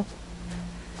the hell?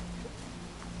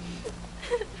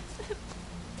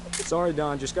 Sorry,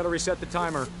 Don. Just gotta reset the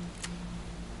timer.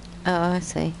 Oh, I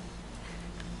see.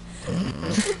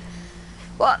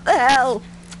 What the hell?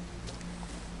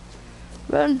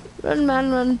 Run, run,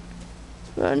 man, run.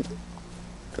 Run.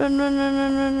 Run, run, run,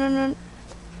 run, run, run, run.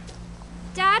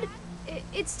 Dad,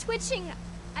 it's twitching.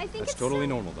 I think That's it's totally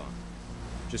normal, Don.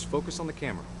 Just focus on the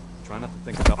camera. Try not to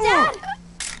think about... Dad!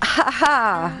 Ha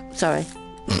ha! Sorry.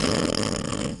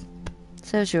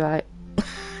 Serves you right.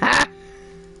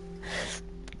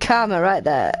 Karma right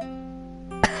there.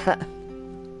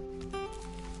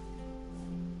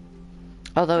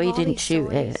 Although he didn't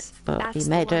shoot it, but he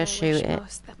made her shoot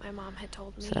it. That my mom had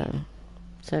told me. So,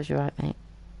 serves you right, mate.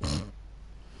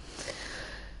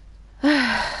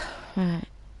 Right.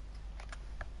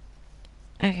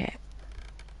 Okay.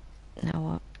 Now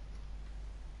what?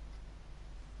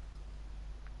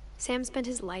 Sam spent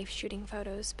his life shooting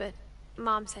photos, but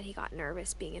Mom said he got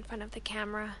nervous being in front of the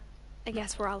camera. I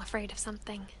guess we're all afraid of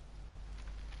something.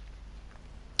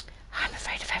 I'm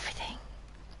afraid of everything.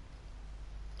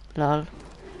 Lol.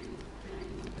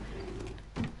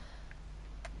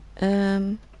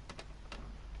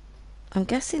 I'm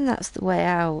guessing that's the way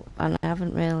out, and I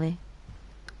haven't really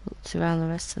looked around the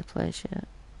rest of the place yet.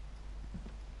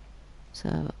 So,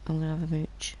 I'm gonna have a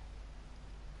mooch.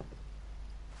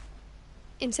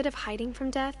 Instead of hiding from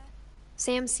death,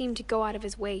 Sam seemed to go out of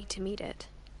his way to meet it.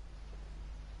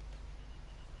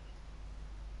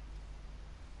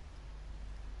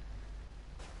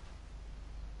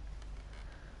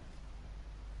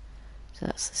 So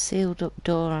that's the sealed up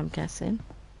door, I'm guessing.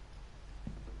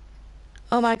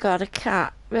 Oh my god, a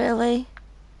cat? Really?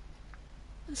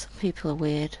 Some people are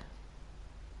weird.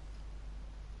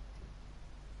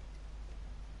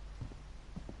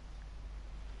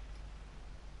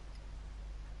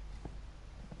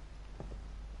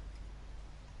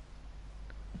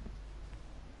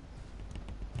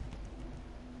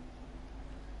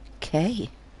 Kay?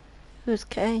 Who's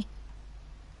Kay?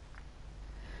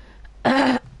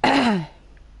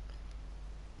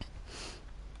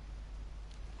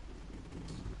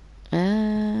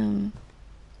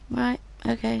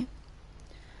 okay.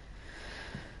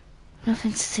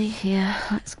 Nothing to see here.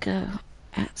 Let's go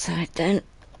outside then.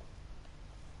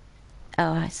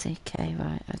 Oh, I see. Okay,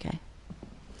 right, okay.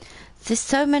 There's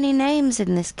so many names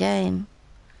in this game.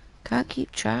 Can't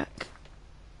keep track.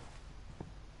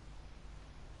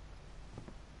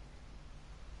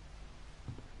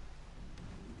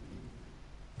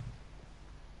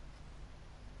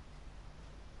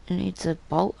 It needs a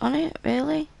bolt on it,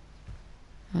 really?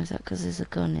 Or is that because there's a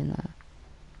gun in there?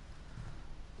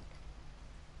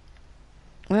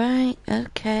 Right,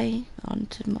 okay. On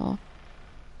to more.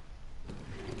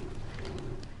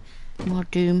 More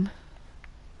doom.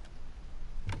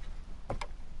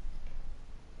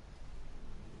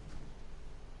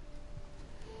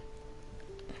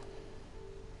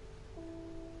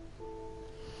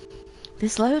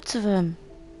 There's loads of them.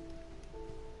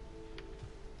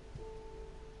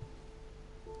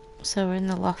 So we're in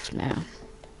the loft now.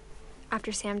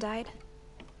 After Sam died,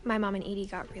 my mom and Edie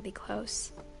got really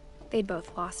close. They'd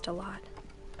both lost a lot.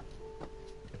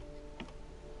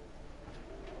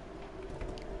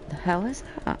 The hell is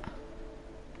that?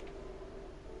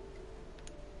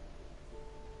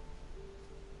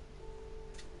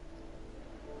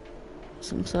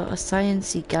 Some sort of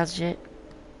sciencey gadget.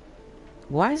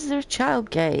 Why is there a child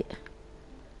gate?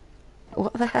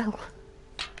 What the hell?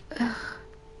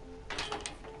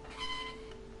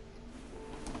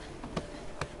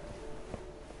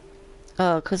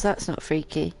 Oh, 'cause that's not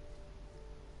freaky.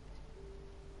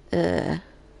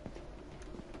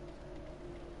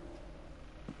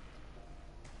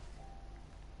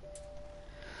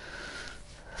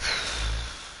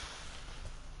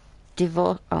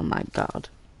 Divorce. Oh my god.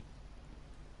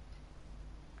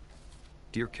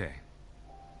 Dear Kay,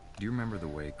 do you remember the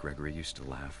way Gregory used to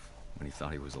laugh when he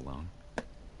thought he was alone?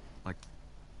 Like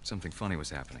something funny was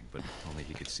happening, but only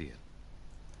he could see it.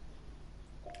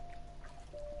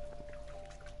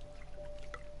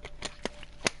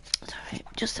 Sorry,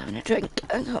 just having a drink.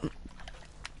 Hang on.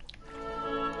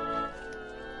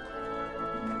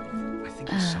 I think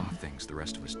he saw things the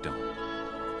rest of us don't.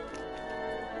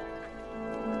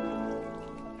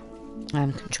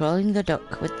 I'm controlling the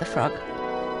duck with the frog.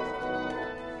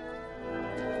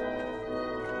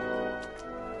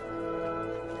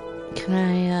 Can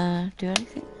I do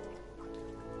anything?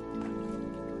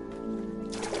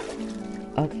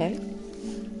 Okay.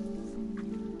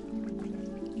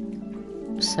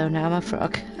 So now I'm a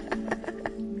frog.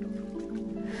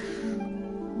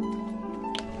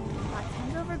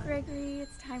 Time's over, Gregory.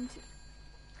 It's time to...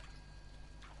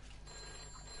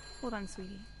 Hold on,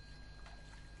 sweetie.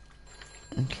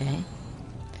 Okay.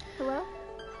 Hello?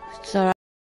 So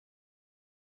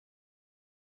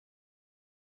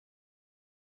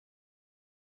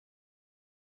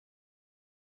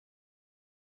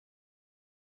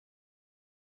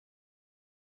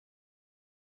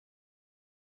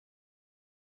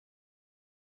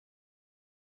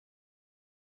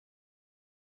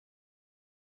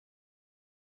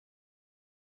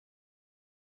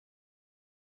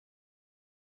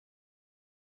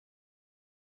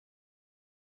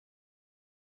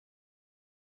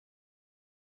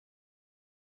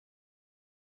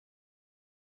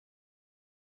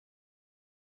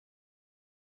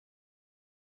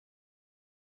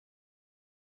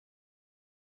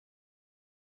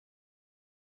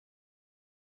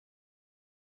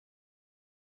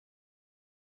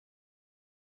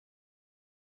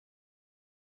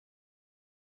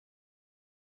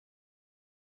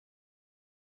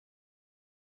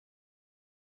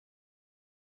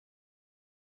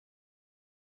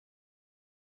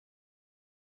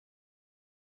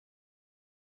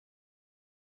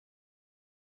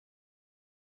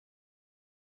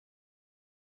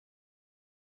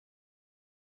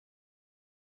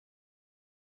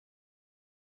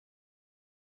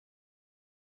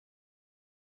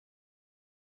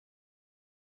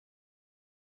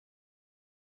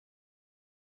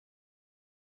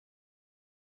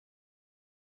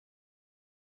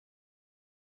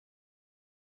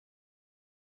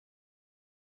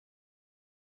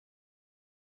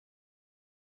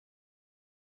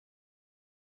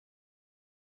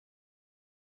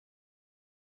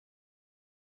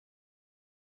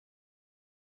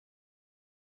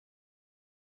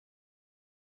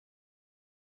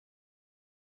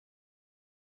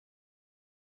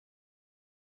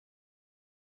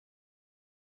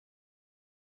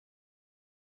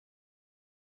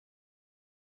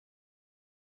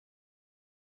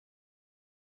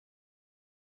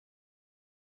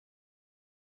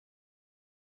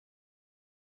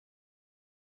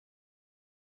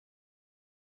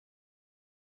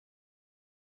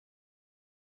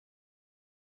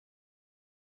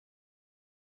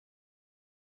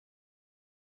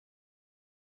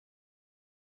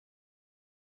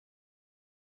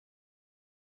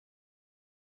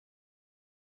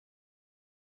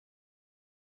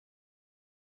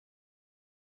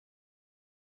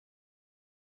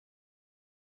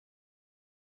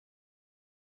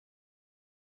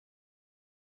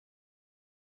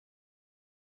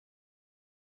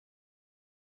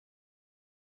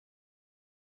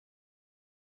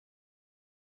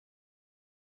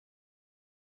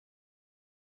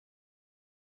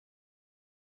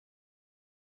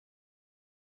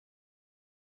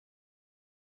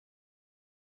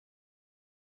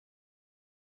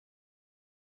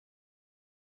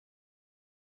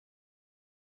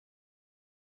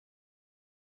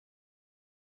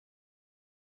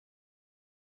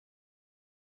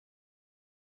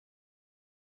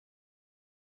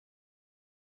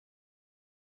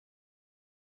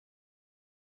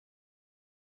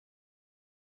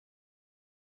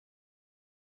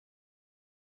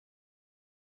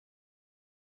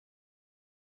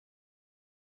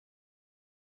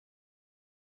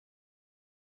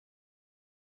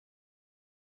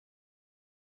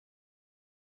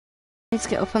Let's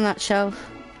get up on that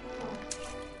shelf.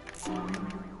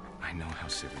 I know how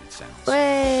silly it sounds.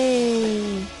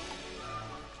 Way.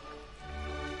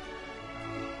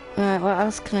 Alright, what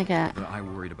else can I get? But I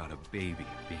worried about a baby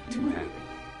being too happy.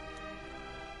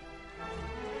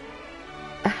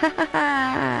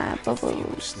 Ha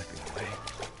bubbles. Slipping away.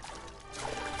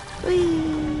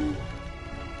 Whee!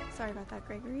 Sorry about that,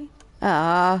 Gregory.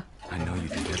 Ah. I know you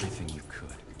did everything you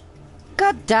could.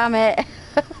 God damn it.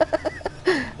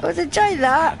 I was enjoying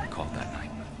that. I called that night.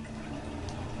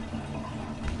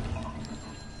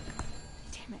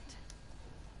 Damn it.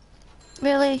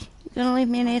 Really? You're gonna leave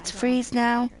me in here to freeze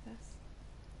now?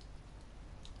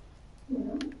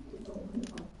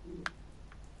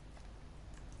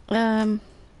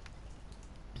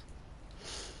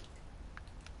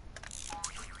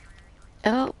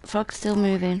 Oh, frog's still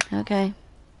moving. Okay.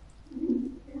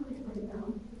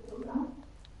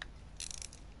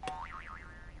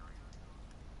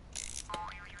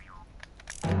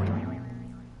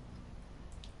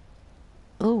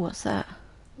 Oh, what's that?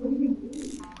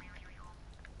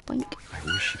 Boink. I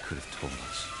wish you could have told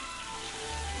us.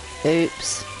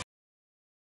 Oops.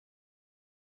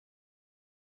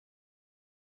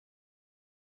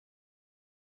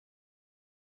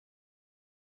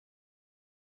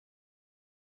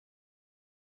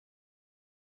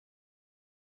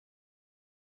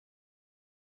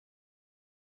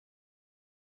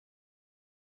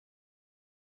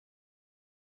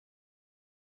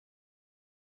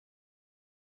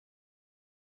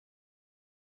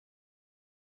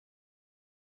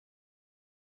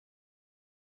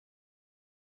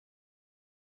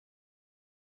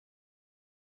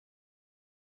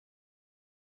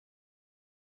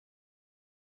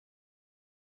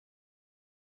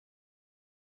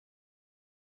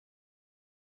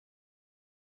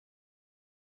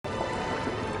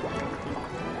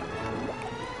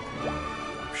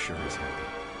 I'm sure he's happy.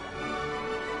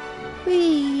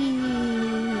 Whee!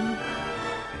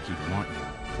 And he'd want you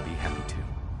to be happy too.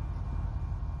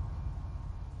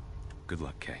 Good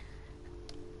luck, Kay.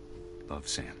 Love,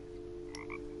 Sam.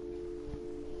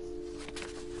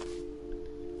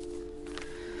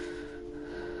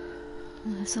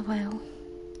 There's a whale.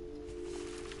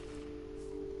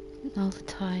 All the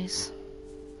ties.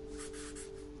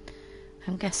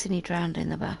 I'm guessing he drowned in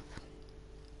the bath.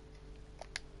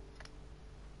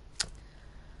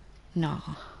 No,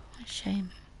 a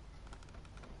shame.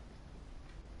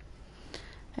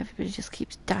 Everybody just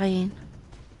keeps dying.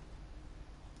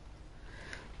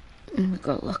 And we've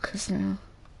got lockers now.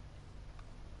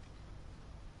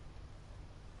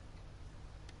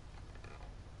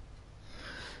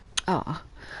 Oh,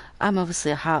 I'm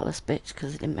obviously a heartless bitch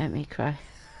because it didn't make me cry.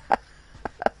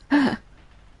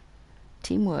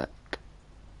 Teamwork.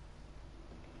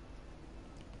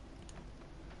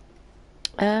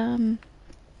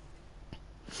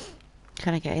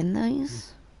 Can I get in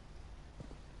these?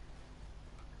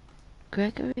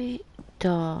 Gregory,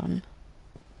 Dawn,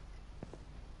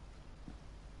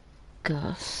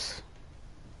 Gus.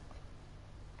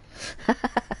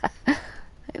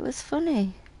 It was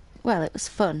funny. Well, it was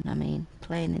fun, I mean,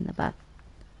 playing in the bath.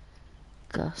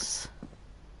 Gus.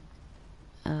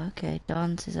 Oh, okay,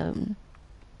 Dawn's is open.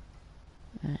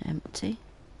 And empty.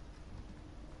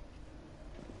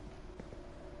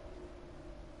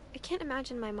 I can't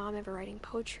imagine my mom ever writing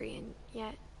poetry, and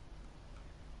yet...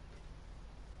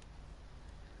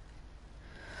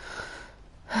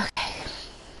 Okay.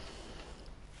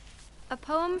 A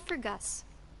poem for Gus,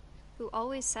 who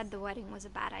always said the wedding was a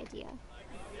bad idea.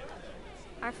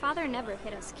 Our father never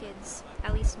hit us kids,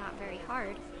 at least not very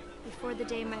hard, before the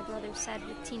day my brother said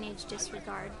with teenage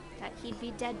disregard that he'd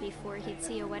be dead before he'd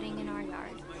see a wedding in our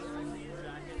yard.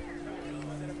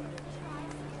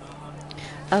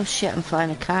 Oh shit, I'm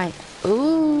flying a kite.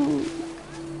 Ooh.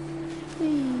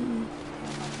 Whee.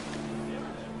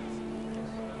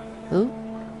 Ooh.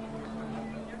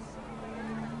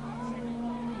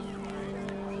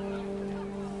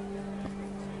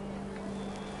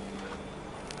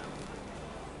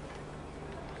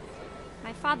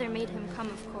 My father made him come,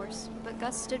 of course, but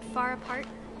Gus stood far apart,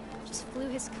 just flew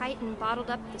his kite and bottled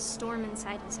up the storm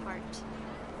inside his heart.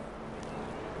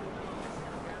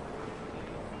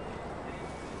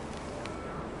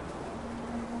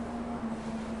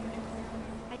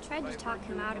 I tried to talk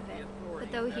him out of it,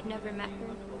 but though he'd never met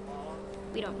her,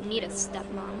 we don't need a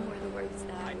stepmom, were the words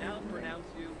that I now pronounce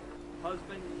you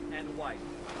husband and wife.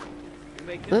 You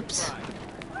may kiss Whoops. the bride.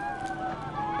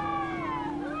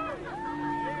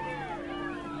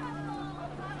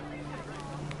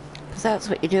 Because that's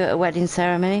what you do at a wedding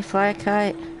ceremony, fly a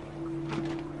kite.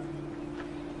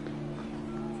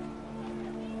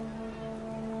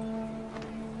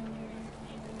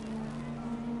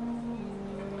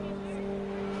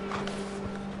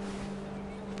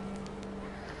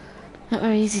 Not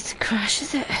very easy to crash,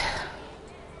 is it?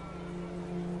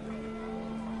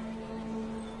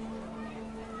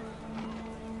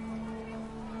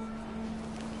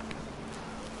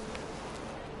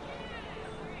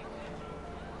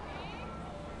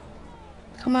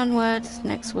 Come on, words,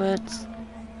 next words.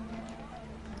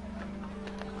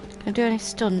 Can I do any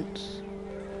stunts?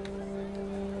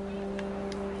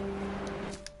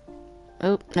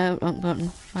 Oh, no, wrong button.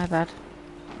 My bad.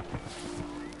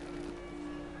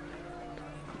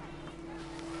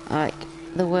 Like,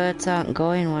 the words aren't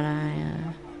going when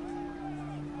I,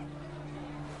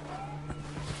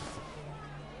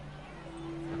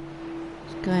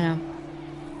 What's going on?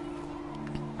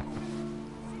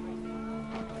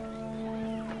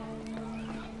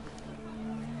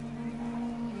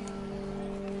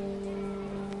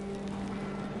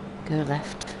 Go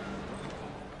left.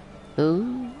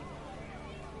 Ooh.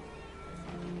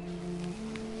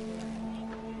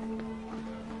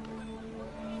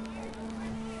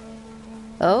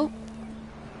 Oh.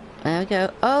 There we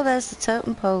go. Oh, there's the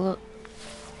totem pole. Look.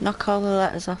 Knock all the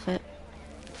letters off it.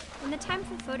 When the time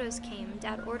for photos came,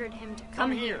 Dad ordered him to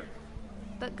come here.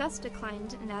 But Gus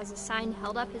declined, and as a sign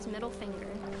held up his middle finger.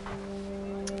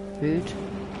 Rude.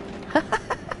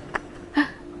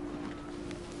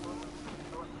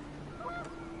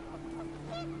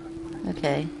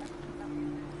 Okay.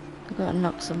 I've got to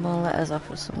knock some more letters off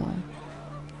or somewhere.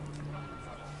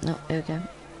 No, here we go.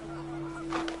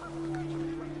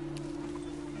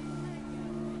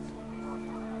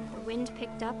 The wind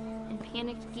picked up, and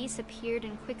panicked geese appeared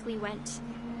and quickly went.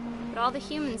 But all the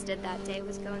humans did that day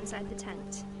was go inside the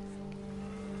tent.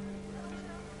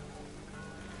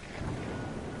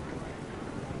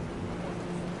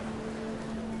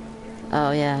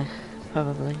 Oh yeah,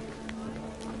 probably.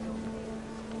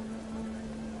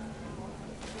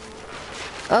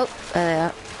 Oh, there they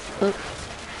are. Oh,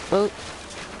 oh.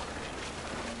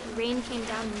 The rain came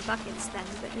down in buckets then,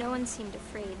 but no one seemed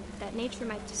afraid that nature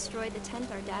might destroy the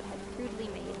tent our dad had crudely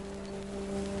made.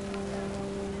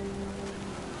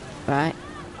 Right.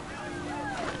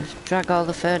 Just drag all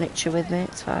the furniture with me,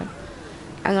 it's fine.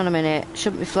 Hang on a minute.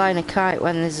 Shouldn't be flying a kite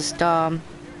when there's a storm.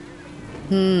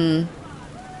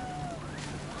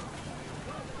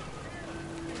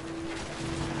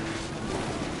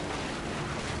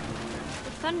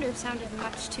 Thunder sounded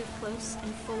much too close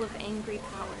and full of angry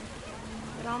power.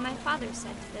 But all my father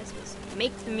said to this was,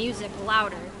 "Make the music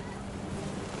louder."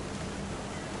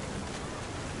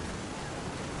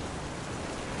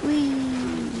 Whee!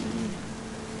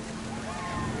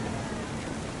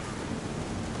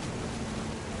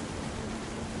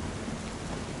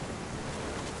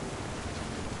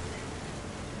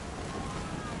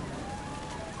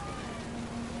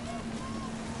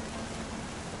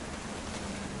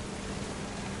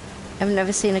 I've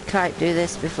never seen a kite do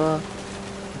this before.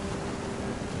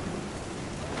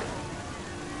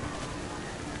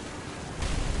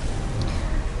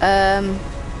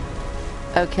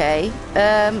 Okay.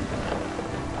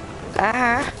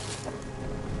 I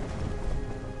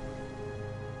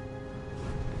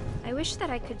wish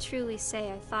that I could truly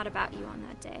say I thought about you on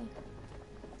that day.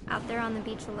 Out there on the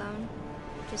beach alone.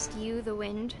 Just you, the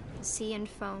wind, the sea and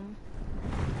foam.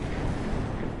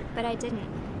 But I didn't.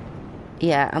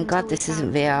 Yeah, I'm glad this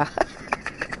isn't VR.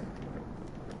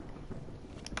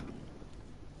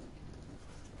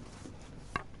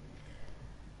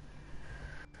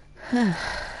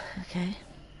 Okay.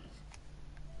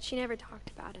 She never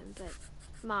talked about him, but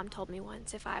Mom told me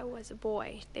once if I was a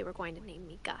boy, they were going to name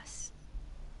me Gus.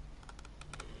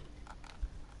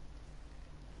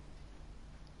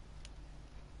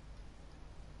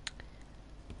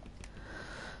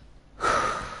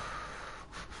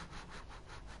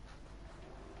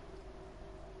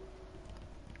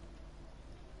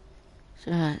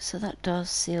 Right, so that door's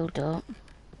sealed up.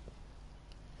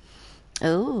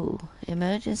 Oh,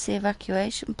 emergency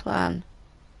evacuation plan.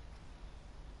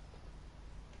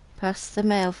 Past the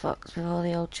mailbox before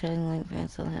the old chain link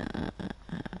fence.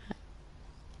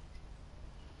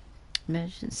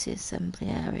 Emergency assembly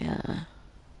area.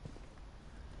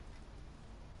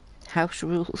 House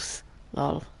rules.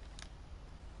 Lol.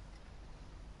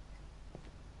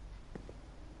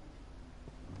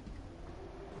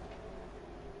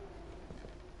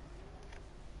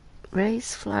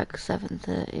 Raise flag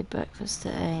 7:30, breakfast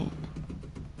at 8.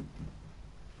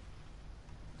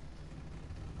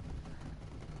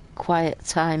 Quiet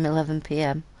time 11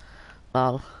 PM.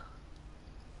 Lol.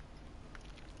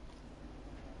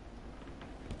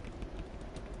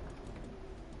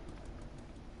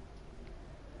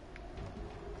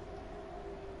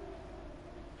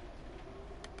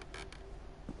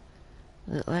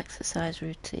 Little exercise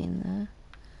routine there.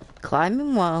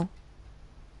 Climbing wall.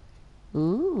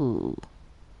 Ooh.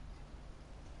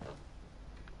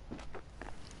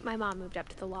 My mom moved up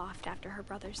to the loft after her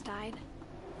brothers died.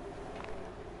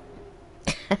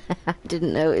 I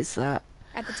didn't notice that.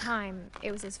 At the time,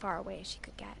 it was as far away as she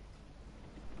could get.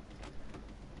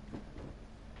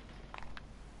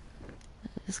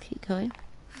 Just keep going.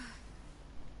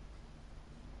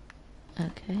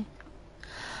 Okay.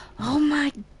 Oh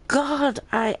my god,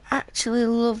 I actually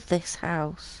love this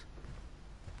house.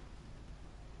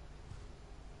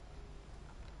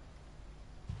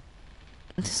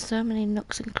 There's so many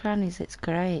nooks and crannies, it's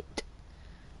great.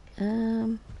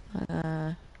 Let's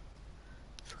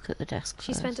look at the desk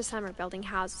She first. spent a summer building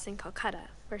houses in Calcutta,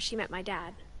 where she met my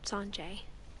dad, Sanjay.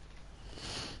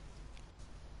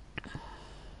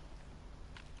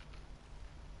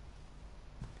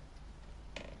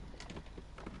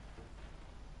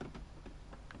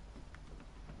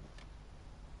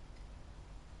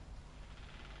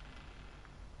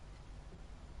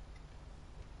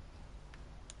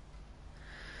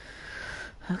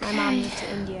 My mom moved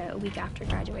to India a week after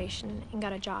graduation and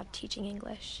got a job teaching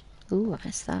English. Ooh,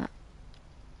 what's that?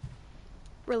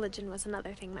 Religion was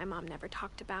another thing my mom never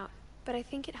talked about, but I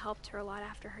think it helped her a lot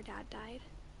after her dad died.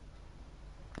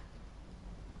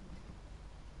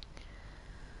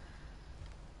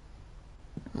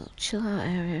 Little chill out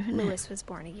area, isn't it? Lewis was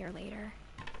born a year later.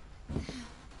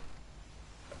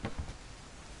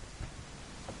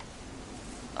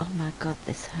 Oh my god,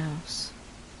 this house.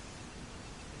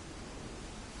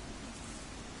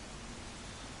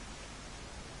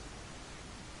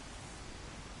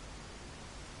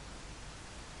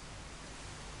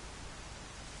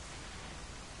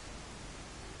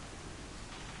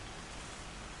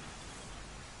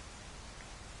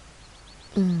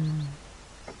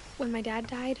 When my dad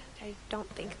died, I don't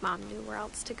think Mom knew where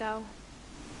else to go.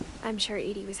 I'm sure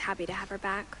Edie was happy to have her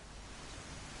back.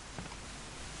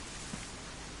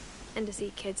 And to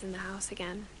see kids in the house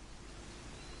again.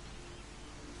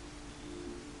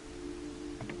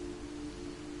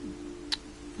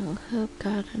 Little herb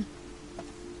garden.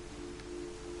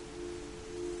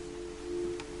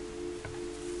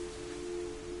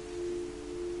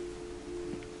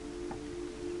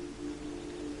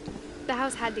 The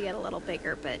house had to get a little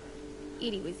bigger, but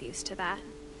Edie was used to that.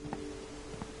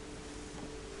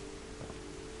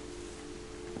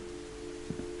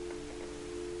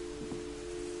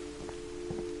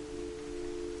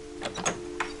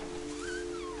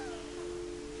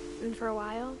 And for a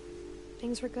while,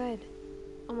 things were good.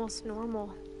 Almost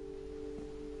normal.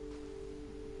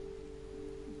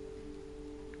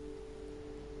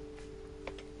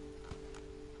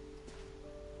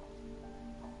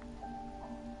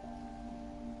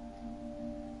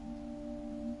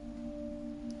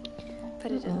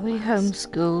 But it didn't We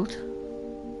last. homeschooled.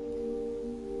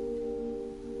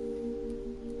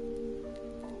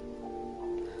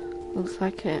 Looks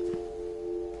like it.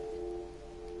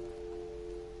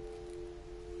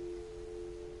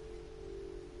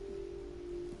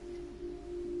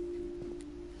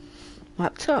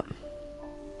 Laptop.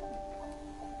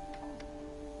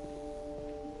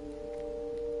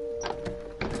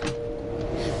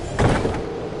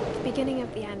 The beginning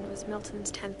of the end was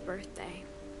Milton's 10th birthday,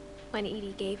 when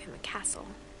Edie gave him a castle.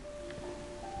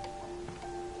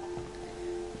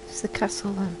 It's the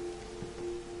castle then.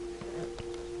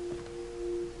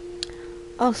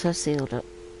 Also sealed up.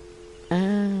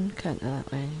 Can't go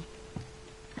that way.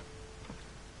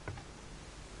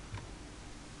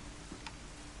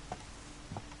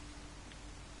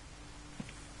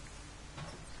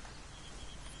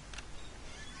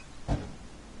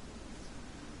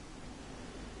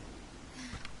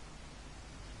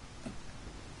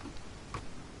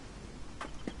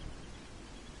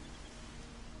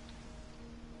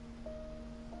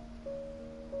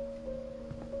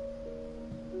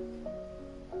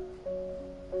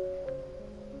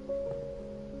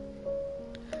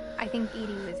 I think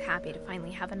Edie was happy to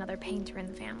finally have another painter in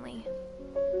the family.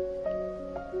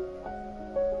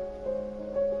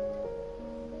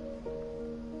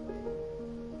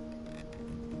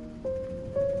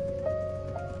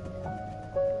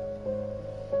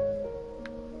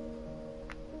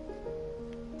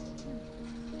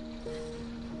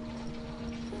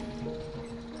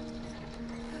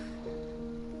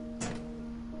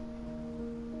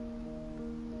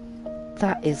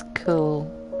 That is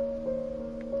cool.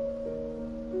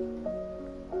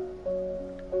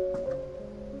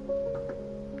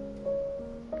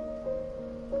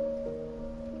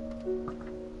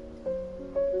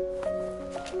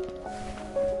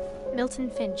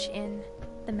 Milton Finch in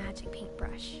The Magic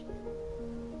Paintbrush.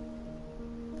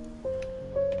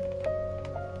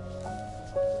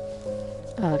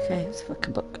 Oh, okay, it's a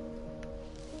fucking book.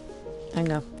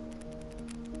 Hang on.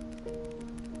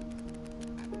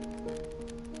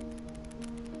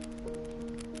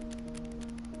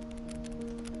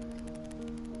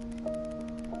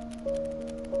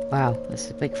 Wow, this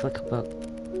is a big flicker book.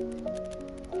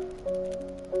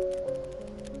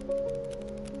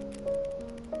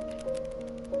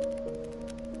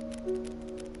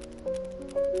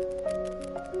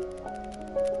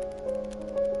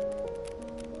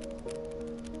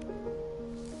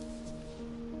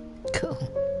 Cool.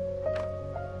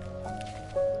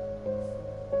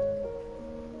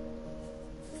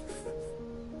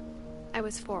 I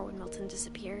was 4 when Milton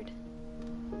disappeared.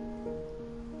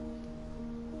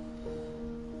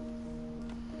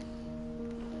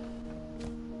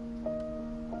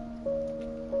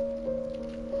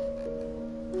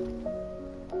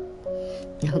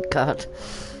 Oh God.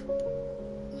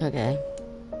 Okay.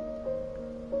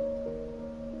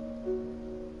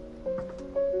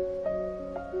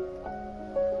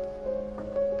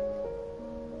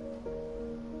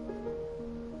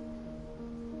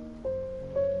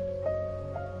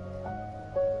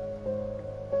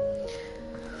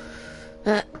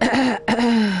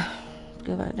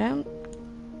 Go back down.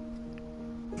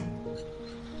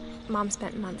 Mom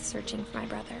spent months searching for my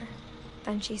brother.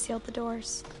 Then she sealed the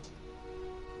doors.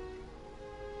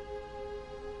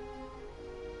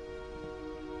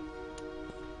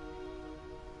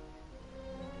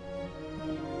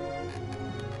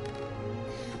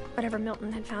 Whatever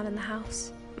Milton had found in the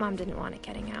house, Mom didn't want it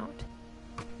getting out.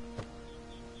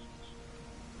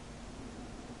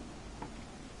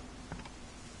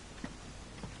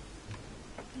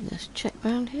 Let's check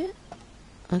round here.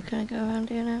 Oh, can I go around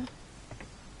here now?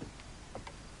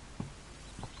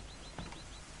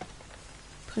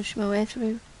 Push my way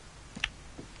through.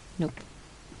 Nope.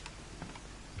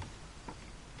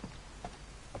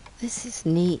 This is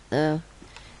neat though.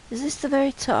 Is this the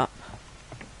very top?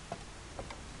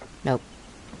 Nope.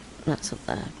 That's up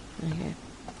there. Okay.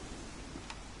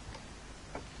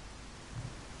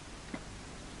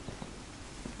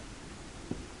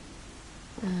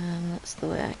 That's the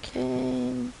way I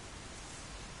came.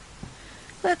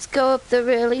 Let's go up the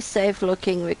really safe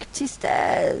looking rickety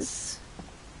stairs.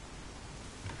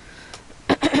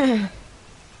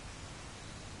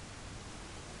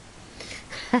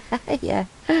 Yeah.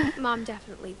 Mom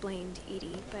definitely blamed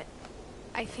Edie, but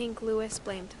I think Lewis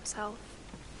blamed himself.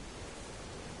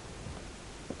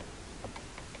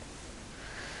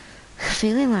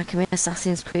 Feeling like I'm in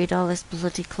Assassin's Creed, all this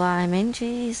bloody climbing,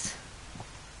 jeez.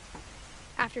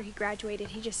 After he graduated,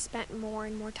 he just spent more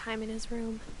and more time in his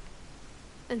room.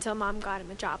 Until Mom got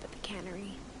him a job at the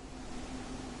cannery.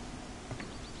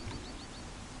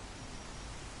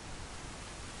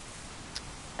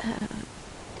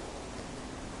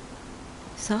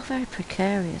 It's all very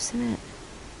precarious, isn't it?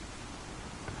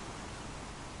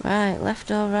 Right, left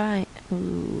or right?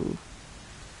 Ooh.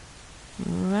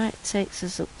 Right takes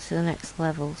us up to the next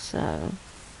level, so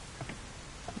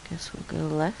I guess we'll go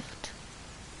left.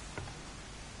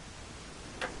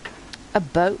 A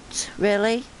boat,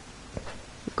 really?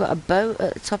 We've got a boat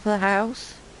at the top of the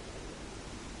house.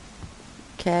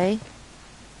 Okay.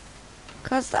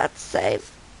 'Cause that's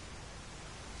safe.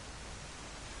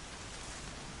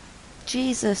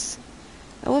 Jesus.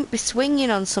 I wouldn't be swinging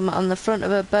on something on the front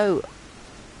of a boat.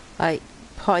 Like,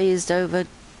 poised over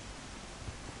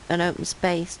an open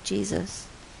space. Jesus.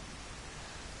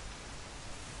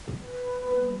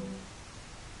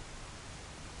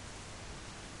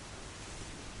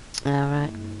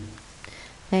 Alright.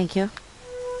 Thank you.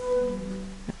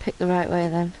 I picked the right way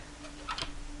then.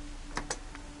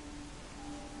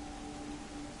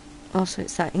 Also,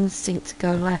 it's that instinct to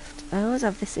go left. I always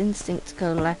have this instinct to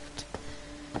go left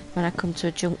when I come to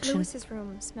a junction. Lewis's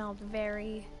room smelled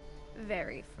very,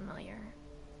 very familiar.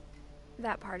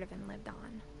 That part of him lived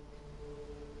on.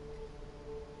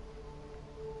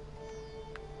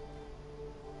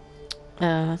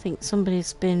 I think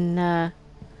somebody's been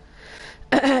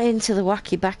into the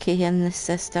wacky-backy in this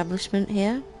establishment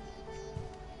here.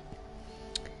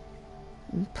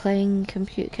 And playing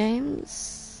computer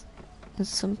games. And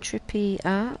some trippy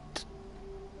art.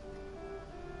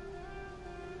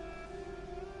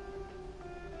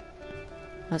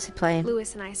 What's he playing?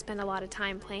 Lewis and I spent a lot of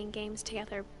time playing games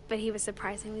together, but he was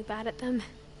surprisingly bad at them.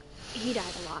 He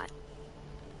died a lot.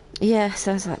 Yeah,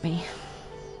 sounds like me.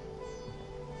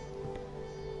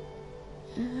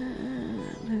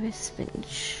 Lewis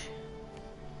Finch.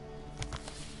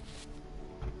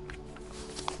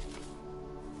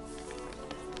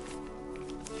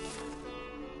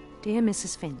 Dear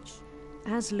Mrs. Finch,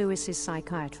 as Lewis's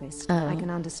psychiatrist, I can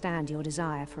understand your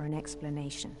desire for an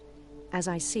explanation. As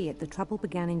I see it, the trouble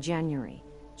began in January,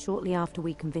 shortly after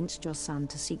we convinced your son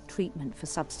to seek treatment for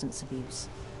substance abuse.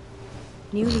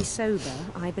 Newly sober,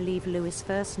 I believe Lewis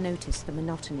first noticed the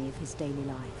monotony of his daily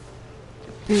life.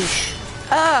 Boosh.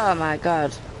 Oh my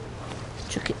god.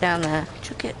 Chuck it down there.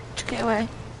 Chuck it away.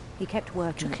 He kept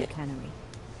working at the cannery.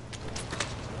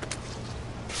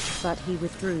 But he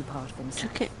withdrew part of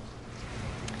himself. Chuck it.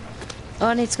 Oh,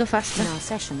 I need to go faster. In our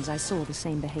sessions, I saw the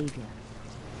same behaviour.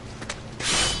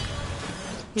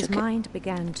 His mind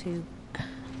began to...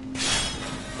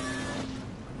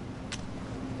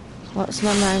 What's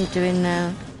my mind doing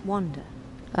now? Wander.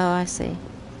 Oh, I see.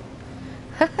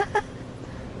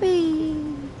 Whee!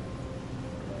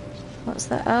 What's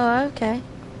that? Oh, okay.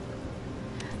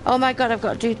 Oh my god, I've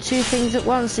got to do two things at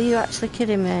once. Are you actually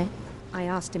kidding me? I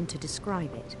asked him to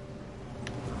describe it.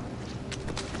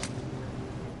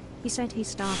 He said he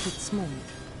started small.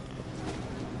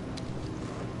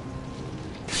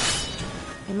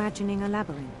 Imagining a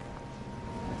labyrinth.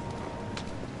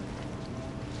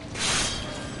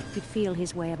 He'd feel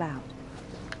his way about.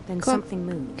 Then something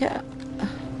moved. Get up.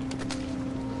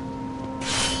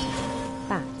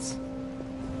 Bats.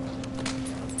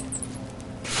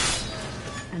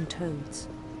 And toads.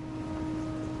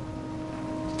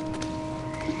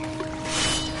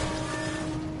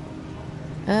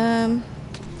 And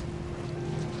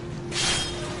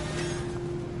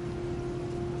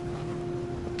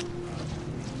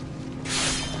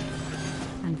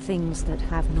things that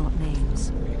have not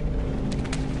names.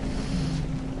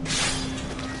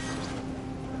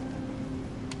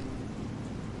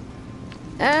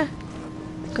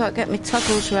 Gotta get my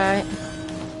toggles right.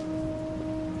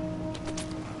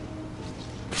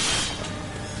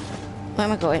 Where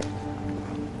am I going?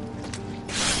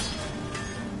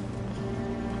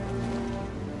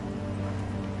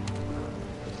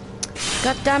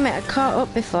 God damn it, I caught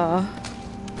up before.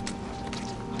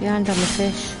 Behind on the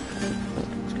fish.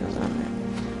 Let's go around it.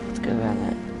 Let's go around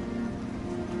it.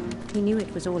 He knew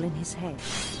it was all in his head.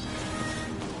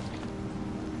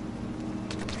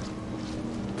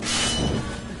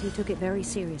 But he took it very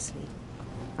seriously.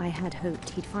 I had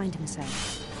hoped he'd find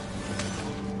himself.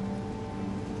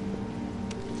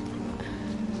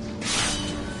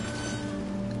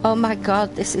 Oh my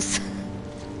god, this is...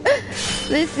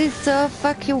 this is so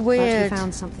fucking weird. But he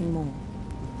found something more.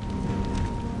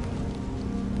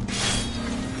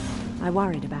 I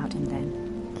worried about him then.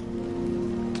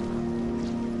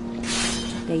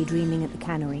 Daydreaming at the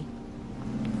cannery.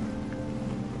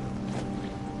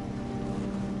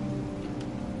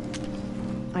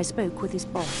 I spoke with his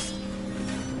boss.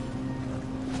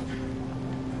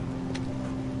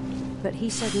 But he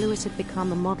said Lewis had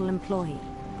become a model employee.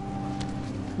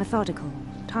 Methodical,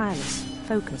 tireless,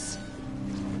 focused.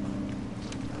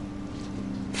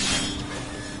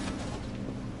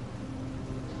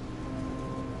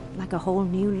 Like a whole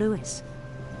new Lewis.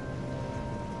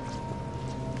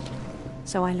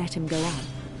 So I let him go on.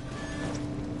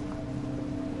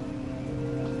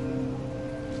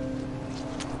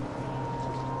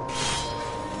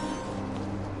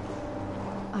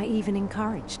 I even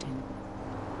encouraged him.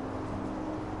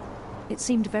 It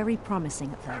seemed very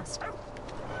promising at first.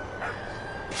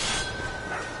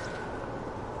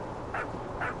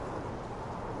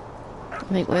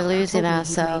 I think we're losing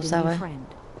ourselves, are we? Friend.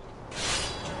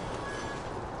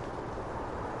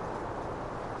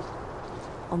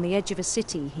 On the edge of a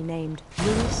city he named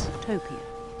Lewis-topia.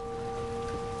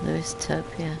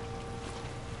 Lewis-topia.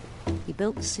 He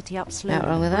built the city up slowly, Not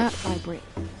wrong with brick that. by brick.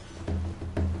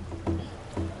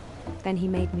 Then he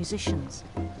made musicians.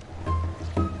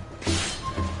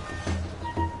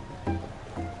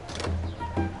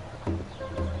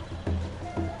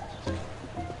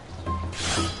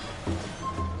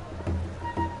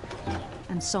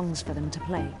 And songs for them to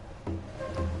play.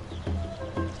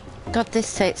 God,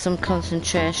 this takes some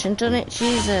concentration, doesn't it?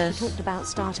 Jesus. He talked about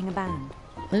starting a band.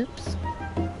 Oops.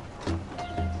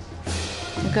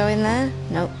 You go in there?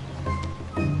 Nope.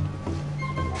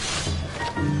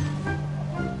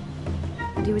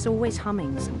 And he was always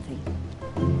humming something.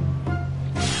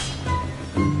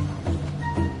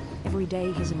 Every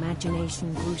day his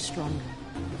imagination grew stronger.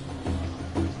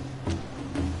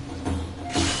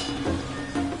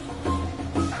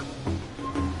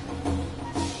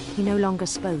 He no longer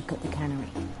spoke at the cannery.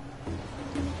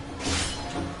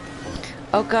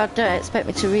 Oh God, don't expect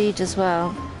me to read as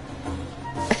well.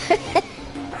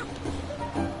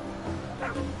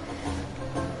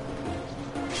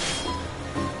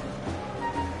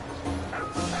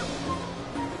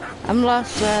 I'm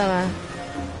lost, where am I?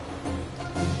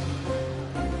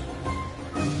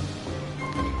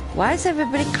 Why is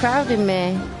everybody crowding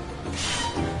me?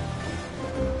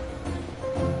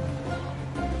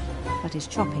 but his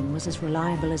chopping was as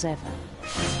reliable as ever.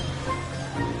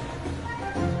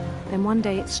 Then one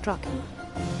day it struck him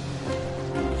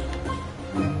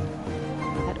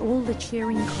that all the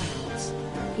cheering crowds,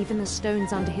 even the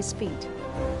stones under his feet,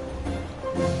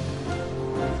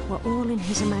 were all in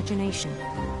his imagination.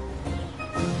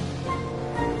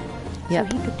 Yep.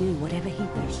 So he could do whatever he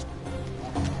wished.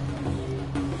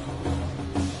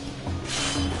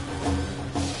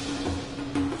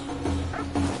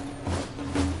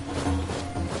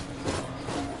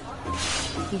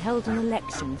 He held an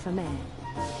election for mayor.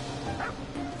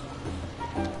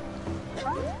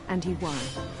 And he won.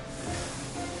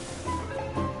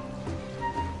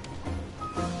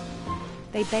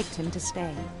 They begged him to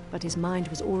stay, but his mind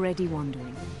was already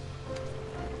wandering.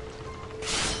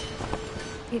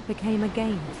 It became a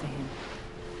game for him.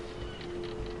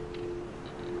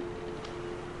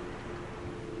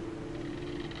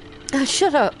 Oh,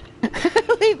 shut up.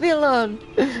 Leave me alone.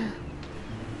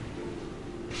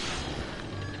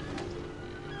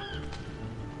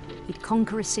 He'd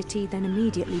conquer a city, then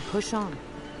immediately push on.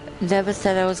 Never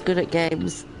said I was good at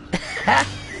games.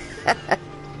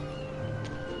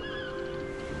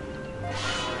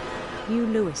 New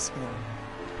Louisville.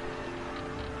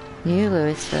 New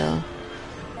Louisville.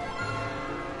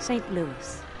 St.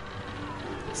 Louis.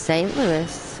 St.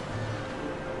 Louis.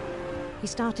 He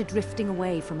started drifting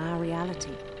away from our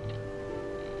reality.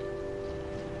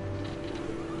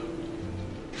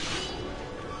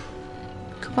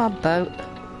 Come on, boat.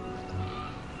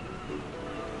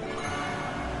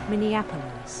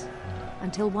 Minneapolis.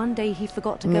 Until one day he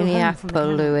forgot to go home from the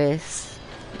camp. Minneapolis.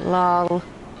 Lol.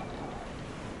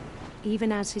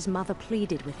 Even as his mother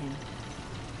pleaded with him,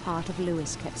 part of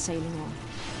Louis kept sailing on.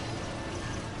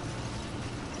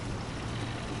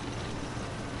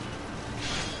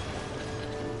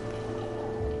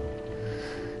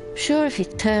 Sure, if you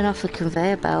turn off the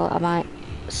conveyor belt, I might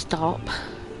stop.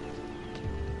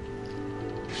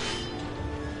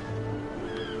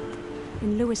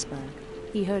 In Louisburg,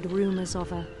 he heard rumours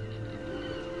of a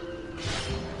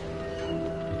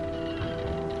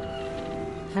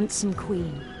handsome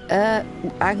queen.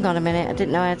 Hang on a minute, I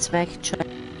didn't know I had to make a choice.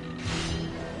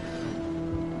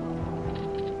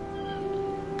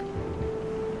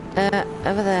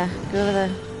 Over there, go over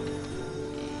there.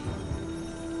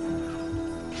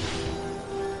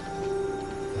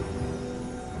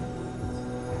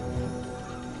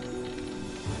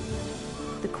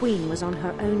 The queen was on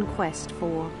her own quest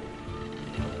for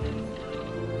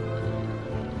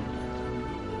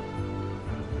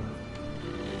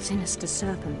sinister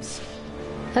serpents.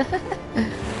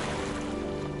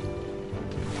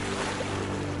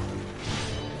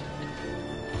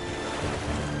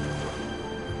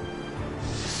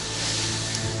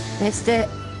 Missed it.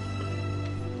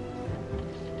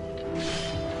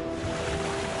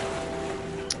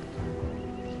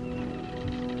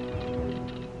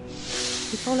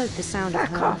 He followed the sound of her.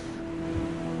 Back off.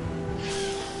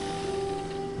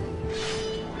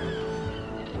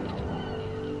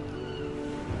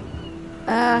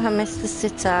 Ah, I missed the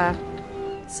sitar.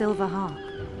 Silver harp.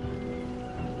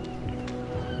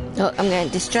 Oh, I'm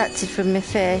getting distracted from my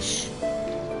fish.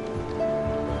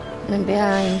 And I'm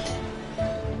behind.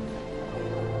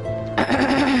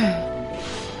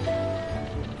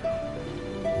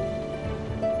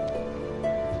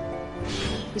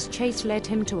 His chase led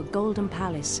him to a golden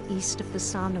palace east of the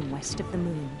sun and west of the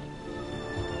moon.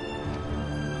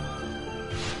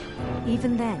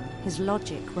 Even then, his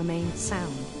logic remained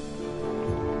sound.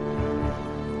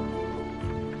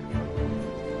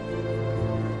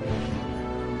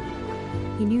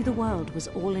 He knew the world was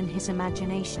all in his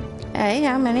imagination. Hey,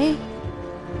 how many?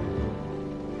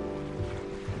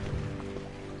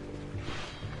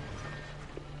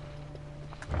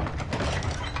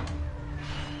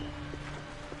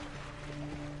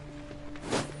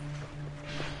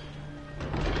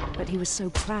 But he was so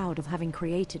proud of having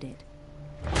created it.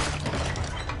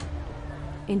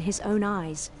 In his own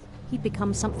eyes, he'd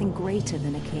become something greater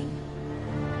than a king.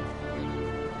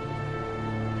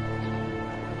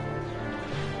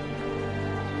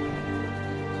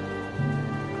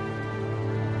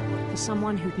 For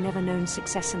someone who'd never known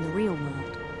success in the real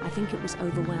world, I think it was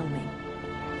overwhelming.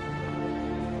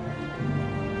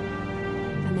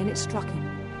 And then it struck him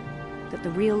that the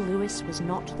real Louis was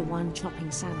not the one chopping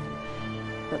salmon,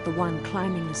 but the one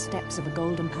climbing the steps of a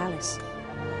golden palace.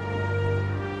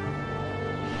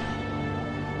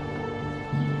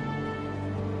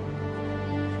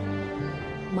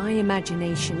 My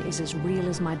imagination is as real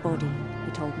as my body,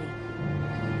 he told me.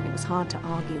 It was hard to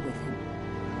argue with him.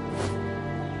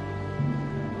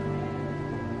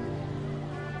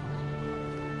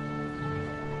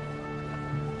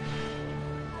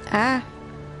 Ah.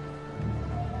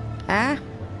 Ah.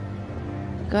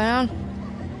 What's going on?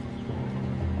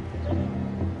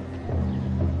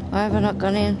 Why have I not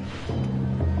gone in?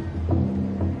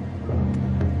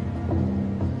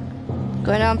 What's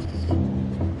going on?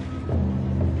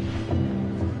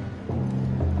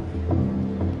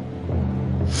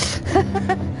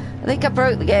 I think I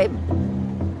broke the game.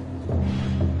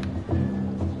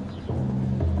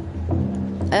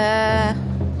 I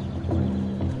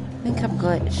think I'm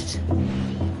glitched.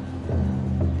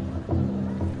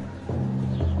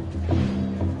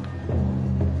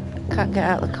 Can't get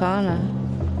out the corner.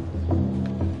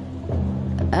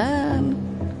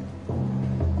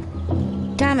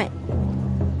 Damn it.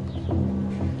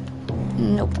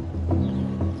 Nope.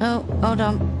 Oh, hold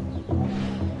on.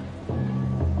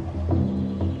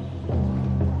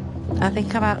 I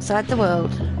think I'm outside the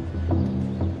world.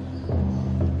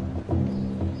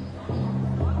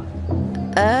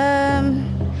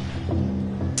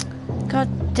 God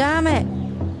damn it.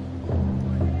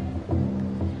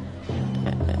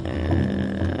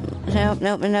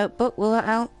 Nope, my notebook, will that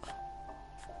help?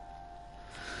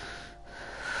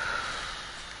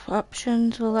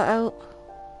 Options, will that help?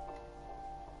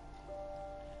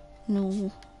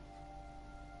 No.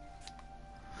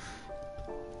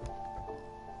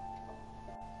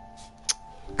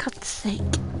 God's sake.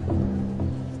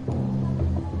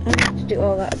 I have to do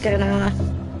all that again, aren't I?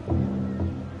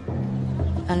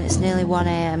 And it's nearly 1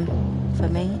 AM for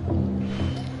me.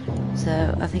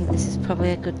 So I think this is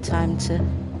probably a good time to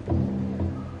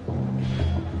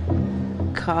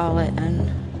call it and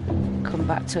come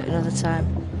back to it another time.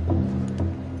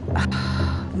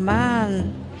 Oh,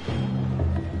 man.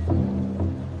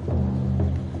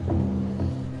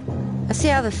 I see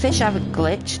how the fish haven't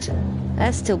glitched.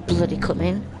 They're still bloody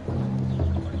coming.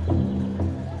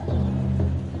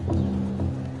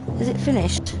 Is it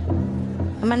finished?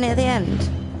 Am I near the end?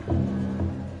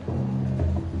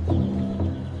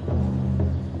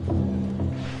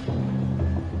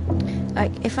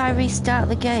 Like, if I restart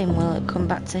the game, will it come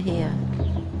back to here?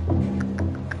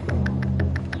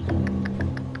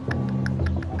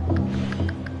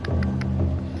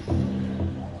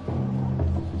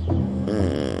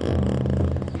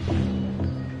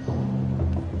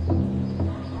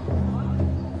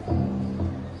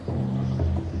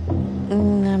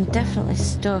 I'm definitely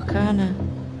stuck, aren't I?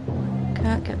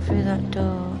 Can't get through that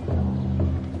door.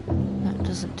 That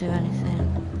doesn't do anything.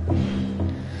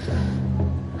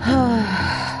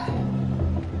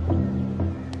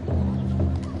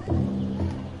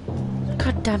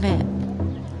 God damn it.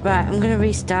 Right, I'm gonna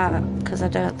restart because I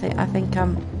think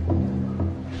I'm...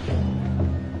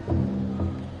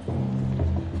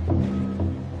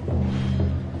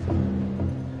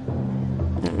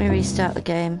 Let me restart the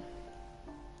game.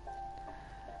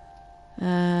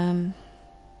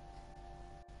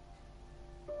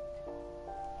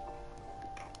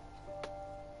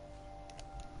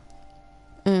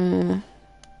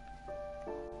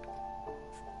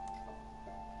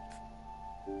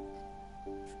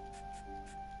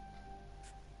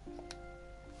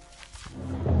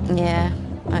 Yeah,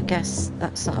 I guess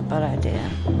that's not a bad idea.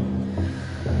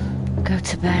 Go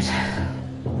to bed.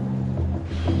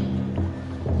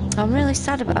 I'm really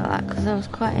sad about that because I was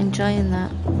quite enjoying that.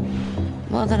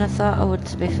 More than I thought I would,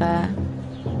 to be fair.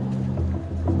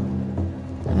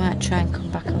 I might try and come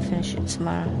back and finish it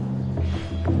tomorrow.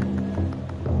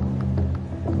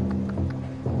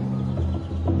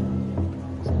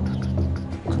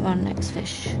 Come on, next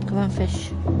fish. Come on,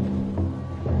 fish.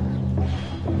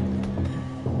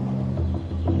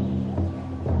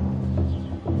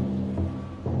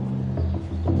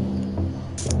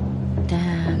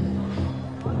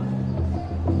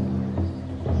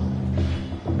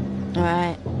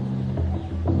 Right,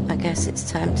 I guess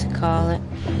it's time to call it,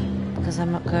 because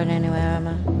I'm not going anywhere, am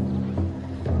I?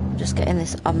 I'm just getting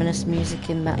this ominous music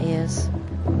in my ears.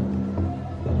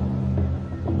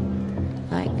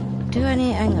 Like, do I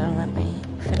need... Hang on, let me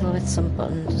fiddle with some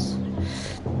buttons.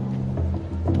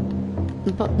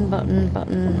 Button, button,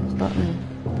 button, button.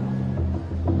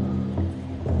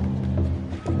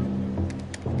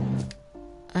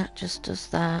 That just does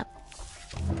that.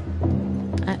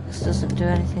 X doesn't do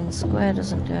anything, square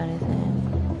doesn't do anything.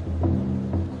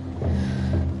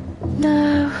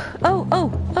 No! Oh!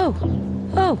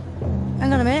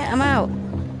 Hang on a minute, I'm out.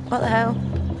 What the hell?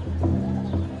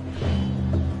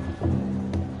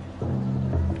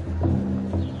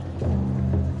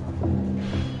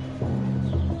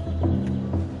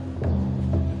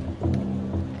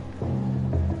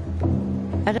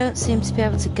 I don't seem to be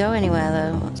able to go anywhere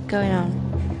though. What's going on?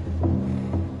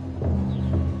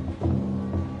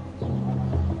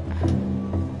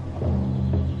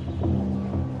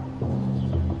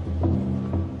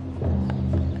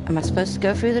 Am I supposed to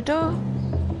go through the door?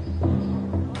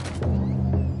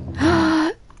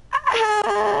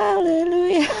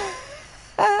 Hallelujah!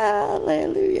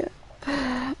 Hallelujah!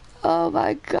 Oh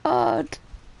my God!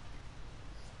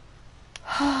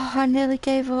 Oh, I nearly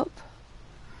gave up.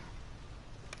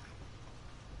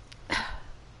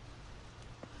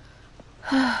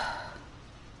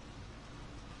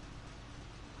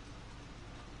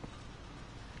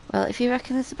 Well, if you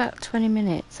reckon it's about 20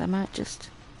 minutes, I might just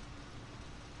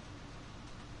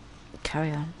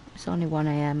carry on. It's only 1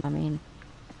 AM, I mean,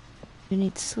 you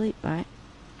need to sleep, right?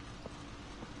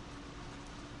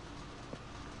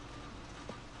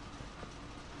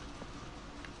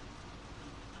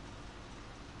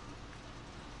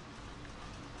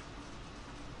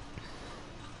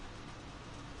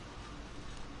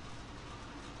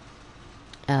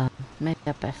 Maybe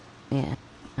I best, yeah,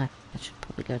 I should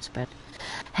probably go to bed.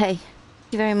 Hey,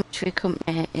 thank you very much for your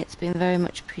company. It's been very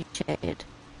much appreciated.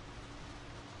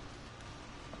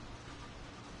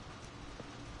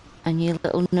 And your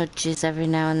little nudges every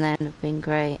now and then have been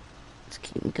great to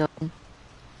keep me going.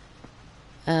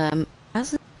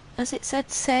 Has it said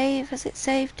save? Has it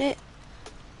saved it?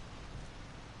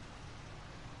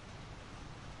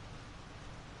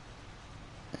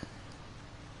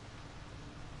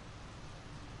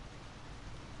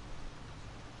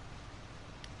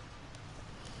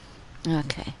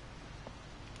 Okay.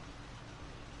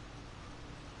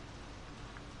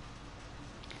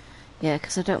 Yeah,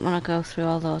 because I don't want to go through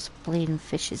all those bleeding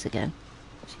fishes again.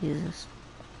 Jesus.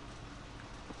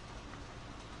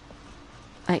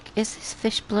 Like, is this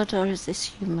fish blood or is this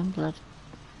human blood?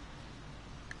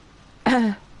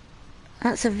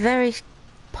 That's a very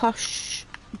posh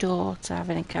door to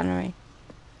have in a cannery.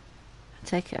 I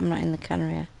take it I'm not in the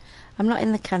cannery. I'm not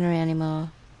in the cannery anymore.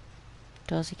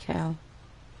 Dorsey cow.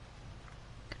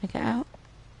 Can I get out?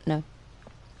 No.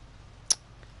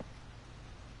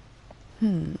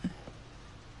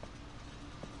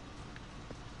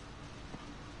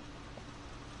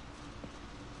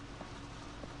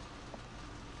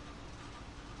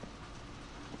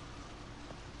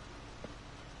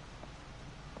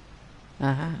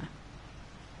 Aha.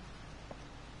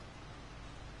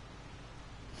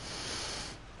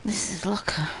 This is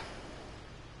locker.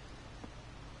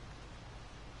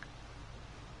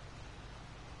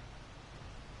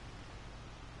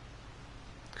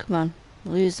 Come on,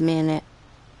 lose me in it.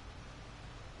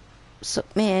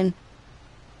 Suck me in.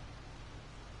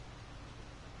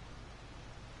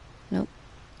 Nope.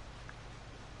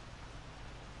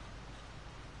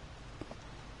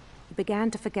 We began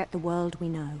to forget the world we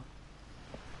know.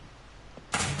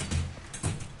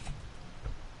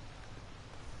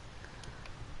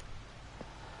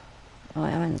 Oh,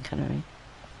 I am in the cannery.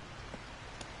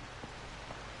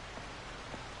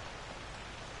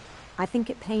 I think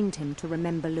it pained him to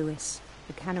remember Lewis,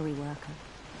 the cannery worker.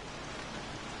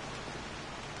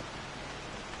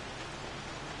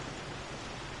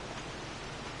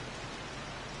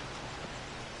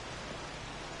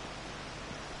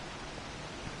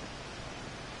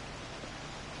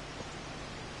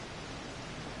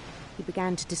 He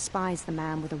began to despise the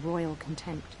man with a royal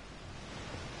contempt.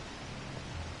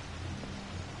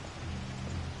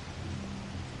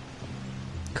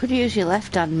 Could use your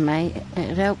left hand, mate.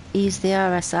 It'd help ease the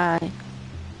RSI.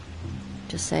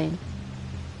 Just saying.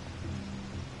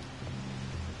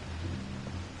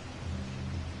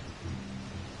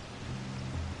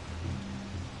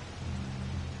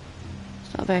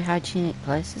 It's not a very hygienic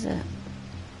place, is it?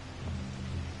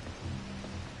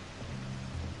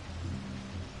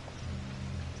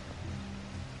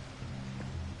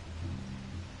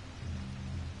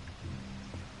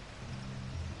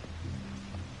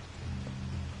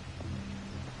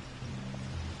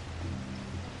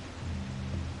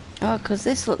 Oh, because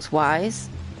this looks wise.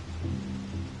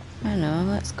 I know,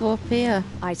 let's go up here.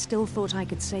 I still thought I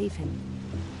could save him.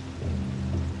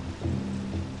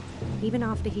 Even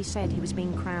after he said he was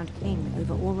being crowned king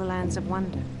over all the lands of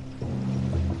wonder.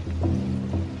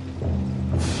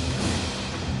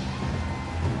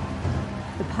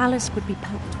 The palace would be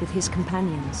packed with his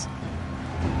companions.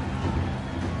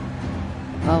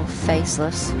 Oh,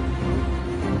 faceless.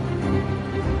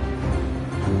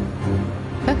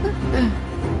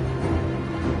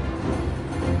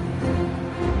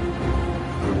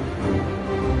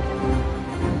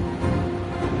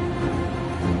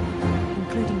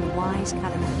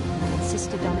 Carpenter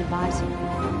insisted on advising him.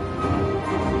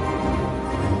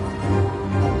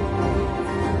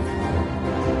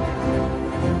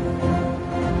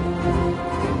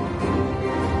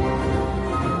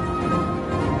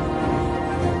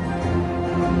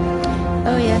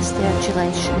 Oh yes, the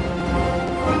adulation.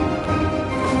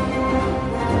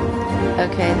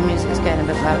 Okay, the music's getting a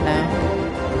bit loud now.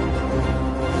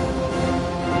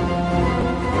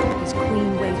 His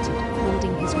queen waited,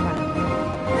 holding his crown.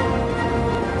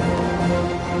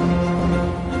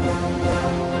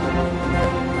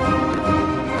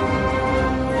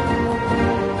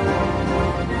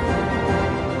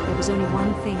 There was only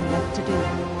one thing left to do.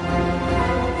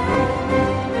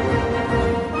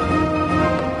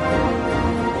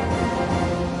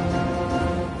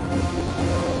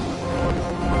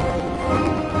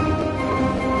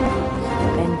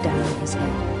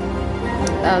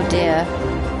 Oh dear.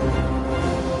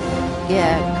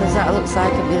 Yeah, because that looks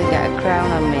like I've really got a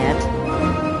crown on my head.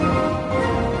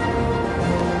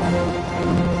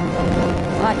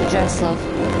 I like your dress, love.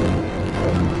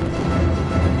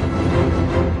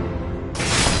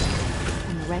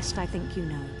 And the rest I think you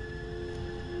know.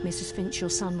 Mrs. Finch, your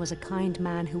son was a kind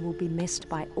man who will be missed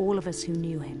by all of us who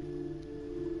knew him.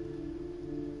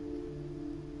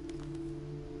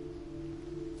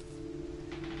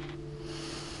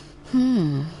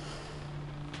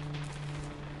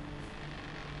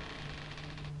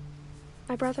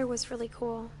 My brother was really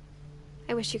cool.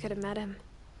 I wish you could have met him.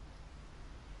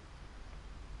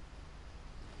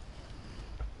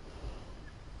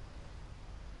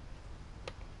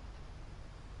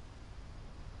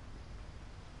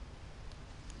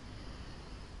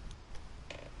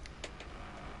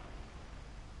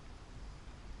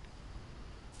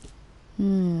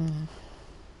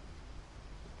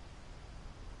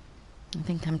 I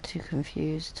think I'm too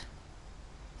confused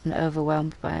and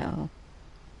overwhelmed by it all.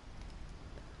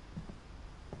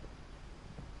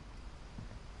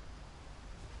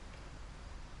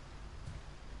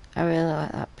 I really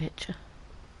like that picture.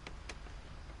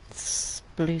 It's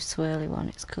blue swirly one,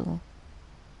 it's cool.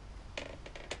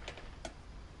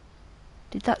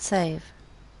 Did that save?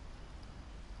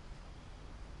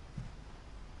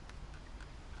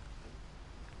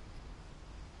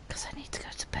 Because I need to go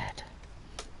to bed.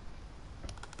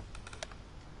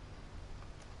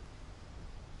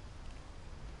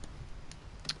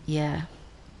 Yeah.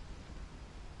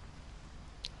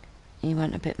 He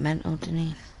went a bit mental, didn't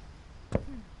he?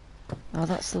 Oh,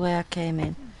 that's the way I came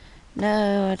in.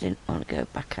 No, I didn't want to go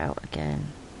back out again.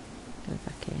 Go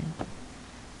back in.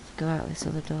 Let's go out this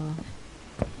other door.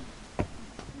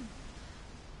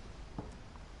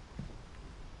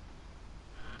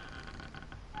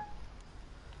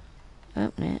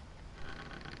 Open it.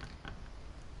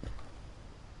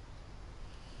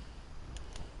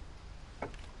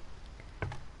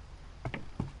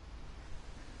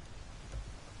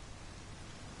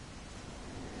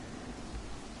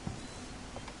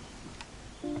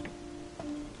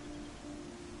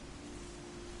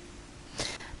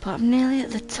 But I'm nearly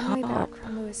at the top. On the way back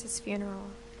from Lewis's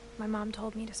funeral, my mom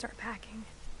told me to start packing.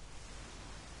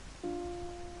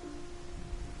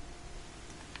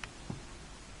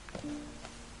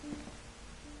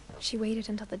 She waited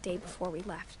until the day before we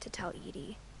left to tell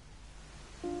Edie.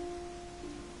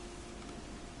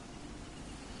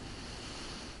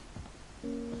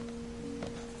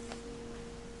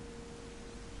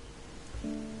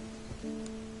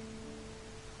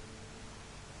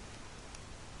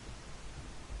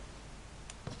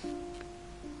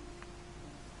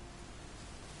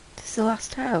 This is the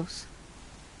last house.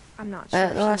 I'm not sure if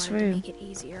the she last wanted room. to make it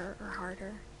easier or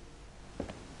harder.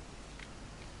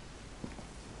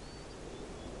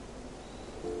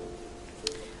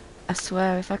 I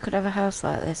swear, if I could have a house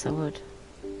like this, I would.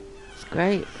 It's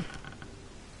great.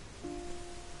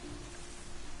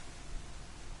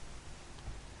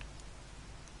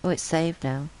 Oh, it's saved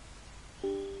now. I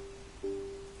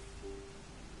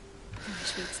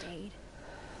wish we'd stayed.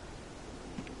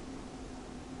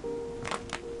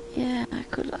 Yeah,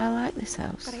 I like this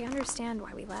house. But I understand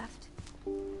why we left.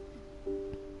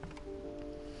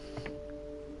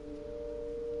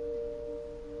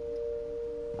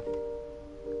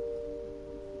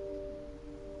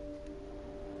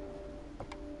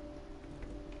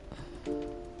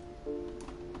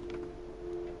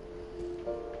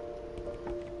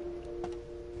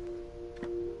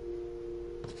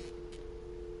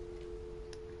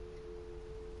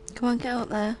 Come on, get up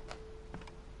there.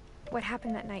 What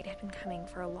happened that night had been coming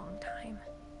for a long time.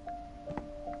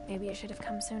 Maybe it should have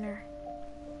come sooner.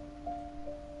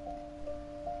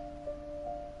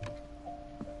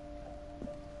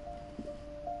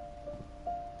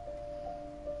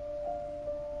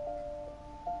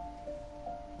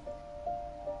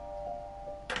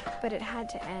 But it had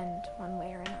to end one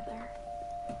way or another.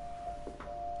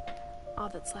 All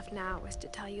that's left now is to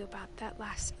tell you about that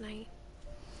last night.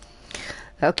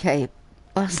 Okay,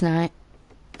 last night.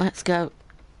 Let's go.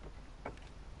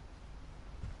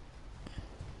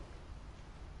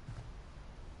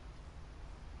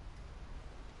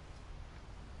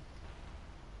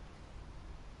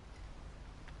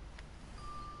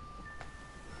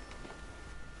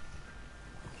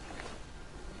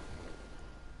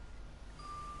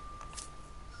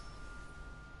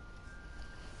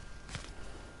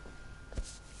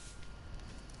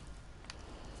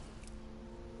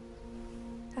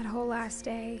 last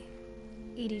day,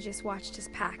 Edie just watched us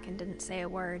pack and didn't say a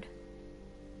word.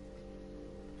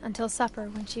 Until supper,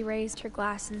 when she raised her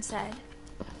glass and said,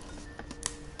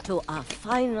 "To our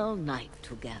final night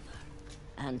together,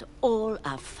 and all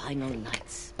our final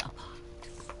nights apart."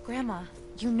 Grandma,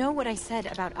 you know what I said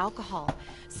about alcohol.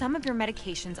 Some of your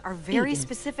medications are very Edith,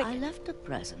 specific. I left a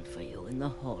present for you in the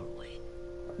hallway.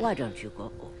 Why don't you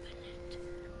go open it?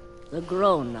 The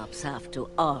grown-ups have to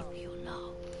argue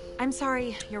now. I'm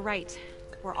sorry, you're right.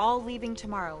 We're all leaving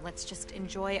tomorrow. Let's just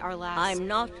enjoy our last... I'm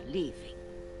not leaving.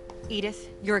 Edith,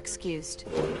 you're excused.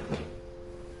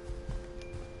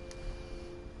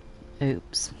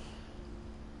 Oops.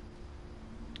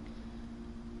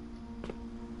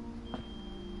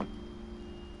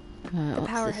 The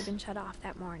power had been shut off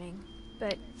that morning,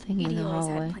 but Thing in Edie the always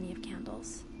hallway. had plenty of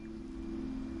candles.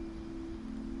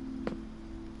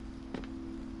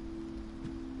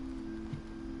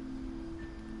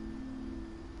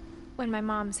 When my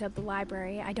mom sealed the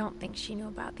library, I don't think she knew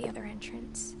about the other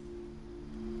entrance.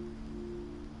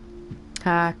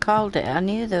 I called it. I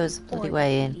knew there was a bloody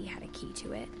way in. Edie had a key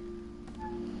to it.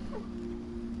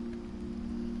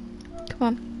 Come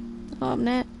on. Open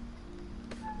it.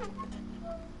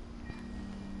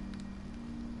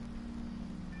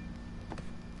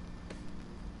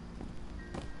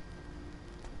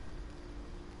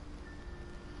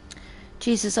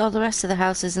 Jesus, all the rest of the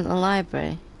house isn't the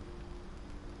library.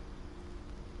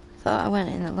 Thought I went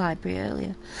in the library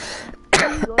earlier.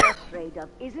 What you're afraid of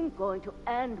isn't going to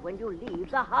end when you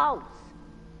leave the house.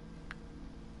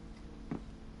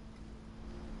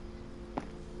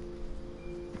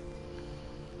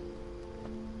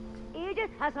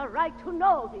 Edith has a right to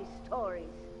know these stories.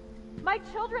 My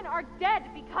children are dead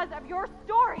because of your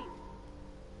stories.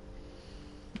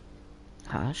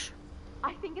 Harsh.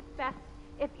 I think it's best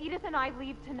if Edith and I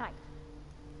leave tonight.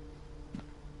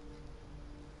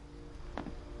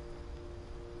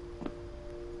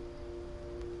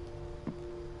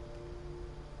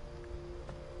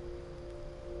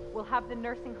 We'll have the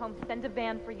nursing home send a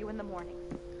van for you in the morning.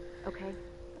 Okay?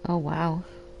 Oh, wow.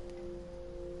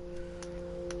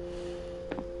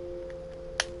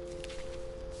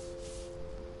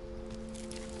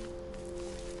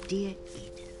 Dear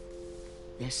Edith,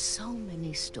 there's so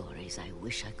many stories I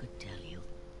wish I could tell you,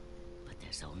 but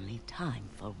there's only time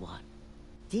for one.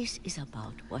 This is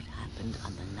about what happened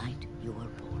on the night you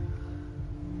were born.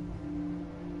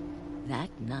 That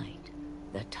night,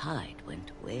 the tide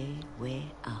went way, way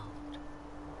out.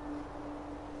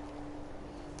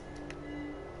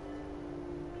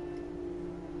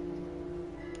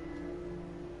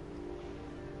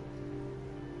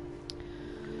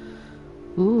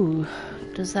 Ooh,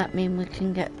 does that mean we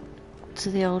can get to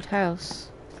the old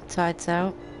house? The tide's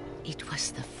out. It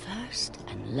was the first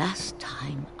and last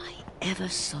time I ever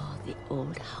saw the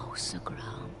old house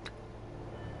aground.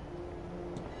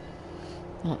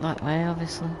 Not that way,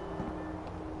 obviously.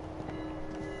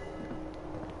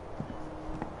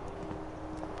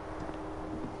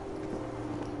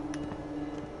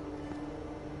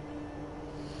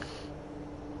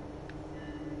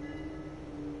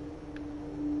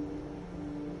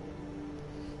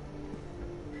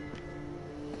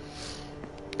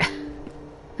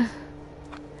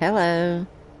 Hello.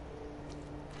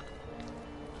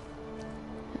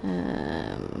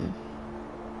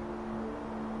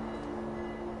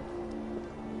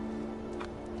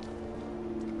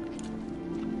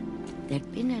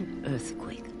 There'd been an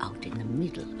earthquake out in the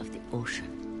middle of the ocean.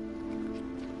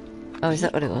 Oh, is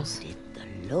that what it was? They called it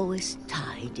the lowest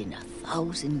tide in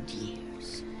 1,000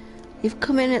 years. You've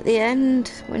come in at the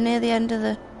end. We're near the end of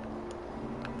the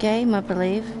game, I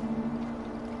believe.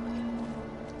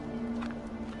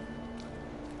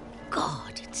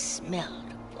 God, it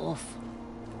smelled awful.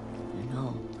 You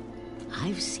know,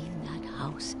 I've seen that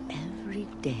house every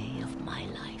day of my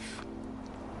life.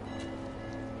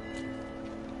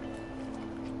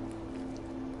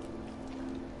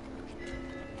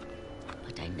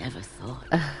 But I never thought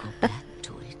I'd go back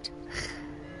to it.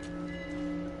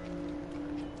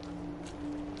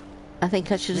 I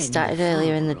think I should have started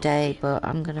earlier in the day, but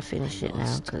I'm going to finish it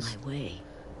now, because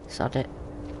sod it.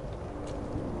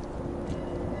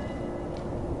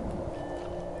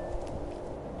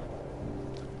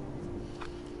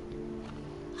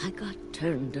 I got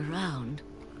turned around.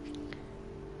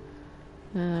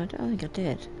 I don't think I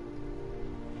did.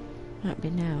 Might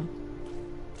be now.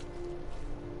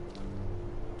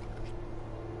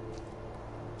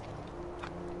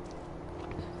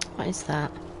 What is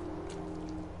that?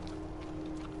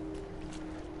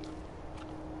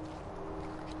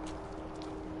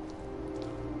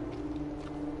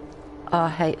 Oh, I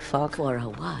hate fog. For a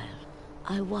while,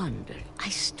 I wondered. I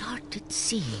started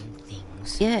seeing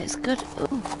things. Yeah, it's good.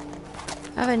 Ooh.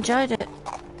 I've enjoyed it.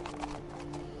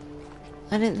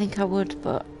 I didn't think I would,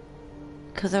 but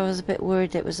because I was a bit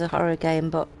worried it was a horror game,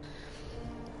 but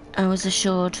I was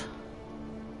assured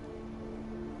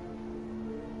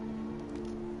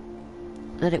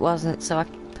that it wasn't, so I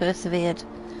persevered.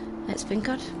 It's been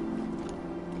good.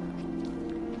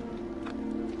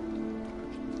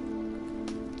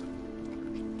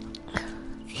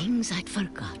 Things I'd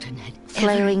forgotten had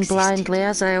Flailing blindly,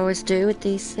 as I always do with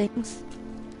these things.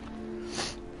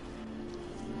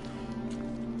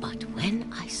 But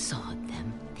when I saw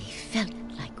them, they felt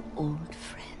like old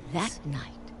friends. That night,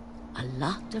 a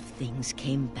lot of things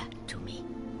came back to me.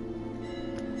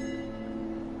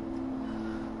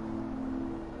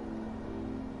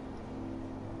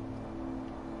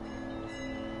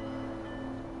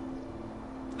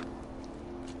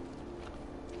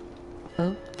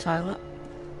 Oh, toilet.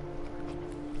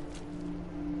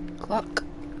 Clock.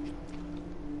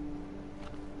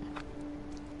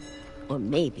 Or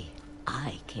maybe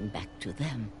I came back to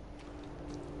them.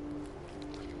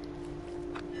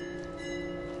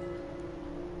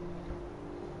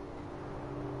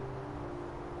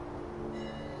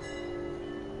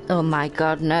 Oh my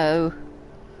god, no.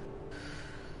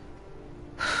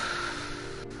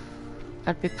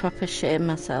 I'd be proper shitting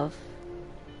myself.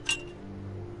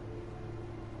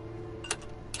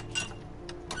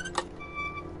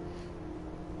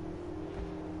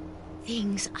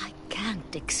 Things I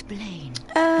can't explain,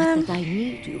 but that I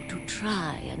need you to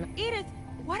try and... Edith,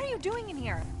 what are you doing in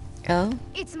here? Oh?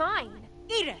 It's mine.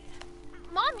 Edith!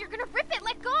 Mom, you're gonna rip it.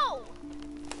 Let go!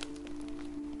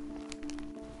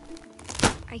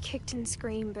 I kicked and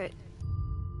screamed, but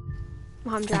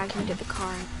Mom dragged me to the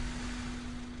car.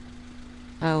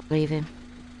 I'll leave him.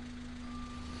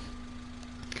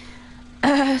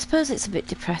 I suppose it's a bit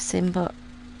depressing, but...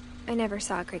 I never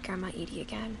saw Great-Grandma Edie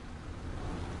again.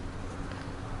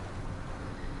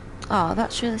 Oh,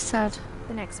 that's really sad.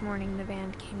 The next morning, the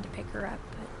van came to pick her up,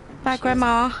 but... Bye,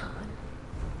 Grandma.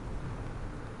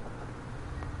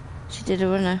 She did a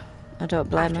runner. I don't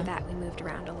blame her. After that, we moved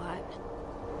around a lot.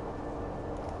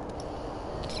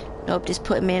 Nobody's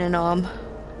putting me in an arm.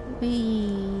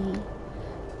 Whee.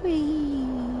 Whee.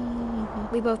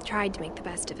 We both tried to make the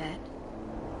best of it.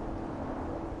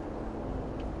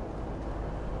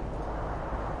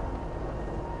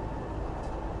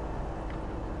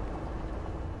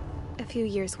 A few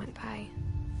years went by.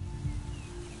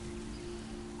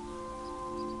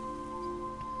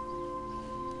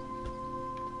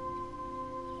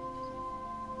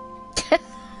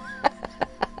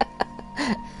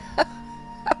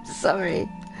 I'm sorry.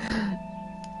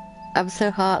 I'm so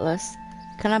heartless.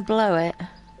 Can I blow it?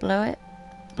 Blow it?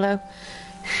 Blow.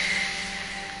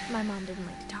 My mom didn't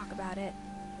like to talk about it.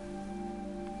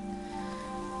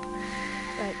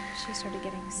 But she started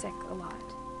getting sick a lot.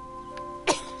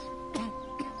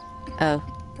 Oh.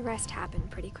 The rest happened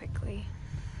pretty quickly.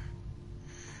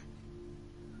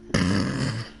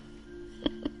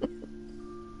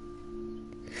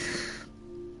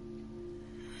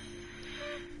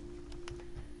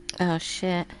 Oh,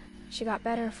 shit. She got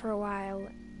better for a while.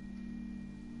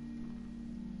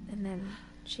 And then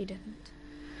she didn't.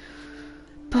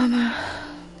 Bummer.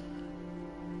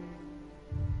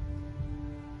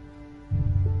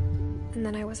 And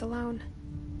then I was alone.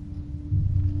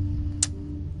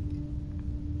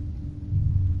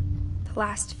 The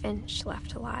last Finch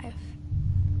left alive.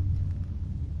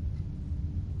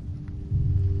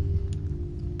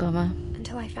 Bummer.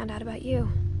 Until I found out about you.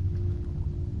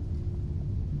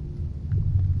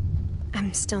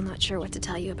 I'm still not sure what to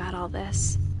tell you about all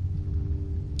this.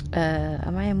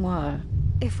 Am I in war?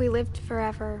 If we lived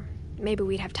forever, maybe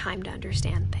we'd have time to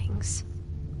understand things.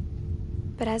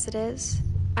 But as it is,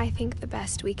 I think the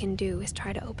best we can do is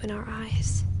try to open our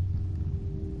eyes.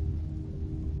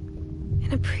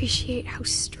 And appreciate how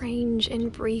strange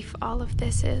and brief all of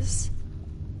this is.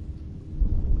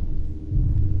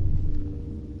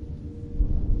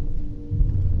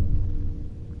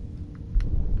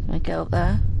 Can I get up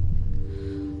there?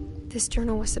 This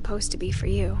journal was supposed to be for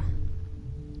you.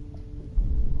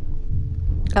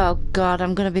 Oh god,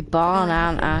 I'm gonna be born,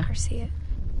 aren't I? Never see it.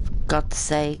 For God's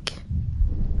sake.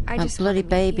 I I'm a just bloody wanna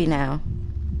meet baby you. now.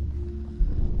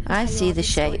 I Tell you see all the these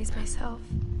shape. stories myself.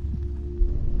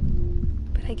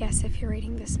 But I guess if you're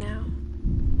reading this now,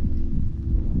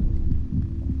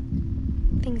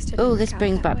 things didn't Oh, work this out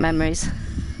brings that back way. memories.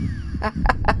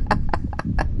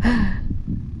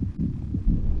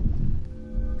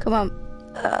 Come on.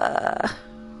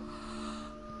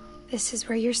 This is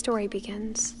where your story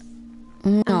begins.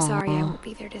 No. I'm sorry I won't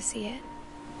be there to see it.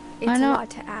 It's Why a not? lot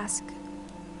to ask,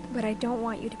 But I don't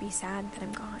want you to be sad that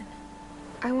I'm gone.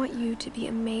 I want you to be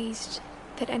amazed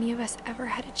that any of us ever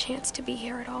had a chance to be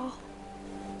here at all.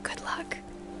 Good luck.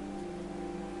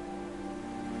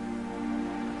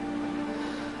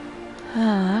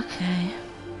 Oh, okay.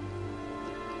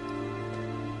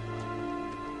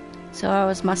 So I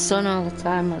was my son all the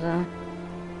time, was I?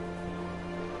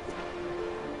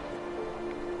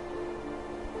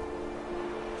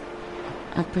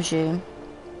 I presume.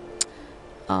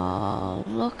 Oh,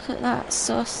 look at that,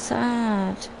 so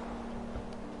sad.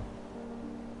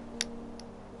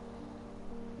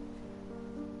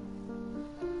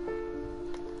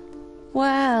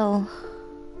 Well.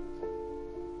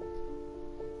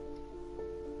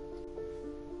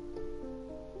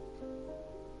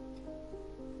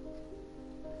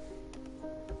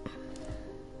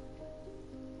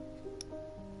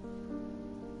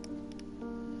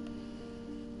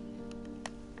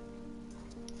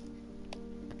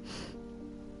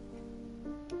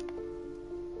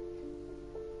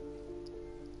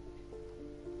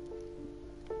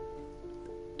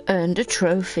 Earned a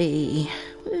trophy.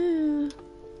 Woo.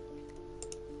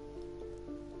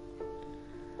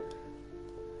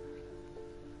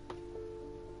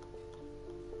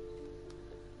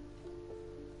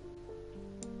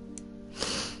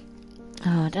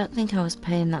 Oh, I don't think I was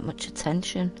paying that much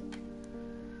attention.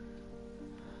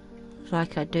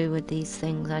 Like I do with these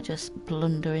things, I just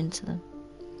blunder into them.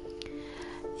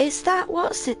 Is that,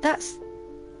 what's it? That's,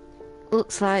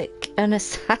 looks like an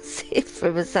assassin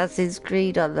from Assassin's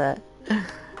Creed on there. A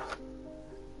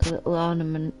little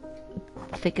ornament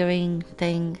figurine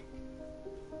thing.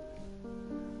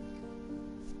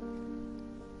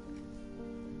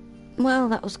 Well,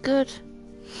 that was good.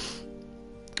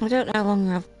 I don't know how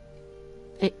long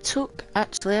it took,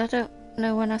 actually. I don't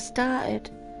know when I started.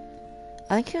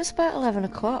 I think it was about 11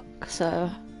 o'clock, so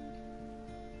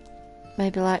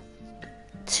maybe like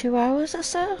 2 hours or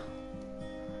so.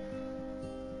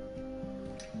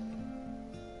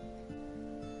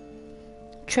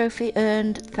 Trophy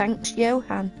earned, thanks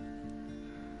Johan.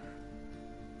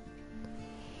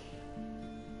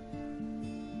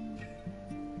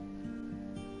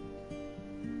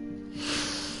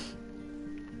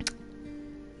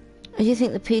 Do you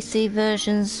think the PC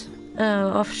version's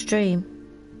off stream?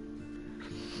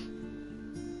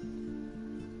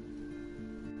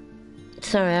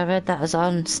 Sorry, I read that as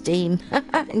on Steam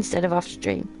instead of off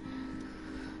stream.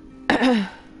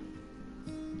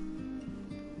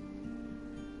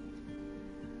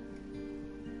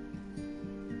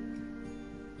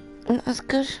 That's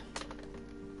good.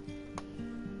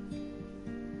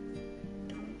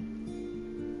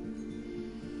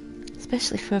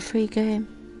 Especially for a free game.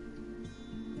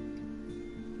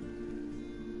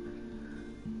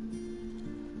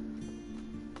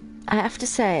 I have to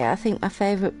say, I think my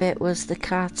favourite bit was the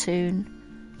cartoon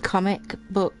comic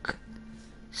book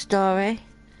story.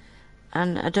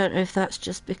 And I don't know if that's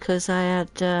just because I had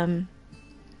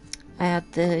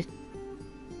the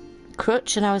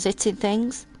crutch and I was hitting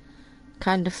things.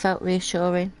 Kind of felt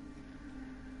reassuring.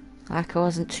 Like I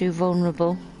wasn't too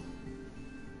vulnerable.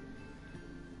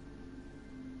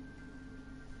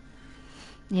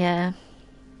 Yeah.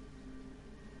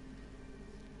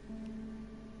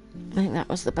 I think that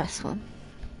was the best one.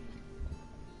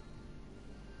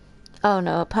 Oh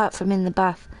no, apart from in the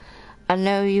bath. I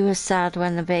know you were sad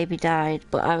when the baby died,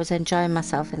 but I was enjoying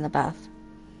myself in the bath.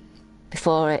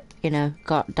 Before it, you know,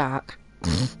 got dark.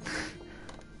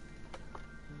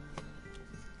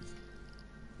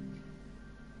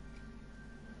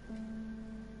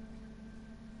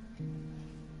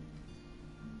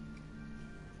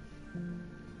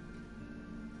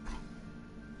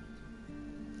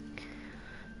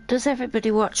 Does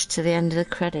everybody watch to the end of the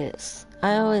credits?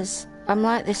 I'm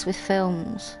like this with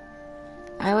films.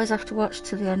 I always have to watch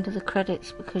to the end of the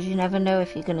credits because you never know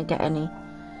if you're going to get any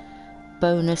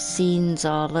bonus scenes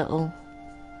or little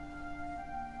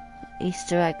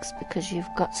Easter eggs because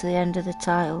you've got to the end of the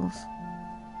titles.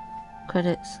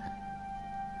 Credits.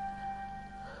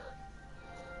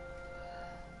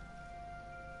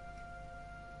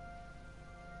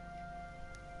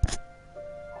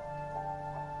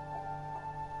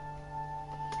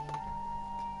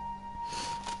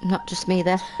 Not just me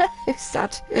then. It's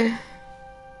sad. The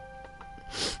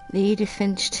Edith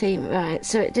Finch team. Right,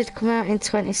 so it did come out in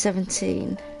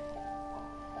 2017.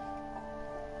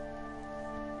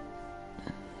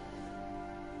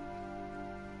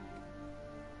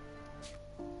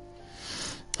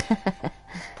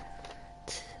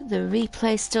 The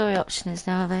replay story option is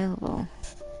now available.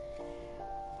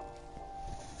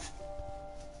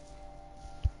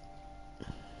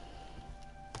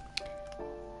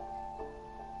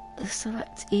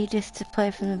 Select Edith to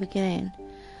play from the beginning.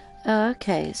 Oh,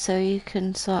 okay, so you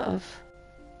can sort of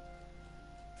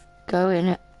go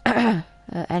in at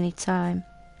any time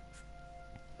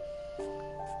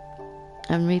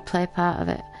and replay part of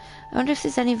it. I wonder if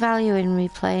there's any value in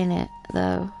replaying it,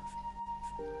 though,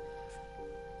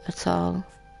 at all.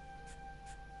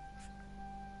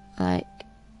 Like,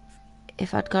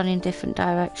 if I'd gone in different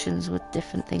directions, would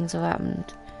different things have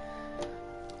happened?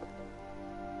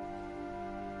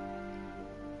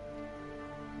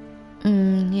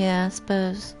 Yeah, I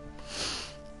suppose.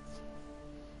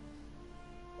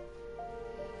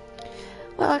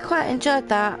 Well, I quite enjoyed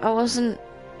that. I wasn't...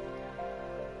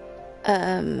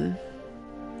 I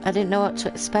didn't know what to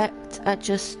expect. I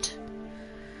just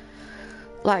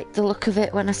liked the look of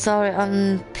it when I saw it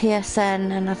on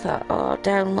PSN, and I thought, oh, I'll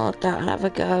download that and have a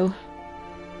go.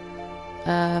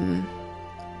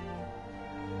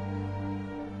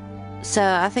 So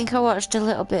I think I watched a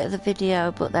little bit of the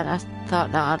video, but then I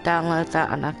thought, no, I'll download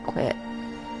that, and I quit.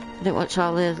 I didn't watch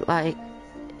all the, like,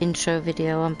 intro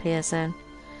video on PSN.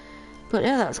 But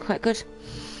yeah, that was quite good.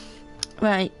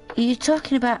 Right, you're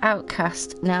talking about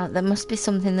Outcast. Now, there must be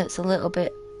something that's a little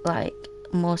bit, like,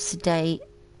 more sedate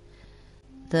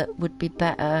that would be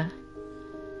better,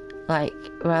 like,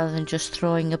 rather than just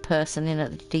throwing a person in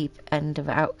at the deep end of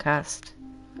Outcast.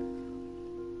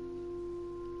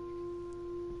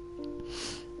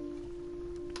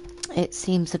 It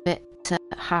seems a bit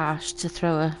harsh to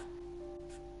throw a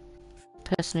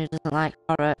person who doesn't like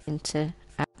horror into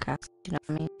Outcast, do you know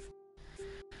what I mean?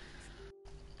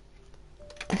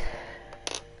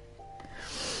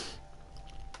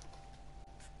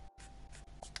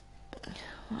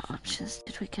 What options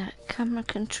did we get? Camera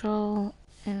control.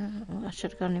 I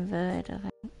should have gone inverted, I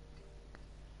think.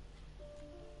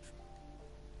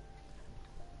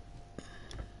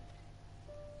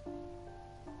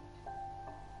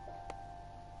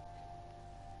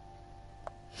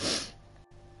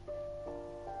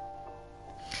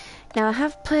 Now, I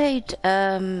have played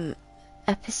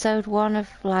episode 1 of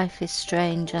Life is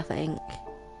Strange, I think.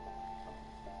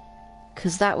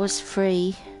 Because that was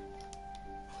free.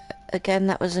 Again,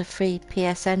 that was a free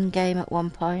PSN game at one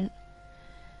point.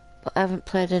 But I haven't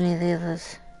played any of the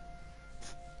others.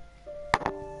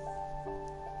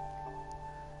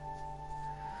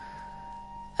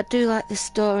 I do like the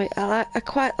story. I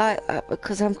quite like that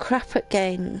because I'm crap at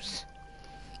games.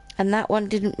 And that one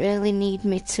didn't really need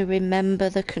me to remember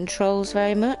the controls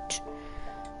very much.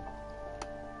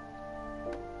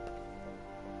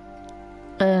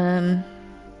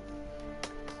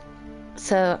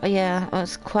 So yeah, it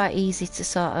was quite easy to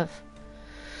sort of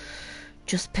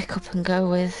just pick up and go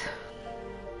with.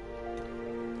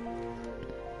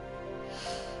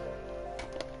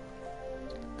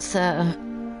 So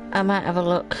I might have a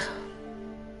look.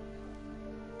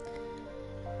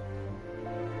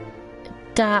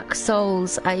 Dark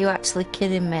Souls, are you actually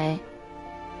kidding me?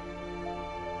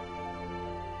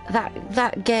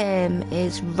 That game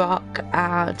is rock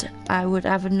hard. I would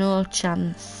have no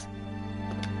chance.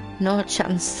 No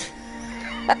chance.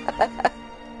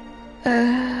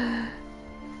 I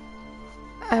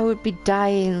would be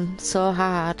dying so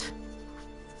hard.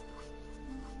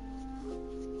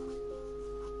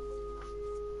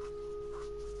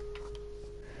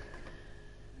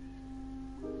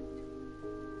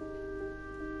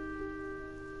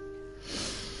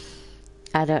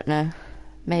 I don't know.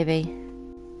 Maybe.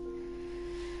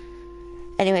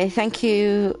 Anyway, thank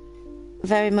you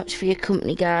very much for your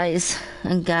company, guys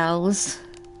and gals,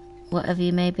 whatever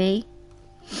you may be.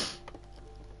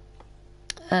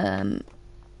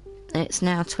 It's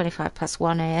now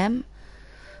 1 AM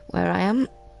where I am,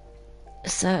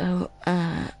 so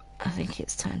I think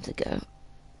it's time to go.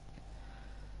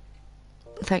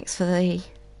 Thanks for the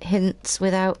hints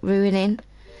without ruining.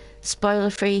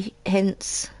 Spoiler-free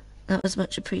hints. That was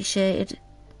much appreciated.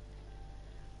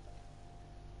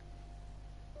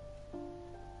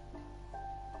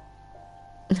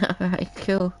 Alright,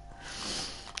 cool.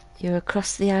 You're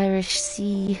across the Irish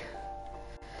Sea.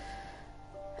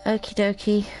 Okie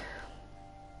dokie.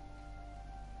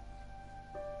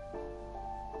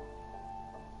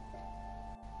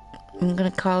 I'm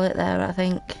gonna call it there, I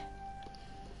think.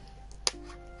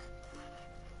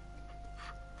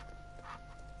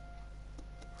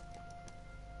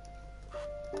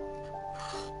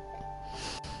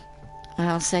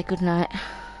 I'll say goodnight.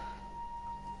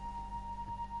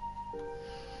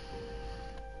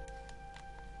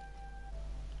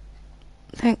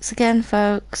 Thanks again,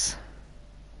 folks.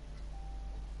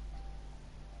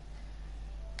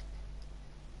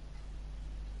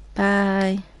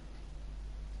 Bye.